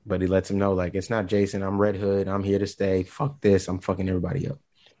 and but he lets him know, like, it's not Jason. I'm Red Hood. I'm here to stay. Fuck this. I'm fucking everybody up.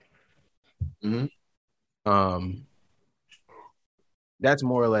 Mm-hmm. That's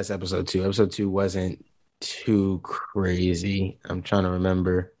more or less episode 2. Episode 2 wasn't too crazy. I'm trying to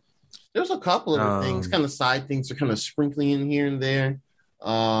remember. There's a couple of things, kind of side things, are kind of sprinkling in here and there.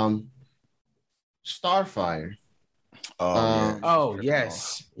 Starfire.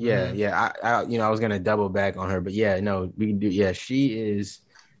 Yes. Yeah. I was gonna double back on her, but yeah, no, we can do. Yeah, she is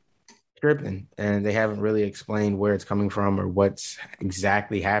tripping, and they haven't really explained where it's coming from or what's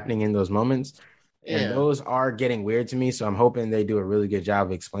exactly happening in those moments. Yeah. And those are getting weird to me, so I'm hoping they do a really good job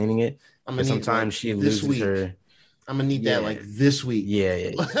of explaining it. Sometimes she loses her. I'm gonna need that like this week.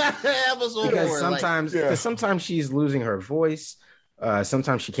 Yeah. Because sometimes she's losing her voice.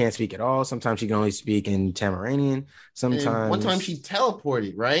 Sometimes she can't speak at all. Sometimes she can only speak in Tamaranian. One time she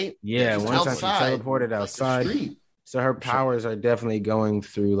teleported, right? Yeah, one time she teleported outside. So her powers are definitely going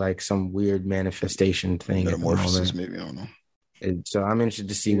through like some weird manifestation thing. Metamorphosis, maybe, I don't know. So I'm interested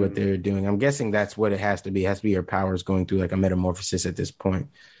to see what they're doing. I'm guessing that's what it has to be. It has to be her powers going through like a metamorphosis at this point.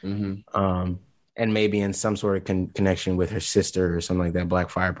 Mm-hmm. And maybe in some sort of connection with her sister or something like that.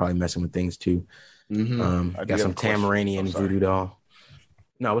 Blackfire probably messing with things too. Mm-hmm. Got some Tamaranian voodoo doll.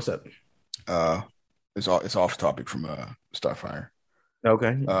 No, what's up? It's off topic from Starfire.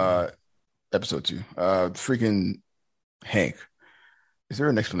 Okay. Episode 2. Freaking Hank. Is there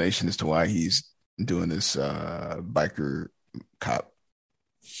an explanation as to why he's doing this biker cop?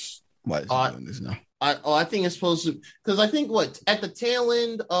 Why is he doing this now? I think it's supposed to, because I think at the tail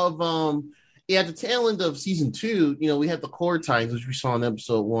end of season 2, we had the Core Titans, which we saw in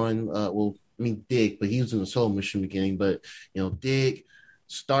episode 1. Dick, but he was in the solo mission beginning. But Dick,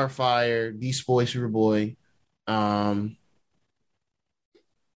 Starfire, Beast Boy, Superboy, and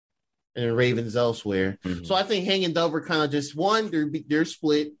Ravens elsewhere. Mm-hmm. So I think Hank and Dove are kind of just they're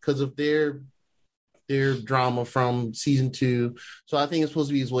split because of their drama from season 2. So I think it's supposed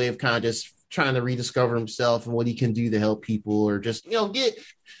to be his way of kind of just trying to rediscover himself and what he can do to help people, or just get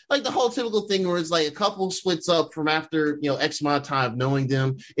like the whole typical thing where it's like a couple splits up from after X amount of time of knowing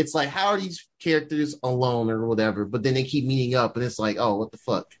them. It's like, how are these characters alone or whatever, but then they keep meeting up and it's like, oh, what the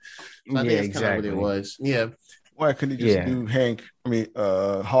fuck. So I think that's kind of what it was. Why couldn't he just do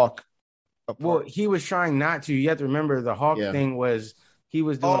Hawk apart? Well, he was trying not to. You have to remember the Hawk thing was he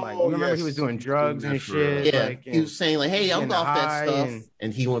was doing he was doing drugs and shit. Yeah, he was saying like, "Hey, I'm off that stuff,"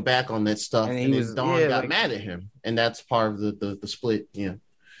 and he went back on that stuff, and Dawn got mad at him, and that's part of the split. Yeah.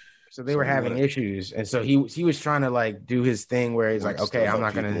 So they were having issues, and so he was trying to like do his thing where he's like, "Okay, I'm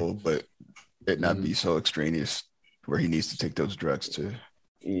not gonna," but it not be so extraneous where he needs to take those drugs to.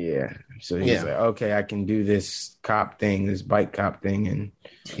 Yeah. So he's like, "Okay, I can do this cop thing, this bike cop thing, and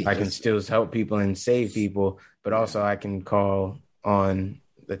I can still help people and save people, but also I can call on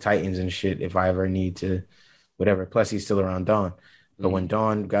the Titans and shit if I ever need to, whatever." Plus he's still around Dawn. But when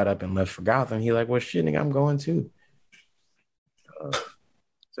Dawn got up and left for Gotham, he like, well, shit, nigga, I'm going too.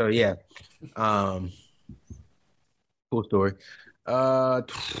 So yeah. Cool story.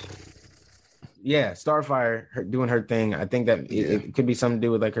 Yeah, Starfire doing her thing. I think that it could be something to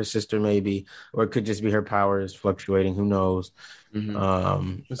do with like her sister maybe, or it could just be her powers fluctuating. Who knows?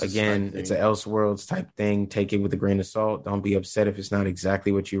 Mm-hmm. Again, it's an Elseworlds type thing. Take it with a grain of salt. Don't be upset if it's not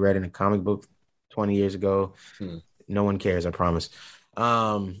exactly what you read in a comic book 20 years ago. No one cares, I promise.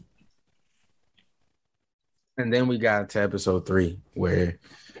 And then we got to episode 3 where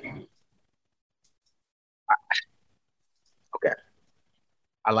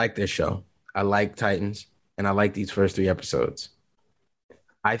I like this show. I like Titans, and I like these first 3 episodes.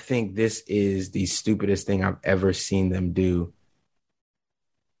 I think this is the stupidest thing I've ever seen them do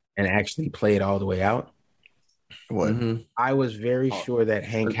and actually play it all the way out. What? Mm-hmm. I was very sure that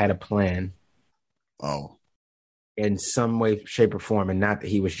Hank had a plan. In some way, shape, or form, and not that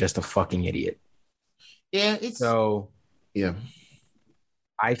he was just a fucking idiot. Yeah,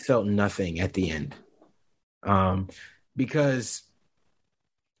 I felt nothing at the end. Because,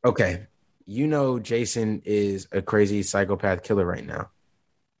 okay, you know Jason is a crazy psychopath killer right now.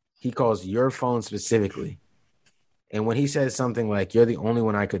 He calls your phone specifically. And when he says something like, you're the only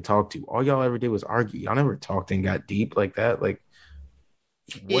one I could talk to, all y'all ever did was argue. Y'all never talked and got deep like that. Like,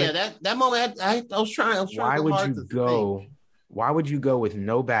 yeah, that moment, I was trying. Why would you go? Why would you go with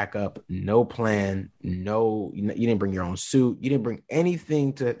no backup, no plan, you didn't bring your own suit, you didn't bring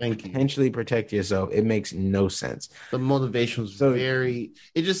anything to potentially protect yourself? It makes no sense. The motivation was it's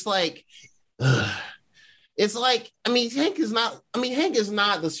just like, it's like, Hank is not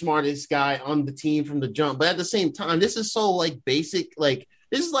the smartest guy on the team from the jump, but at the same time, this is so like basic, like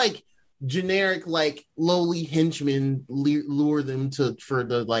this is like generic, like lowly henchmen lure them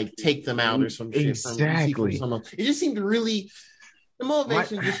take them out or some shit. Exactly. It just seemed really, the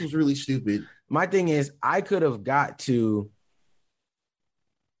motivation just was really stupid. My thing is, I probably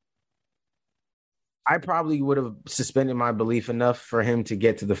would have suspended my belief enough for him to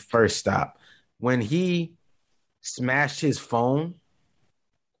get to the first stop. When he smashed his phone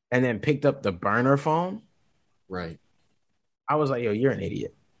and then picked up the burner phone, right? I was like, yo, you're an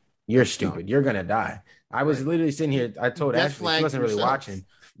idiot. You're stupid. You're going to die. I was literally sitting here. I told Ashley, she wasn't really watching,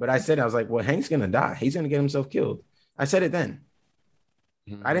 but I said, I was like, well, Hank's going to die. He's going to get himself killed. I said it then.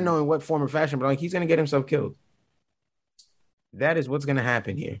 Mm-hmm. I didn't know in what form or fashion, but he's going to get himself killed. That is what's going to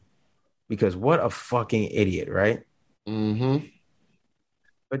happen here. Because what a fucking idiot, right? Mm-hmm.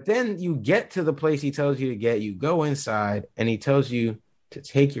 But then you get to the place he tells you to get. You go inside, and he tells you to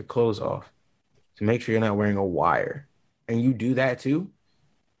take your clothes off to make sure you're not wearing a wire. And you do that too?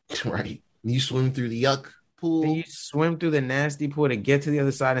 Right. You swim through the yuck pool. And you swim through the nasty pool to get to the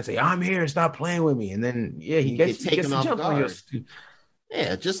other side and say, I'm here, stop playing with me. And then, he gets off guard.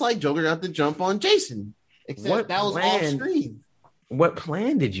 Yeah, just like Joker got the jump on Jason. Except that was off screen. What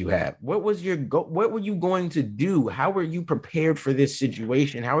plan did you have? What was what were you going to do? How were you prepared for this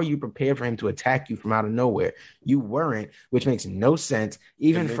situation? How are you prepared for him to attack you from out of nowhere? You weren't, which makes no sense,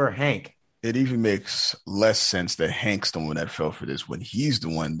 even for Hank. It even makes less sense that Hank's the one that fell for this when he's the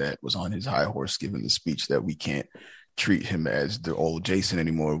one that was on his high horse giving the speech that we can't treat him as the old Jason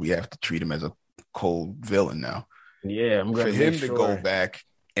anymore. We have to treat him as a cold villain now. Yeah, for him to go back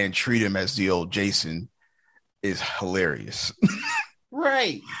and treat him as the old Jason is hilarious.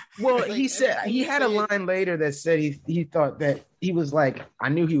 Right. Well, he said he had a line later that said he thought that he was like, I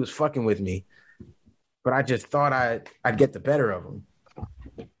knew he was fucking with me, but I just thought I'd get the better of him.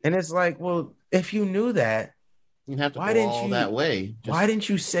 And it's like, well, if you knew that, you'd have to go all that way. Why didn't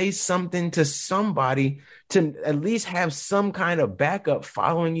you say something to somebody to at least have some kind of backup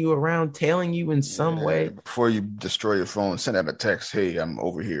following you around, tailing you in some way? Before you destroy your phone, send out a text, hey, I'm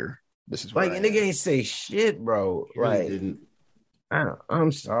over here. This is like, and nigga ain't say shit, bro. Like, didn't.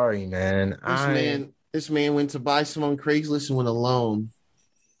 I'm sorry, man. This man went to buy some on Craigslist and went alone.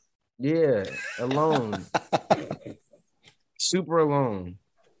 Yeah, alone. Super alone.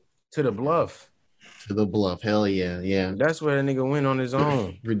 To the bluff. To the bluff. Hell yeah. Yeah. That's where the nigga went on his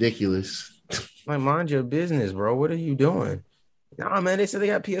own. Ridiculous. Like, mind your business, bro. What are you doing? Nah, man, they said they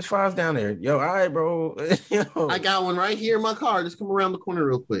got PS5s down there. Yo, all right, bro. Yo. I got one right here in my car. Just come around the corner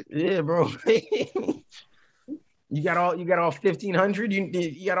real quick. Yeah, bro. You got all 1,500?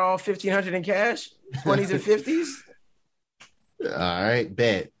 You got all 1,500 in cash? 20s and 50s? All right,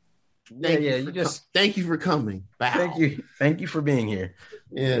 bet. Thank you for coming. Wow. Thank you for being here.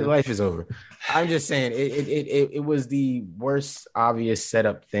 Yeah, your life is over. I'm just saying it was the worst obvious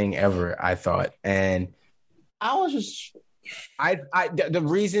setup thing ever, I thought. And I was just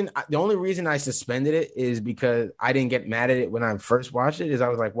the only reason I suspended it is because I didn't get mad at it when I first watched it. Is I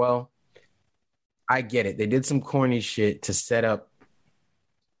was like, well, I get it. They did some corny shit to set up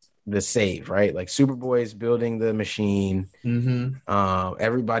the save, right? Like Superboy's building the machine. Mm-hmm.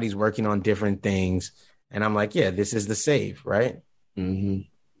 Everybody's working on different things. And I'm like, yeah, this is the save, right? Mm-hmm.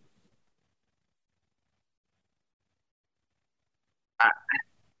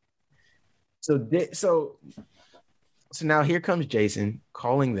 So now here comes Jason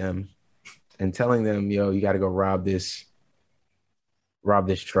calling them and telling them, yo, you got to go rob this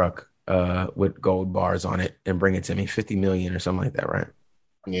truck with gold bars on it and bring it to me, 50 million or something like that, right?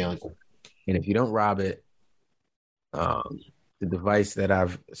 Yeah. And if you don't rob it, the device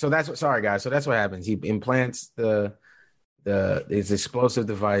that sorry guys. So that's what happens. He implants this explosive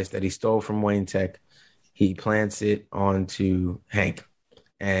device that he stole from Wayne Tech. He plants it onto Hank,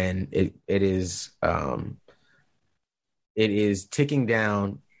 and it is ticking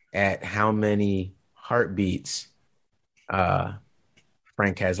down at how many heartbeats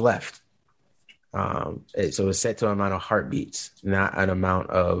Frank has left. So it's set to an amount of heartbeats, not an amount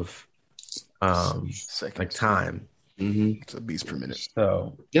of seconds. Like time. Mm-hmm. It's a beats per minute.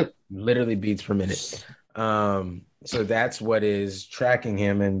 So, literally beats per minute. So that's what is tracking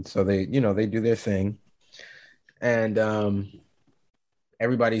him, and so they do their thing, and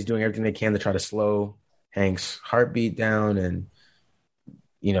everybody's doing everything they can to try to slow Hank's heartbeat down, and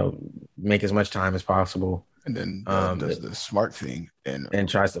make as much time as possible. And then does the smart thing and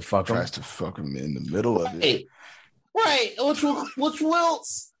tries to fuck him in the middle of it. Right, which will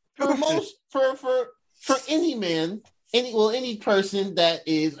for any man, any person that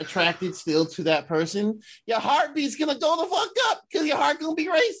is attracted still to that person, your heartbeat's gonna go the fuck up because your heart gonna be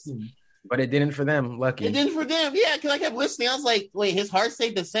racing. But it didn't for them. Lucky. It didn't for them. Yeah, because I kept listening. I was like, wait, his heart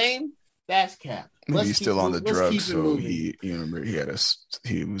stayed the same? That's cap. He's still on the drugs, so he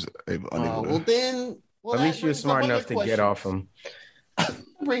was unable to. Then at least he was smart enough to get off him.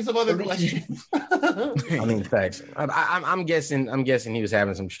 Bring some other questions. I mean, facts. I'm guessing he was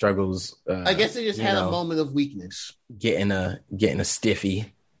having some struggles. I guess he just had a moment of weakness. Getting a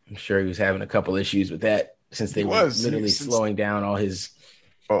stiffy. I'm sure he was having a couple issues with that since they were literally slowing down all his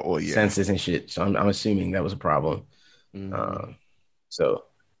senses and shit. So I'm assuming that was a problem. So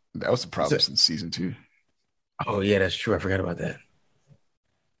that was the problem since season 2. Oh yeah, that's true. I forgot about that.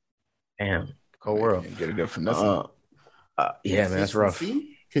 Damn, cold world. Get it up for nothing. Yeah, man, that's rough.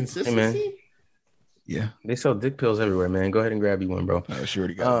 Consistency? Hey, man. Yeah. They sell dick pills everywhere, man. Go ahead and grab you one, bro. She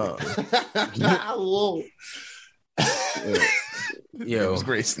already got Whoa. Yo. It was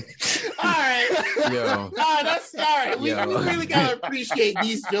Grayson. All right. Yo. All right, that's all right. We really gotta appreciate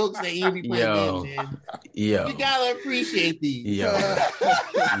these jokes that you be playing in, man. Yo. You gotta appreciate these. Yo.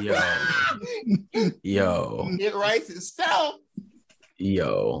 It writes itself.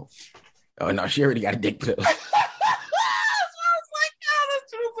 Yo. Oh no, she already got a dick pill.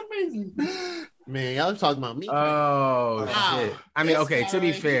 Man, y'all talking about me. Oh shit! I mean, okay. To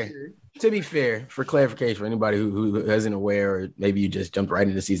be fair, for clarification, for anybody who isn't aware, or maybe you just jumped right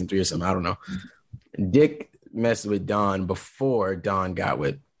into season 3 or something, I don't know. Dick messed with Dawn before Dawn got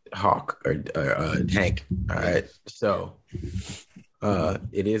with Hawk or Hank. All right, so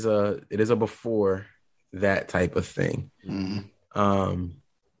it is a before that type of thing.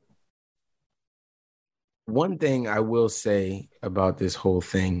 One thing I will say about this whole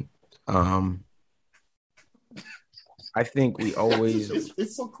thing, I think we always...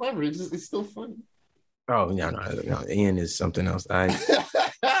 It's so clever. It's still funny. Oh, no. Ian is something else.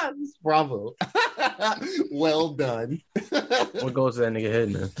 Bravo. Well done. What goes to that nigga head,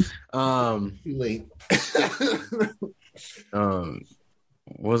 man? Too late. What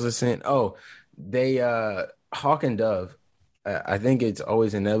was I saying? Oh, they, Hawk and Dove, I think it's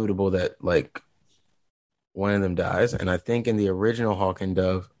always inevitable that, like, one of them dies, and I think in the original Hawk and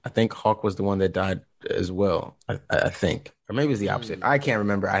Dove, I think Hawk was the one that died as well. I think, or maybe it's the opposite. I can't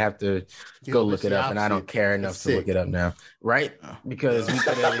remember. I have to go look it up, and I don't care enough to look it up now, right? Because we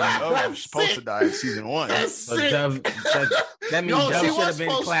could have supposed to die in season 1. So Dove, that means Dove should have been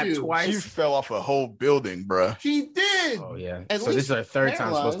clapped twice. She fell off a whole building, bruh. She did. Oh yeah. So this is her third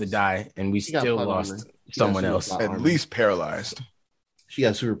time supposed to die, and we still lost someone else. At least paralyzed. She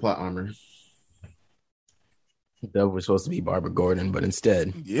got super plot armor. Dove was supposed to be Barbara Gordon, but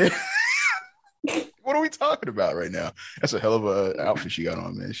instead, What are we talking about right now? That's a hell of a outfit she got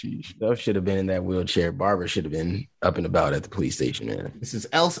on, man. Dove should have been in that wheelchair. Barbara should have been up and about at the police station, man. This is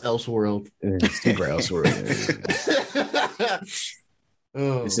Elseworld. Super Elseworld.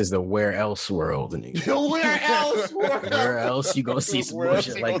 This is the Where Else world. Where else world? Where else you gonna see some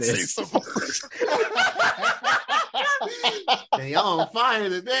bullshit like this? Man, y'all on fire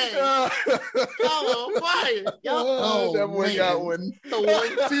today. Y'all on fire. That boy got one. The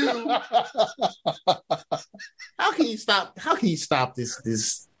 1-2. How can you stop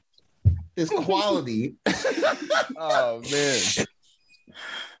this quality? Oh man.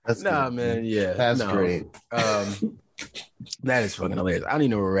 That's good. Man, yeah. That's great. That is fucking hilarious. I don't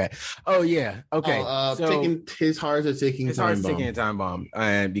even know where we're at. Oh yeah. Okay. So his heart's a ticking time bomb,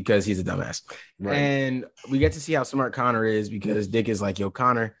 and because he's a dumbass. Right. And we get to see how smart Connor is because Dick is like, "Yo,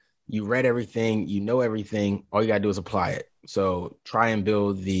 Connor, you read everything, you know everything. All you gotta do is apply it. So try and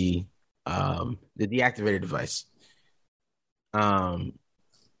build the deactivated device."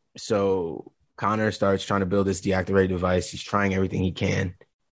 So Connor starts trying to build this deactivated device. He's trying everything he can,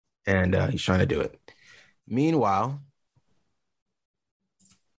 and he's trying to do it. Meanwhile,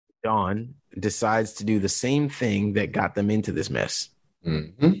 Dawn decides to do the same thing that got them into this mess.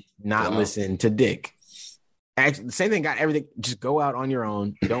 Mm-hmm. Not listen to Dick. Actually, the same thing got everything. Just go out on your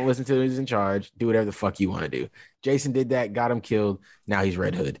own. Don't listen to who's in charge. Do whatever the fuck you want to do. Jason did that, got him killed. Now he's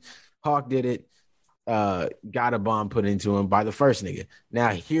Red Hood. Hawk did it. got a bomb put into him by the first nigga. Now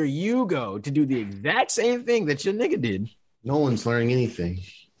here you go to do the exact same thing that your nigga did. No one's learning anything.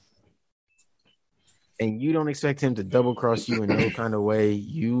 And you don't expect him to double cross you in no kind of way.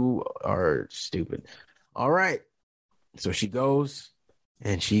 You are stupid. All right. So she goes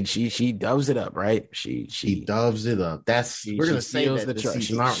and she doves it up, right? She doves it up. We're gonna say that the this truck.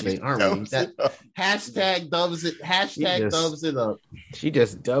 season, aren't we? That hashtag doves it. Hashtag doves it up. She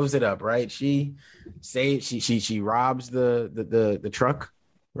just doves it up, right? She robs the truck,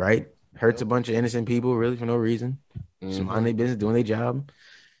 right? Hurts a bunch of innocent people really for no reason. Some mind their business, doing their job.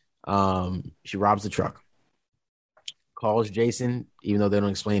 She robs the truck. Calls Jason, even though they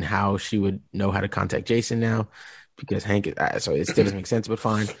don't explain how she would know how to contact Jason now, because Hank is, so it still doesn't make sense, but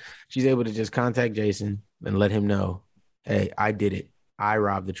fine. She's able to just contact Jason and let him know, hey, I did it. I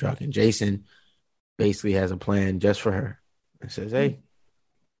robbed the truck. And Jason basically has a plan just for her. And says, hey,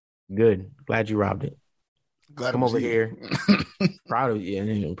 good. Glad you robbed it. Come over here. Proud of you.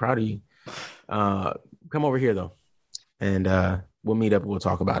 And proud of you. Come over here, though. And we'll meet up and we'll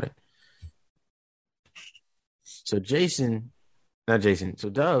talk about it. So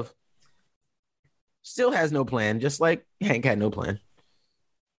Dove still has no plan, just like Hank had no plan.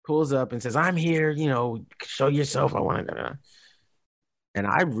 Pulls up and says, I'm here, show yourself. I want to. And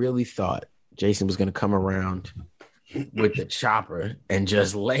I really thought Jason was going to come around with the chopper and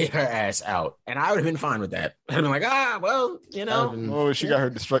just lay her ass out. And I would have been fine with that. I'd have been like, she got her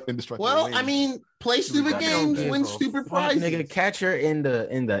indestructible. Well, wings. I mean, play stupid games, win stupid prizes. Nigga, catch her in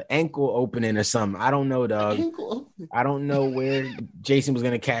the ankle opening or something. I don't know, dog. I don't know where Jason was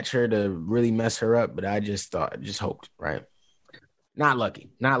gonna catch her to really mess her up, but I just hoped, right? Not lucky.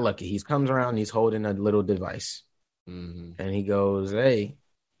 He comes around and he's holding a little device. And he goes, hey,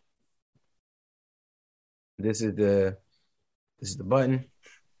 this is the button.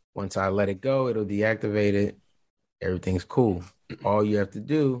 Once I let it go, it'll deactivate it. Everything's cool. All you have to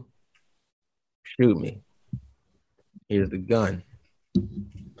do, shoot me. Here's the gun.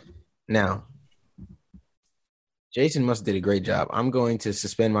 Now, Jason must have did a great job. I'm going to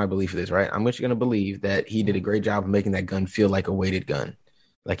suspend my belief of this, right? I'm just going to believe that he did a great job of making that gun feel like a weighted gun.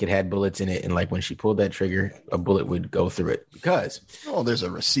 Like it had bullets in it, and like when she pulled that trigger, a bullet would go through it. Because there's a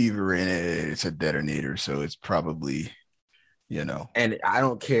receiver in it. It's a detonator, so it's probably, And I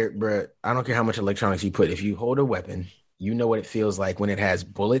don't care, bro. I don't care how much electronics you put. If you hold a weapon, you know what it feels like when it has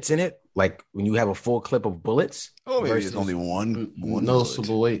bullets in it. Like when you have a full clip of bullets. Oh, maybe it's only one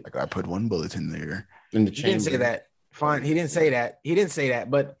noticeable weight. Like I put one bullet in there. In the chamber. He didn't say that. Fine. He didn't say that.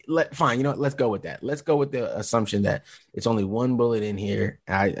 But fine. Let's go with that. Let's go with the assumption that it's only one bullet in here.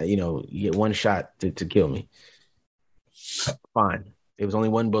 You get one shot to kill me. Fine. It was only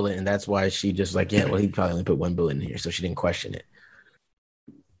one bullet, and that's why she just like, yeah, well, he probably only put one bullet in here, so she didn't question it.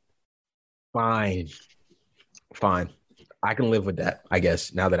 Fine. I can live with that, I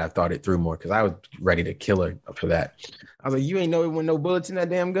guess, now that I've thought it through more, because I was ready to kill her for that. I was like, you ain't know when no bullets in that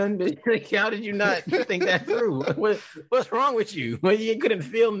damn gun? Like, how did you not think that through? What's wrong with you? You couldn't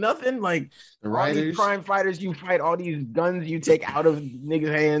feel nothing? Like, all these crime fighters, you fight all these guns you take out of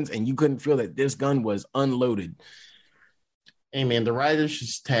niggas' hands, and you couldn't feel that this gun was unloaded. Hey, man, the writers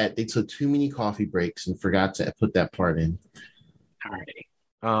just they took too many coffee breaks and forgot to put that part in. All right.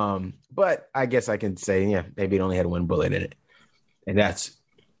 But I guess I can say, yeah, maybe it only had one bullet in it, and that's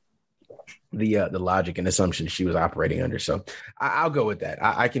the logic and assumption she was operating under. So I'll go with that.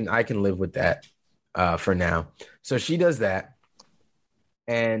 I can live with that for now. So she does that,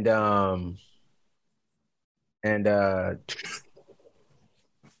 and I'm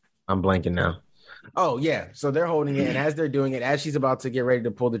blanking now. Oh yeah, so they're holding it, and as they're doing it, as she's about to get ready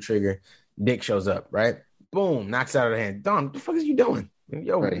to pull the trigger, Dick shows up. Right, boom, knocks out of her hand. Don, what the fuck is you doing?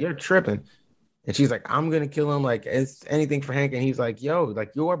 Yo, right. You're tripping. And she's like, I'm going to kill him. Like, it's anything for Hank. And he's like, yo,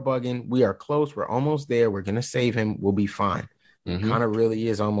 like, you are bugging. We are close. We're almost there. We're going to save him. We'll be fine. Kind of really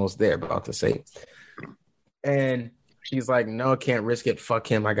is almost there, about to save. And she's like, no, can't risk it. Fuck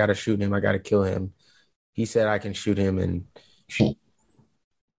him. I got to shoot him. I got to kill him. He said I can shoot him. And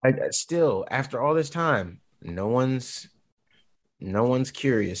still, after all this time, no one's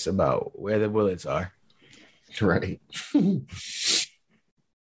curious about where the bullets are. Right.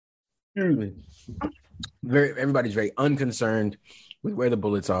 Everybody's very unconcerned with where the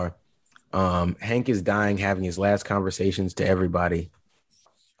bullets are. Hank is dying, having his last conversations to everybody,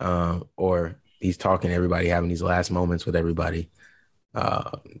 or he's talking to everybody, having these last moments with everybody.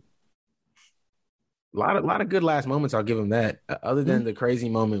 A lot of good last moments. I'll give him that. Other than the crazy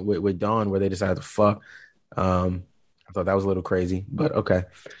moment with Dawn where they decided to fuck, I thought that was a little crazy, but okay.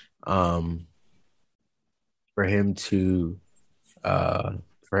 For him to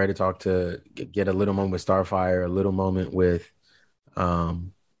for her to talk to get a little moment with Starfire, a little moment with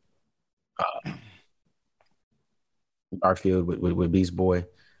Garfield with Beast Boy.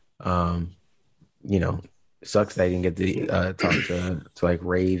 You know, sucks that I didn't get to talk to like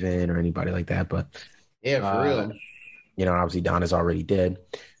Raven or anybody like that, but Yeah, for real. you know, obviously Donna's already dead.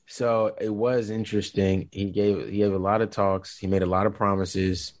 So it was interesting. He gave a lot of talks. He made a lot of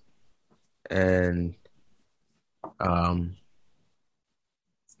promises, and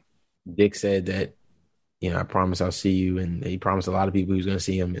Dick said that, you know, I promise I'll see you, and he promised a lot of people he was going to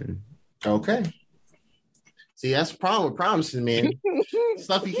see him. And Okay. See, that's the problem with promising, man.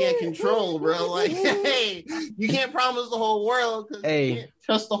 Stuff you can't control, bro. Like, hey, you can't promise the whole world because you can't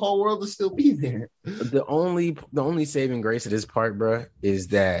trust the whole world to still be there. The only saving grace of this part, bro, is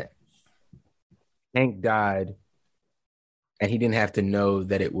that Hank died, and he didn't have to know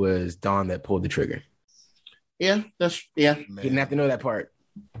that it was Dawn that pulled the trigger. Yeah. He didn't have to know that part.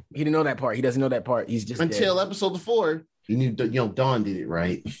 He didn't know that part. He doesn't know that part. He's just until dead. episode 4. You knew, Dawn did it,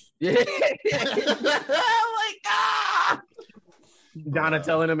 right? Yeah. Donna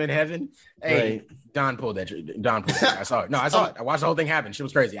telling him in heaven, "Hey, right. Don pulled that trigger. Don pulled that. I saw it. No, I saw it. I watched the whole thing happen. She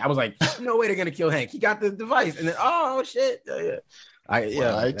was crazy. I was like, no way they're gonna kill Hank. He got the device, and then oh shit,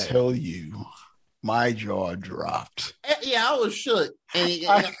 I tell you, my jaw dropped. Yeah, I was shook, and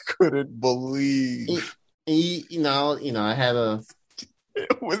I couldn't believe. I had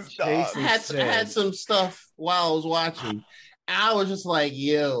it was I had some stuff while I was watching. I was just like,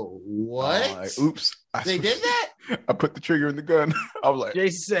 yo, what? Oops. They did that? I put the trigger in the gun. I was like,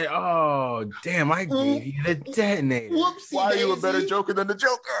 Jason said, oh, damn, I gave you the detonator. Whoopsie. Why are you a daisy. better Joker than the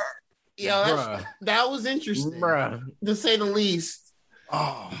Joker? Yo, that was interesting. Bruh. To say the least.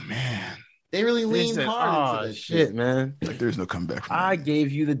 Oh, man. They really leaned hard into this shit, man. Like, there's no comeback from I that.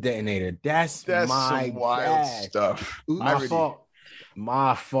 gave you the detonator. That's my some wild stuff. Fault.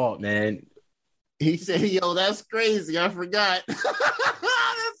 My fault, man. He said, yo, that's crazy. I forgot. But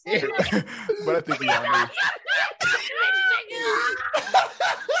I think we all knew.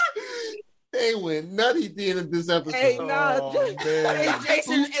 They went nutty at the end of this episode. Hey,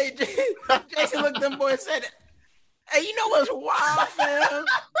 Jason looked at them boys and said, hey, you know what's wild, fam?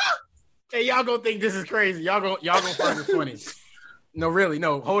 Hey, y'all gonna think this is crazy. Y'all gonna find it funny. No, really,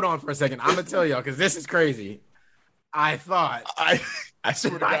 no. Hold on for a second. I'm gonna tell y'all because this is crazy. I thought I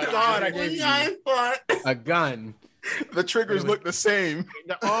swear to God, I thought I gave you a gun. The triggers look the same.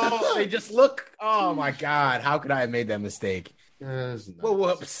 Oh, they just look. Oh my God! How could I have made that mistake? Well,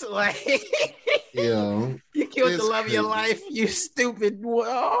 whoops! Like, yo, you killed the love of your life. You stupid!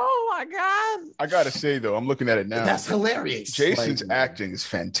 Oh my God! I gotta say though, I'm looking at it now. That's hilarious. Jason's acting is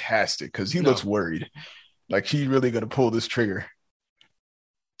fantastic because he looks worried, like he's really gonna pull this trigger.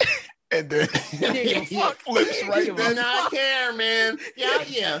 And then he flips right then. Not care, man.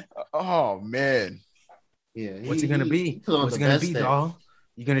 Yeah. Oh man. Yeah. What's it gonna be? What's it gonna be, doll?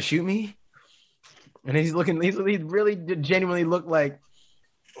 You gonna shoot me? And he's looking. He really genuinely look like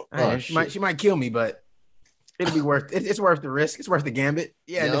she might kill me, but it'll be worth it. It's worth the risk. It's worth the gambit.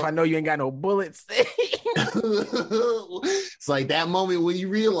 Yeah. Yep. And if I know you ain't got no bullets, it's like that moment when you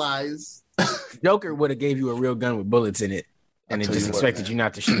realize Joker would have gave you a real gun with bullets in it, and it just expected you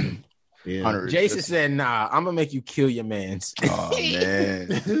not to shoot him. Yeah. Jason said, "Nah, I'm gonna make you kill your mans." Oh man,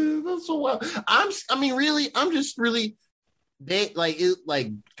 that's so wild. They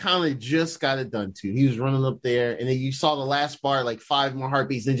kind of just got it done too. He was running up there, and then you saw the last bar, like 5 more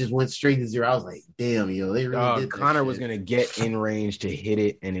heartbeats, and just went straight to 0. I was like, "Damn, yo, they really did." Connor was gonna get in range to hit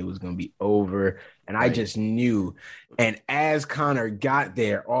it, and it was gonna be over. And I just knew. And as Connor got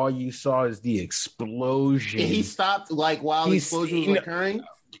there, all you saw is the explosion. And he stopped while the explosion was occurring.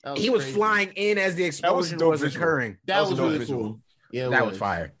 He was flying in as the explosion was occurring. That was really cool. Yeah, that was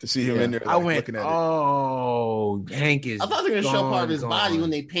fire to see him in there. I went, looking at it. Hank is. I thought they were gonna show part of his body when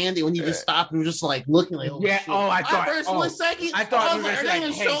they panned it, when he just stopped and was just like looking like, oh, yeah. Shit. I thought. First 1 second, I thought you were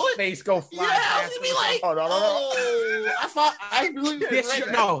gonna see Hank's face go fly. Yeah, I was gonna be like, no. I thought I really this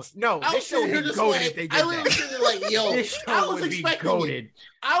show would be goated if they did that. Like, yo, this show would be goated.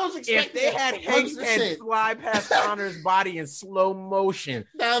 I was expecting if they had Hank's head fly past Connor's body in slow motion.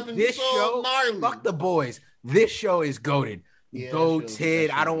 This show, gnarly. Fuck the boys. This show is goated. Yeah, goated.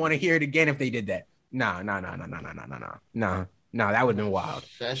 I don't want to hear it again if they did that. No. That would have been wild.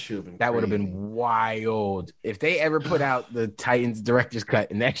 That would have been wild. If they ever put out the Titans director's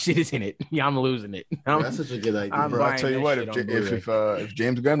cut and that shit is in it, I'm losing it. That's such a good idea. Bro, I'll tell you what, if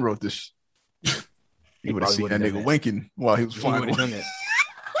James Gunn wrote this, he would have seen that nigga winking while he was flying.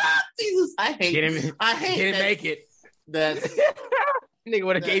 Jesus, I hate him. I hate didn't make it. That's Nigga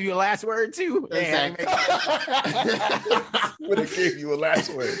would have gave you a last word too. Exactly. Would have gave you a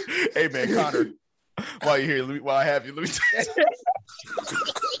last word. Hey man, Connor, while you're here, while I have you, let me tell you.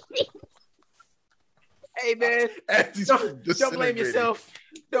 Hey man, don't blame yourself.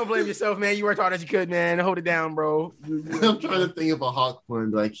 Don't blame yourself, man. You worked hard as you could, man. Hold it down, bro. I'm trying to think of a hawk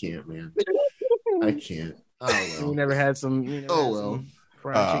pun, but I can't, man. I can't. Oh well. You never had some.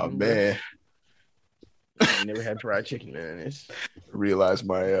 Fried chicken, man. You never had fried chicken, man. It's realize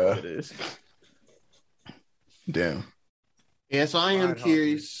my it is. Damn. Yeah, so I am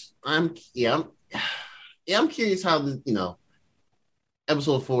curious. I'm curious how the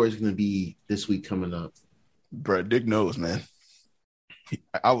episode 4 is going to be this week coming up. Bro, Dick knows, man.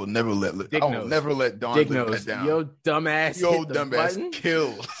 I will never let Dawn Dick live knows. that down. Yo, dumbass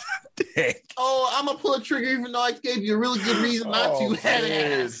Kill Dick. Oh, I'm gonna pull a trigger even though I gave you a really good reason not to.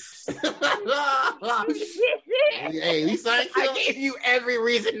 Hey, at least I gave you every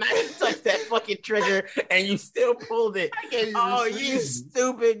reason not to touch that fucking trigger, and you still pulled it. You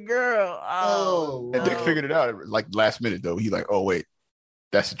stupid girl. Oh, and Dick figured it out like last minute though. He like, oh wait,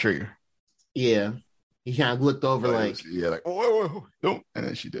 that's the trigger. Yeah, he kind of looked over whoa, don't, and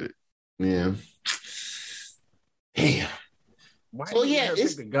then she did it. Yeah. Damn. Why did he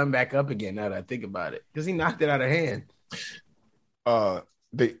pick the gun back up again? Now that I think about it, because he knocked it out of hand. Let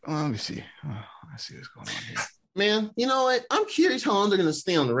me see. I see what's going on here. Man, you know what? I'm curious how long they're going to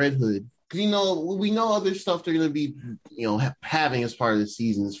stay on the Red Hood. Because, we know other stuff they're going to be, having as part of the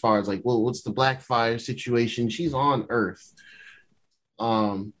season as far as, like, well, what's the Blackfire situation? She's on Earth.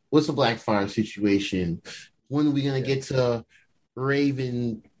 What's the Blackfire situation? When are we going to get to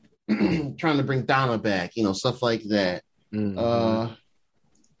Raven trying to bring Donna back? Stuff like that. Mm-hmm.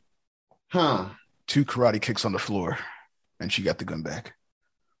 2 karate kicks on the floor, and she got the gun back.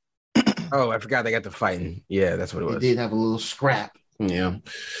 Oh, I forgot they got the fighting. Yeah, that's what it was. They did have a little scrap. Yeah.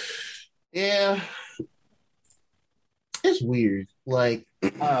 Yeah. It's weird. Like,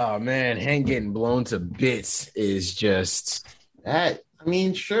 oh man, Hank getting blown to bits is just that. I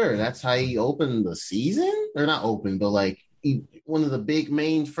mean, sure, that's how he opened the season, or not open, but like one of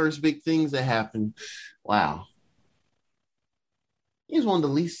the first big things that happened. Wow. He's one of the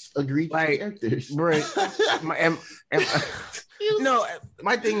least egregious characters. Right. No,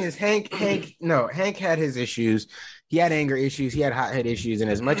 my thing is Hank had his issues. He had anger issues. He had hothead issues.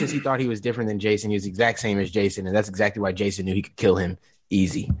 And as much as he thought he was different than Jason, he was the exact same as Jason. And that's exactly why Jason knew he could kill him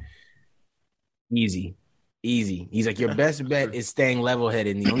easy. He's like, your best bet is staying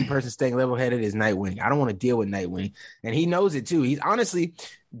level-headed. And the only person staying level-headed is Nightwing. I don't want to deal with Nightwing. And he knows it too. He's honestly,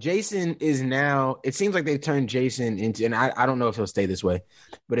 Jason is now, it seems like they've turned Jason into, and I don't know if he'll stay this way,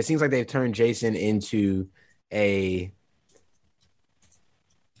 but it seems like they've turned Jason into a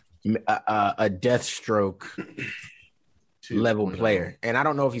Deathstroke level player. And I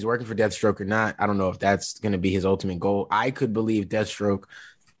don't know if he's working for Deathstroke or not. I don't know if that's going to be his ultimate goal. I could believe Deathstroke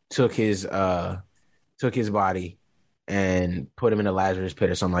took his body and put him in a Lazarus pit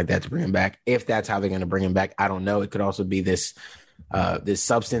or something like that to bring him back. If that's how they're going to bring him back, I don't know. It could also be this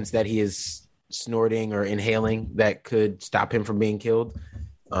substance that he is snorting or inhaling that could stop him from being killed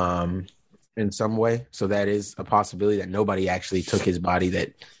in some way. So that is a possibility that nobody actually took his body,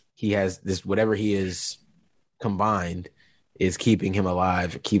 that he has this, whatever he is combined is keeping him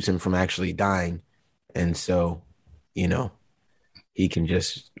alive. It keeps him from actually dying. And so, he can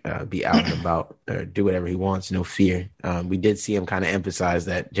just be out and about or do whatever he wants, no fear. We did see him kind of emphasize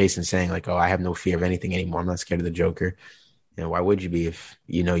that. Jason saying like, oh, I have no fear of anything anymore. I'm not scared of the Joker. And why would you be if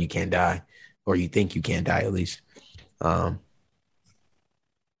you know you can't die, or you think you can't die at least? Yeah,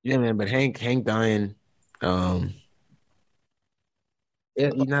 man. But Hank dying,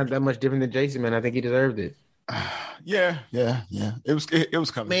 he's not that much different than Jason, man. I think he deserved it. Yeah. It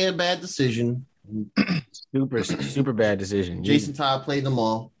was coming. Man, bad decision. Super bad decision. Jason Todd played them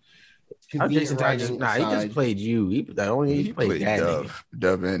all. Jason Todd he just played you. He played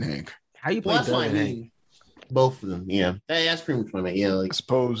Dove and Hank. How you play Dove and Hank? Both of them, yeah. That's pretty much what I meant. Yeah, like I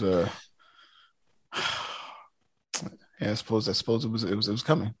suppose. I suppose it was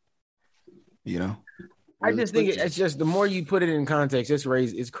coming. I just think it's just the more you put it in context,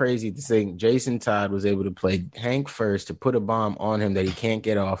 it's crazy to think Jason Todd was able to play Hank first to put a bomb on him that he can't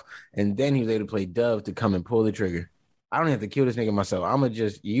get off, and then he was able to play Dove to come and pull the trigger. I don't have to kill this nigga myself.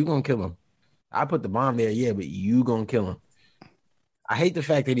 You gonna kill him. I put the bomb there, yeah, but you gonna kill him. I hate the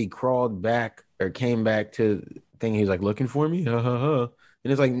fact that he crawled back or came back to the thing. He was like, looking for me? And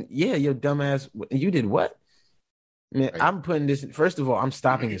it's like, yeah, your dumbass, you did what? Man, right. I'm putting this, first of all, I'm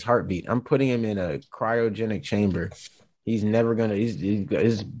stopping his heartbeat. I'm putting him in a cryogenic chamber He's never gonna.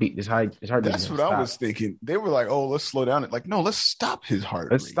 His heart. That's what I was thinking. They were like, "Oh, let's slow down." Like, no, let's stop his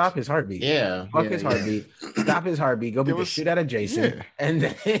heart. Let's stop his heartbeat. Yeah, fuck his heartbeat. Stop his heartbeat. Go beat the shit out of Jason, and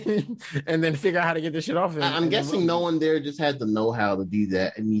then figure out how to get this shit off him. I'm guessing no one there just had the know-how to do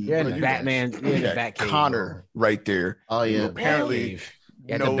that. Yeah, the Batman. Yeah, the Batcave. Connor right there. Oh yeah, apparently.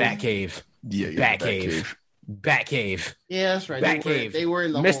 Yeah, the Batcave. Yeah, Batcave. Yeah, that's right. Batcave. They were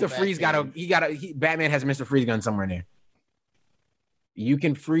in the Mr. Freeze Batman has a Mr. Freeze gun somewhere in there. You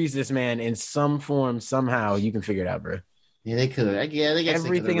can freeze this man in some form, somehow. You can figure it out, bro. Yeah, they could. Yeah, they got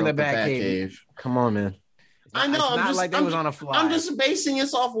everything in the Batcave. Come on, man. I know. It's not like they was on a fly. I'm just basing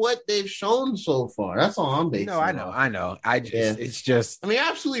this off what they've shown so far. That's all I'm basing. No, I know. It's just. I mean,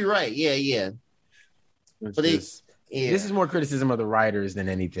 absolutely right. Yeah. But this is more criticism of the writers than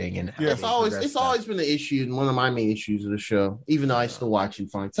anything. And it's always been an issue and one of my main issues of the show. Even though I still watch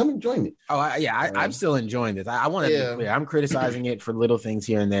and find some enjoyment. I'm still enjoying this. I want to be clear. I'm criticizing it for little things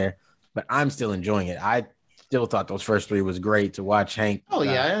here and there, but I'm still enjoying it. I still thought those first 3 was great to watch Hank. Oh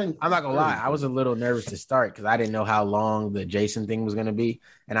yeah, I'm not gonna lie. I was a little nervous to start because I didn't know how long the Jason thing was gonna be,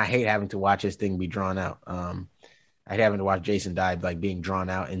 and I hate having to watch this thing be drawn out. I hate having to watch Jason die like being drawn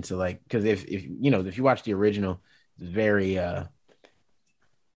out into like because if you watch the original. It's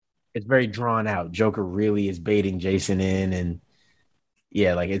very drawn out. Joker really is baiting Jason in, and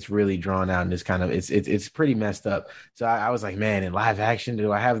it's really drawn out, and it's kind of it's pretty messed up. So I was like, man, in live action,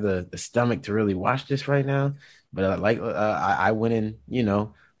 do I have the stomach to really watch this right now? But I went and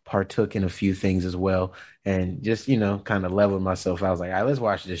partook in a few things as well, and just kind of leveled myself. I was like, all right, let's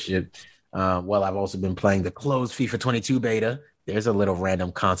watch this shit. Well, I've also been playing the closed FIFA 22 beta. There's a little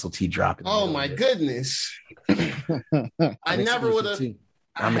random console T drop. Oh my goodness. I never would have.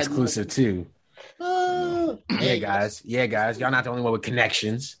 I'm exclusive too. Yeah, guys. Y'all not the only one with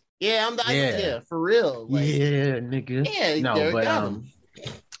connections. Yeah, for real. Yeah, nigga. Yeah, no, but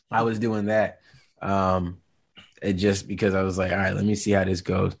I was doing that. It just because I was like, all right, let me see how this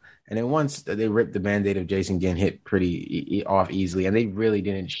goes. And then once they ripped the Band-Aid of Jason getting hit pretty off easily, and they really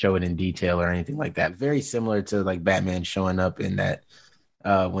didn't show it in detail or anything like that. Very similar to like Batman showing up in that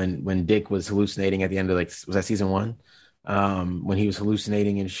when Dick was hallucinating at the end of was that season 1? When he was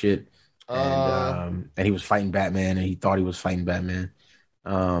hallucinating and shit, and he was fighting Batman, and he thought he was fighting Batman.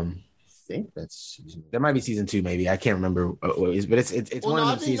 I think that's season. That might be season 2, maybe. I can't remember what it is, but it's one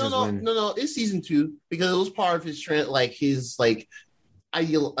of the seasons. No, it's season 2 because it was part of his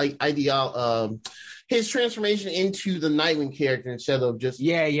his transformation into the Nightwing character instead of just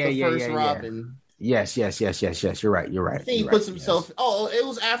the first Robin. Yes. You're right. I think he puts himself. Yes. Oh, it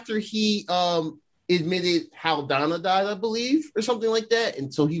was after he admitted how Donna died, I believe, or something like that,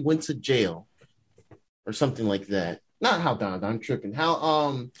 and so he went to jail or something like that. Not how Donna. I'm tripping.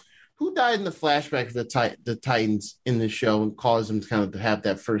 How who died in the flashback of the Titans in the show and caused them to kind of have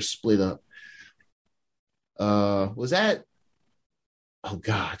that first split up? Was that? Oh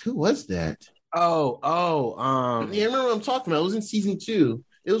God, who was that? Yeah, I remember what I'm talking about. It was in season 2.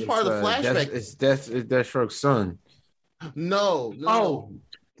 It was part of the flashback. It's Deathstroke's son. No.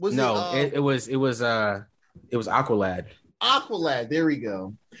 It was Aqualad. Aqualad, there we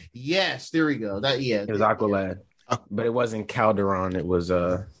go. Yes, there we go. It was Aqualad. But it wasn't Calderon, it was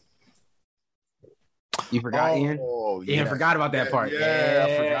you forgot, Ian? Ian forgot about that part. Yeah,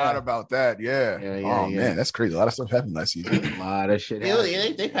 I forgot about that. Yeah. Man, that's crazy. A lot of stuff happened last season. A lot of shit.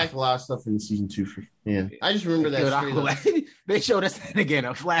 They packed a lot of stuff in season 2. I just remember that. They showed us that again.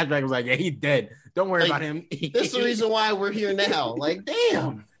 A flashback was like, yeah, he's dead. Don't worry about him. That's the reason why we're here now. Like,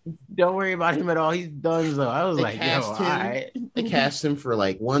 damn. Don't worry about him at all. He's done. So I was They cast him for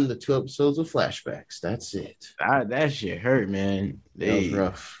like 1 to 2 episodes of flashbacks. That's it. That shit hurt, man. That was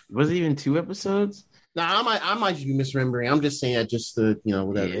rough. Was it even 2 episodes? No, I might be misremembering. I'm just saying that just to,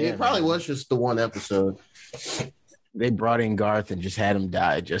 whatever. Yeah, it probably was just the 1 episode. They brought in Garth and just had him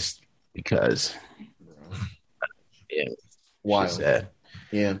die just because. Yeah. Wild. Sad.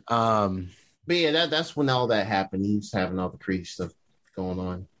 Yeah. But yeah, that's when all that happened. He's having all the crazy stuff going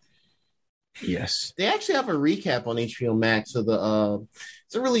on. Yes. They actually have a recap on HBO Max of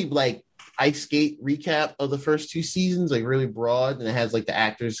it's a really like ice skate recap of the first 2 seasons, like really broad, and it has like the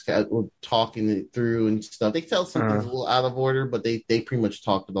actors talking it through and stuff. They tell something a little out of order, but they pretty much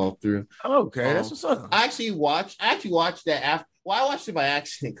talked it all through. Okay, that's what's up. I actually watched that after. Well, I watched it by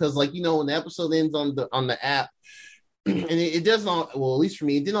accident because, like, when the episode ends on the app, and it doesn't. Well, at least for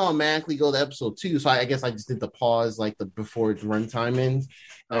me, it didn't automatically go to episode 2. So I guess I just did the pause before its runtime ends.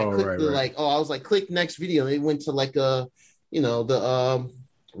 I clicked I was like, click next video. And it went to like the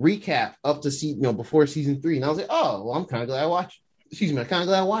recap up to before season 3, and I was like, oh, well, I'm kind of glad I watched excuse me, I'm kind of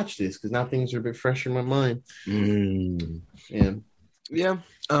glad I watched this because now things are a bit fresher in my mind. Yeah. Yeah.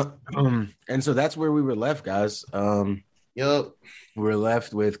 And so that's where we were left, guys. Yup. We were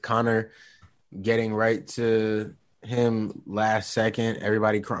left with Connor getting right to him last second,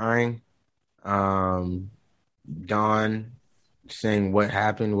 everybody crying. Dawn saying what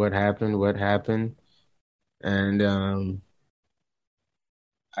happened. And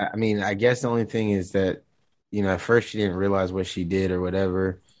I mean, I guess the only thing is that, at first she didn't realize what she did or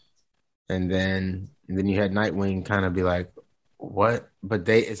whatever. And then you had Nightwing kind of be like, what? But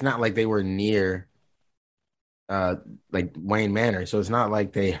it's not like they were near like Wayne Manor. So it's not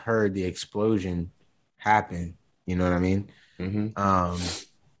like they heard the explosion happen. You know what I mean? Mm-hmm.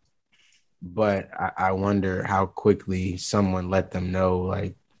 But I wonder how quickly someone let them know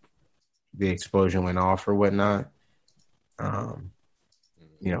like the explosion went off or whatnot.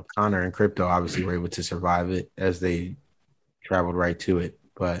 Connor and Crypto obviously were able to survive it as they traveled right to it.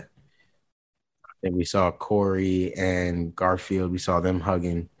 But then we saw Corey and Garfield. We saw them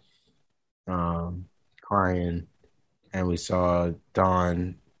hugging, crying, and we saw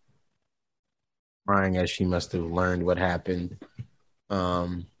Dawn crying as she must have learned what happened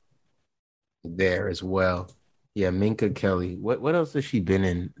there as well. Yeah, Minka Kelly. What else has she been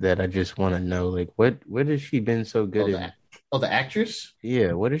in that I just want to know? Like, what has she been so good in? The actress?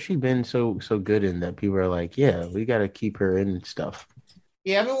 Yeah, what has she been so good in that people are like, yeah, we got to keep her in stuff.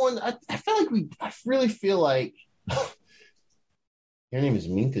 Yeah, I feel like I really feel like her name is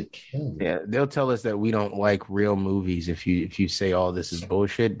Minka Kelly. Yeah, they'll tell us that we don't like real movies if you say all this is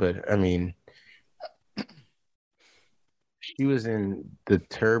bullshit, but I mean, she was in the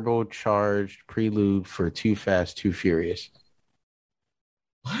turbocharged prelude for Too Fast, Too Furious.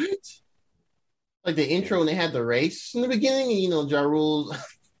 What? Like the intro when they had the race in the beginning, and Ja Rule.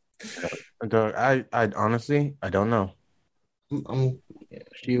 I honestly, I don't know.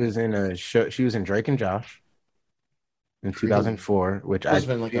 She was in a show. She was in Drake and Josh in 2004, which I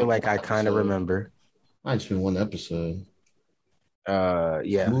feel like I kind of remember. I just been one episode.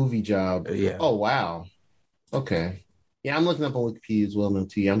 Yeah. Movie job. Yeah. Oh wow. Okay. Yeah, I'm looking up on Wikipedia as well now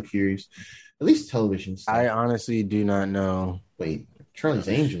too. I'm curious. At least television stuff. I honestly do not know. Wait, Charlie's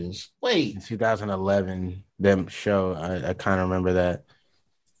Angels. Wait. In 2011, them show. I kind of remember that.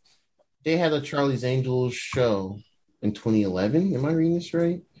 They had a Charlie's Angels show in 2011. Am I reading this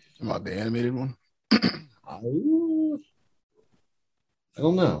right? About the animated one? I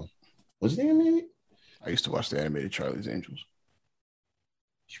don't know. Was it animated? I used to watch the animated Charlie's Angels.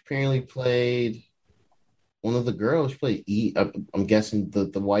 She apparently played one of the girls. She played I'm guessing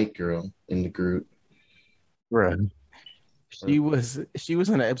the white girl in the group. Right. She was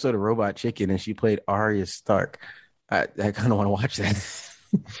on an episode of Robot Chicken and she played Arya Stark. I kind of want to watch that.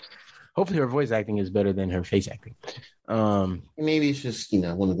 Hopefully her voice acting is better than her face acting. Maybe it's just,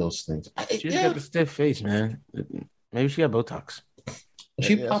 one of those things. She's got the stiff face, man. Maybe she got Botox.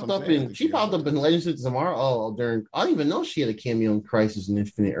 She popped up in Legends of Tomorrow. Oh, I don't even know she had a cameo in Crisis on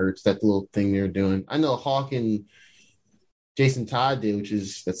Infinite Earths, that little thing they're doing. I know Hawk and Jason Todd did,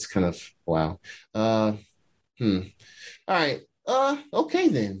 that's kind of wow. All right. Okay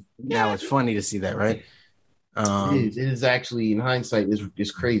then. Now it's funny to see that, right? It is actually, in hindsight,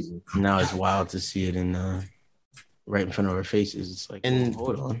 is crazy. Now it's wild to see it in right in front of our faces. It's like, and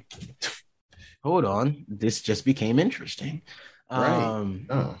hold on, this just became interesting.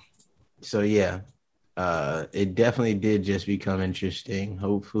 Right. So yeah, it definitely did just become interesting.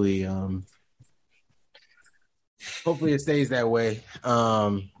 Hopefully it stays that way.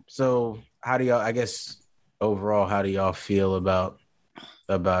 So how do y'all? I guess overall, how do y'all feel about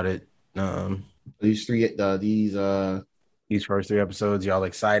it? These first three episodes, y'all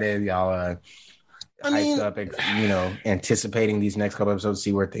excited? Y'all hyped up, anticipating these next couple episodes,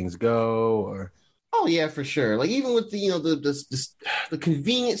 see where things go, or? Oh yeah, for sure. Like even with the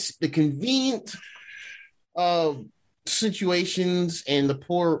convenient situations and the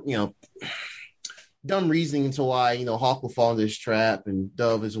poor, dumb reasoning into why Hawk will fall into this trap and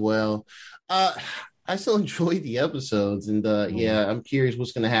Dove as well. I still enjoyed the episodes, and yeah, I'm curious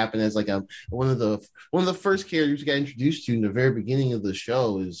what's going to happen as like one of the first characters we got introduced to in the very beginning of the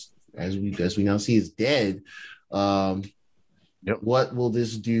show is as we now see is dead. Yep. What will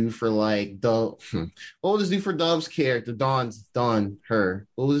this do for like Dove? What will this do for Dove's character? Dawn, her.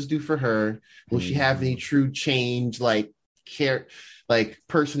 What will this do for her? Will she have any true change, like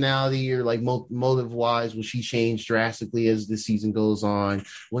personality or like motive wise? Will she change drastically as the season goes on?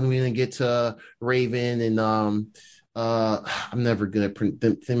 When are we gonna get to Raven and I'm never good at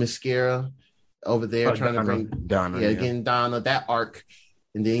Themyscira over there trying to bring Donna, again Donna, that arc.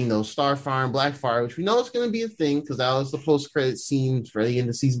 And then, Starfire and Blackfire, which we know is going to be a thing because that was the post-credit scene for the end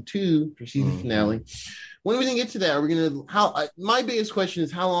of season 2 for season finale. When are we going to get to that? Are we going to, my biggest question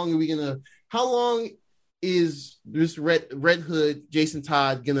is how long is this Red Hood, Jason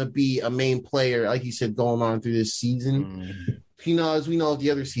Todd, going to be a main player, like you said, going on through this season? As we know of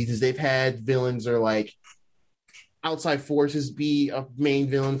the other seasons, they've had villains or like outside forces be a main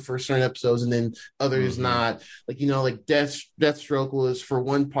villain for certain episodes and then others not. Like, like Deathstroke was for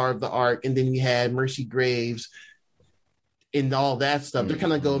one part of the arc, and then we had Mercy Graves and all that stuff. They're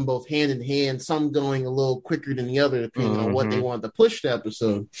kind of going both hand in hand, some going a little quicker than the other, depending on what they want to push the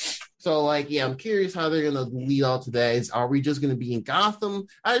episode. So, I'm curious how they're going to lead all to that. Are we just going to be in Gotham?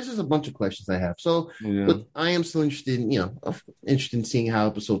 There's just a bunch of questions I have. So, but I am still interested in seeing how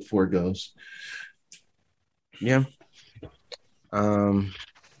episode 4 goes. Yeah.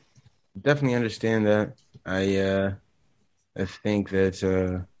 Definitely understand that. I think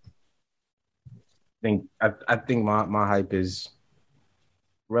that I think my hype is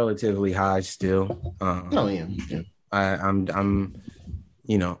relatively high still. I'm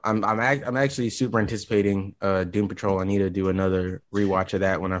actually super anticipating Doom Patrol. I need to do another rewatch of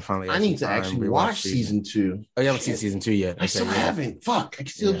that when I finally. I need to actually watch season 2. Oh, you haven't seen season 2 yet? I still haven't. Fuck! I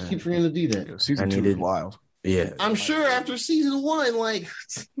still keep forgetting to do that. Season 2 is wild. Yeah, I'm sure after season 1,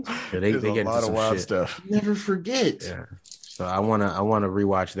 they get a lot of wild stuff. Never forget. Yeah. So I wanna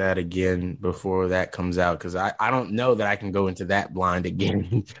rewatch that again before that comes out because I don't know that I can go into that blind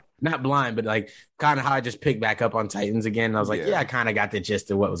again. Not blind, but like kind of how I just picked back up on Titans again. And I was like, I kind of got the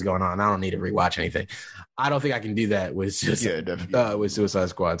gist of what was going on. I don't need to rewatch anything. I don't think I can do that with Suicide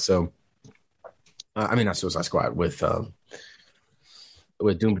Squad. So, not Suicide Squad with Doom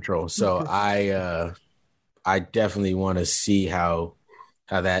Patrol. So I definitely want to see how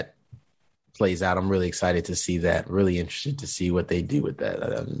that plays out. I'm really excited to see that. Really interested to see what they do with that. I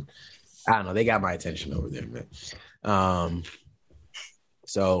don't know. They got my attention over there, man.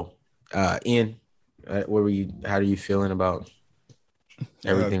 So, Ian, how are you feeling about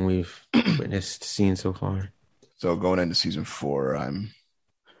everything we've witnessed, seen so far? So going into season 4, I'm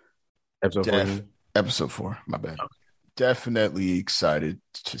episode 4. My bad. Okay. Definitely excited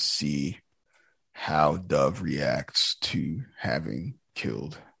to see how Dove reacts to having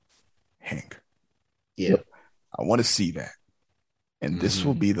killed Hank. Yeah, I want to see that, and this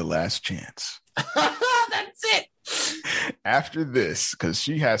will be the last chance. That's it. After this, because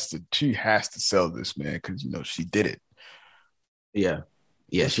she has to sell this, man, because she did it. Yeah,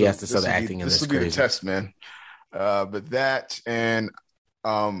 she has to sell the acting in this. This will be the test, man. But that, and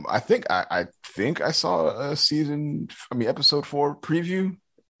I think I saw episode 4 preview,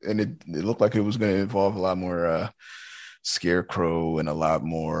 and it looked like it was going to involve a lot more Scarecrow and a lot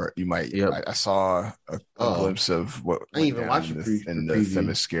more. I saw a glimpse of what I didn't even watch in the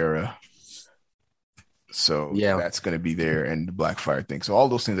Themyscira. So that's going to be there, and the Blackfire thing. So all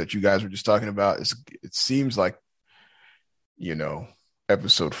those things that you guys were just talking about, it seems like,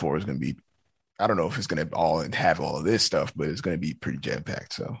 episode 4 is going to be. I don't know if it's going to have all of this stuff, but it's going to be pretty jam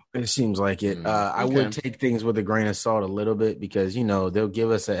packed. So it seems like it. I would take things with a grain of salt a little bit because they'll give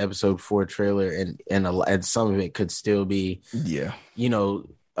us an episode 4 trailer, and some of it could still be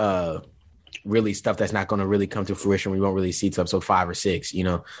really stuff that's not going to really come to fruition. We won't really see to episode 5 or 6.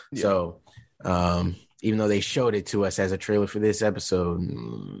 So. Even though they showed it to us as a trailer for this episode,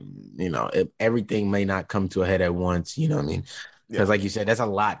 everything may not come to a head at once. You know what I mean? Because like you said, that's a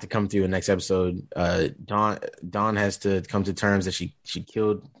lot to come through the next episode. Dawn has to come to terms that she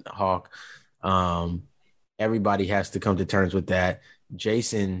killed Hawk. Everybody has to come to terms with that.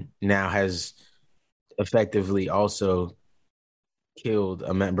 Jason now has effectively also killed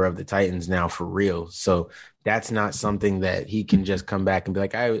a member of the Titans now for real. So that's not something that he can just come back and be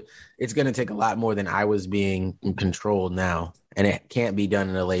like, it's going to take a lot more than I was being controlled now. And it can't be done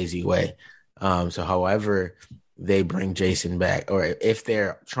in a lazy way. So however they bring Jason back, or if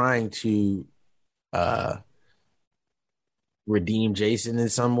they're trying to redeem Jason in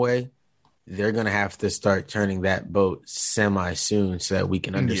some way, they're going to have to start turning that boat semi soon so that we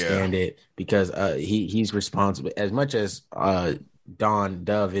can understand it, because he's responsible as much as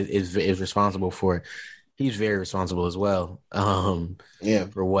Dove is responsible for it. He's very responsible as well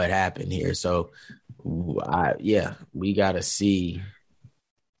for what happened here. So we got to see,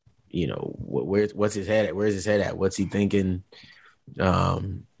 what's his head at? Where's his head at? What's he thinking?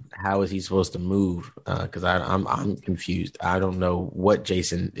 How is he supposed to move? Because I'm confused. I don't know what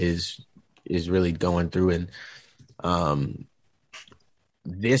Jason is really going through. And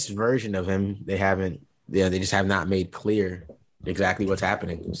this version of him, they just have not made clear exactly what's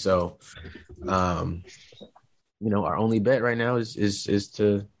happening. So our only bet right now is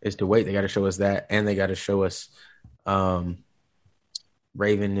to wait. They got to show us that, and they got to show us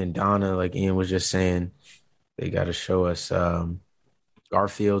Raven and Donna, like Ian was just saying. They got to show us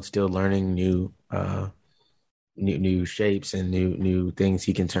Garfield still learning new shapes and new things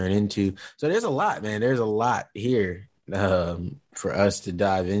he can turn into. So there's a lot, man. There's a lot here for us to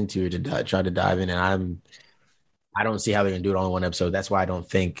dive into, try to dive in. And I don't see how they're gonna do it all in one episode. That's why I don't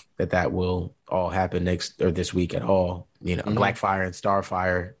think that will all happen next or this week at all. Blackfire and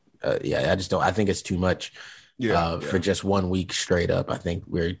Starfire. I just don't. I think it's too much. For just 1 week straight up. I think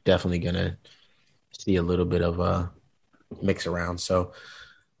we're definitely gonna see a little bit of a mix around. So,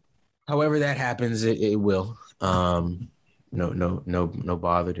 however that happens, it will. No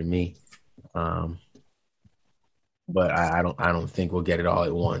bother to me. But I don't think we'll get it all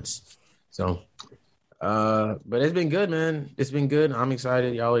at once. So, but it's been good, man. It's been good. I'm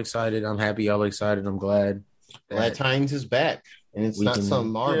excited. Y'all excited. I'm happy. Y'all excited. I'm glad. Glad Titans is back, and it's not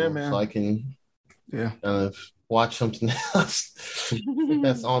some Marvel, so I can kind of watch something else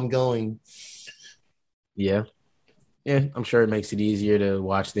that's ongoing. Yeah, I'm sure it makes it easier to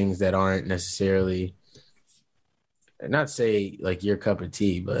watch things that aren't necessarily, not say like your cup of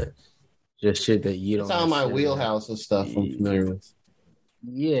tea, but just shit that you don't. It's out of my wheelhouse of stuff I'm familiar with.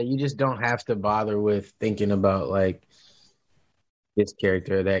 Yeah, you just don't have to bother with thinking about like this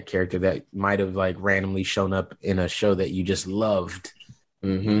character, that character that might have like randomly shown up in a show that you just loved.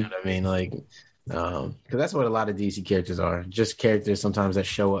 Mm-hmm. You know what I mean? Like, because that's what a lot of DC characters are. Just characters sometimes that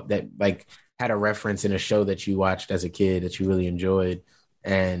show up that like had a reference in a show that you watched as a kid that you really enjoyed,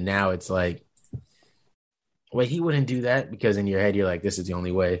 and now it's like, wait, he wouldn't do that, because in your head you're like, this is the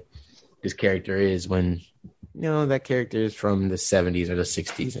only way this character is, when that character is from the 70s or the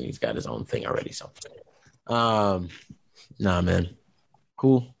 60s and he's got his own thing already. So nah, man,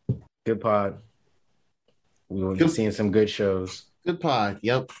 cool, good pod. We will be seeing some good shows. Good pod.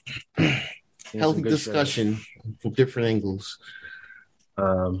 Yep. Healthy discussion from different angles.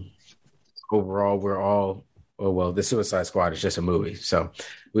 Overall, we're all, the Suicide Squad is just a movie, so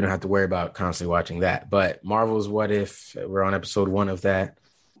we don't have to worry about constantly watching that. But Marvel's What If, we're on episode 1 of that.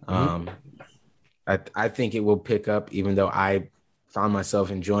 I think it will pick up, even though I found myself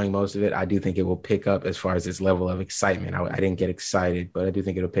enjoying most of it. I do think it will pick up as far as its level of excitement. I didn't get excited, but I do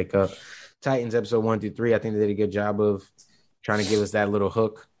think it'll pick up. Titans episode 1 through 3, I think they did a good job of trying to give us that little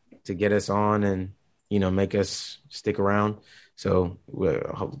hook to get us on and make us stick around. So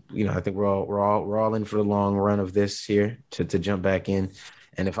I think we're all in for the long run of this here to jump back in.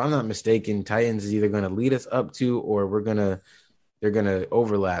 And if I'm not mistaken, Titans is either going to lead us up to, or they're going to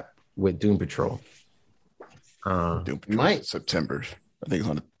overlap with Doom Patrol. Doom Patrol September. I think it's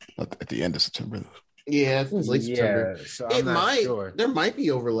on at the end of September. Yeah, I think it's late September. So it might. Sure. There might be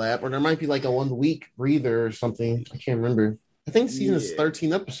overlap, or there might be like a 1 week breather or something. I can't remember. I think the season is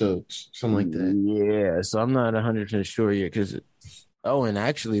 13 episodes, something like that. Yeah, so I'm not 100% sure yet, because and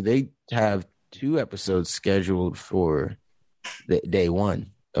actually they have 2 episodes scheduled for the day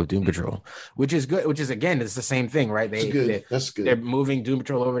 1 of Doom Patrol, which is good. Which is, again, it's the same thing, right? That's good. They're moving Doom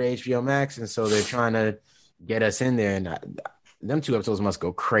Patrol over to HBO Max, and so they're trying to get us in there. And them 2 episodes must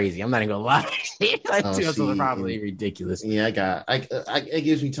go crazy. I'm not even gonna lie. 2 episodes are probably ridiculous. Yeah, it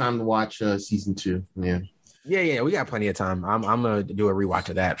gives me time to watch season 2. Yeah, we got plenty of time. I'm gonna do a rewatch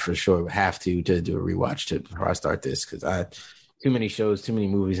of that for sure. Have to do a rewatch before I start this, because too many shows, too many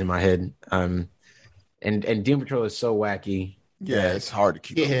movies in my head. And Doom Patrol is so wacky. Yeah, it's hard to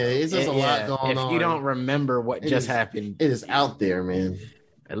keep. Yeah, it's just a lot going on. If you don't remember what just happened, it is out there, man.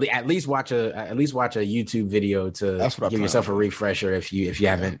 At least watch a YouTube video to give yourself a refresher if you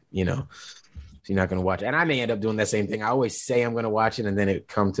haven't, if you're not going to watch it. And I may end up doing that same thing. I always say I'm going to watch it, and then it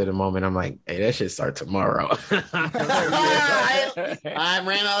comes to the moment I'm like, hey, that should start tomorrow. I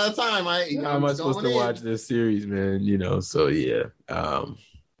ran out of time. How am I supposed to watch this series, man? So yeah.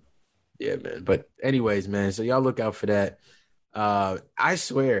 Yeah, man. But anyways, man, so y'all look out for that. I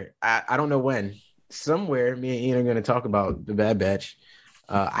swear, I don't know when. Somewhere, me and Ian are going to talk about The Bad Batch.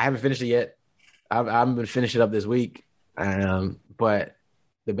 I haven't finished it yet. I'm going to finish it up this week. But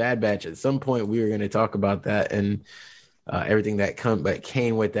The Bad Batch, at some point, we were going to talk about that and everything that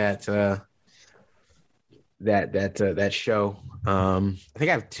came with that show. I think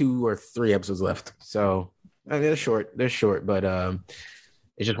I have 2 or 3 episodes left. So I mean, they're short, but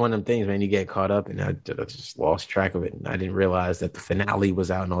it's just one of them things, man. You get caught up, and I just lost track of it, and I didn't realize that the finale was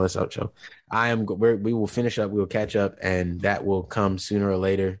out and all this stuff. So we will finish up, we will catch up, and that will come sooner or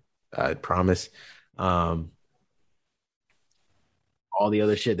later. I promise. All the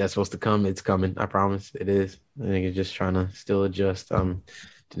other shit that's supposed to come, it's coming. I promise, it is. I think it's just trying to still adjust. To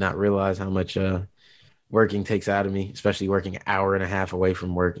not realize how much working takes out of me, especially working an hour and a half away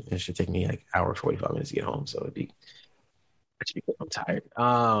from work. It should take me like hour 45 minutes to get home. So I'm tired.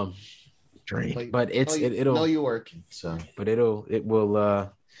 Drained. But it'll know you're working. So but it'll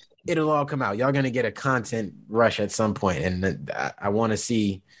all come out. Y'all gonna get a content rush at some point, and I want to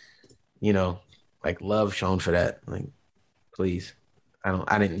see, like love shown for that. Like, please.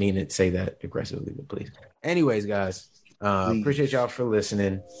 I didn't mean to say that aggressively, but please. Anyways, guys, appreciate y'all for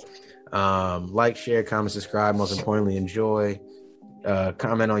listening. Like, share, comment, subscribe. Most importantly, enjoy.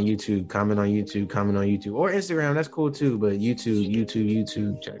 Comment on YouTube, or Instagram. That's cool too. But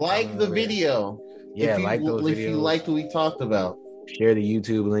YouTube. Like the video. Yeah, like those videos. If you liked what we talked about, share the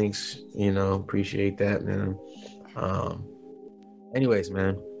YouTube links. Appreciate that, man. Anyways,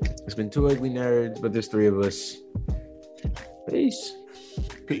 man, it's been 2 Ugly Nerds, but there's 3 of us. Peace.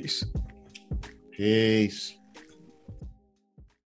 Peace. Peace.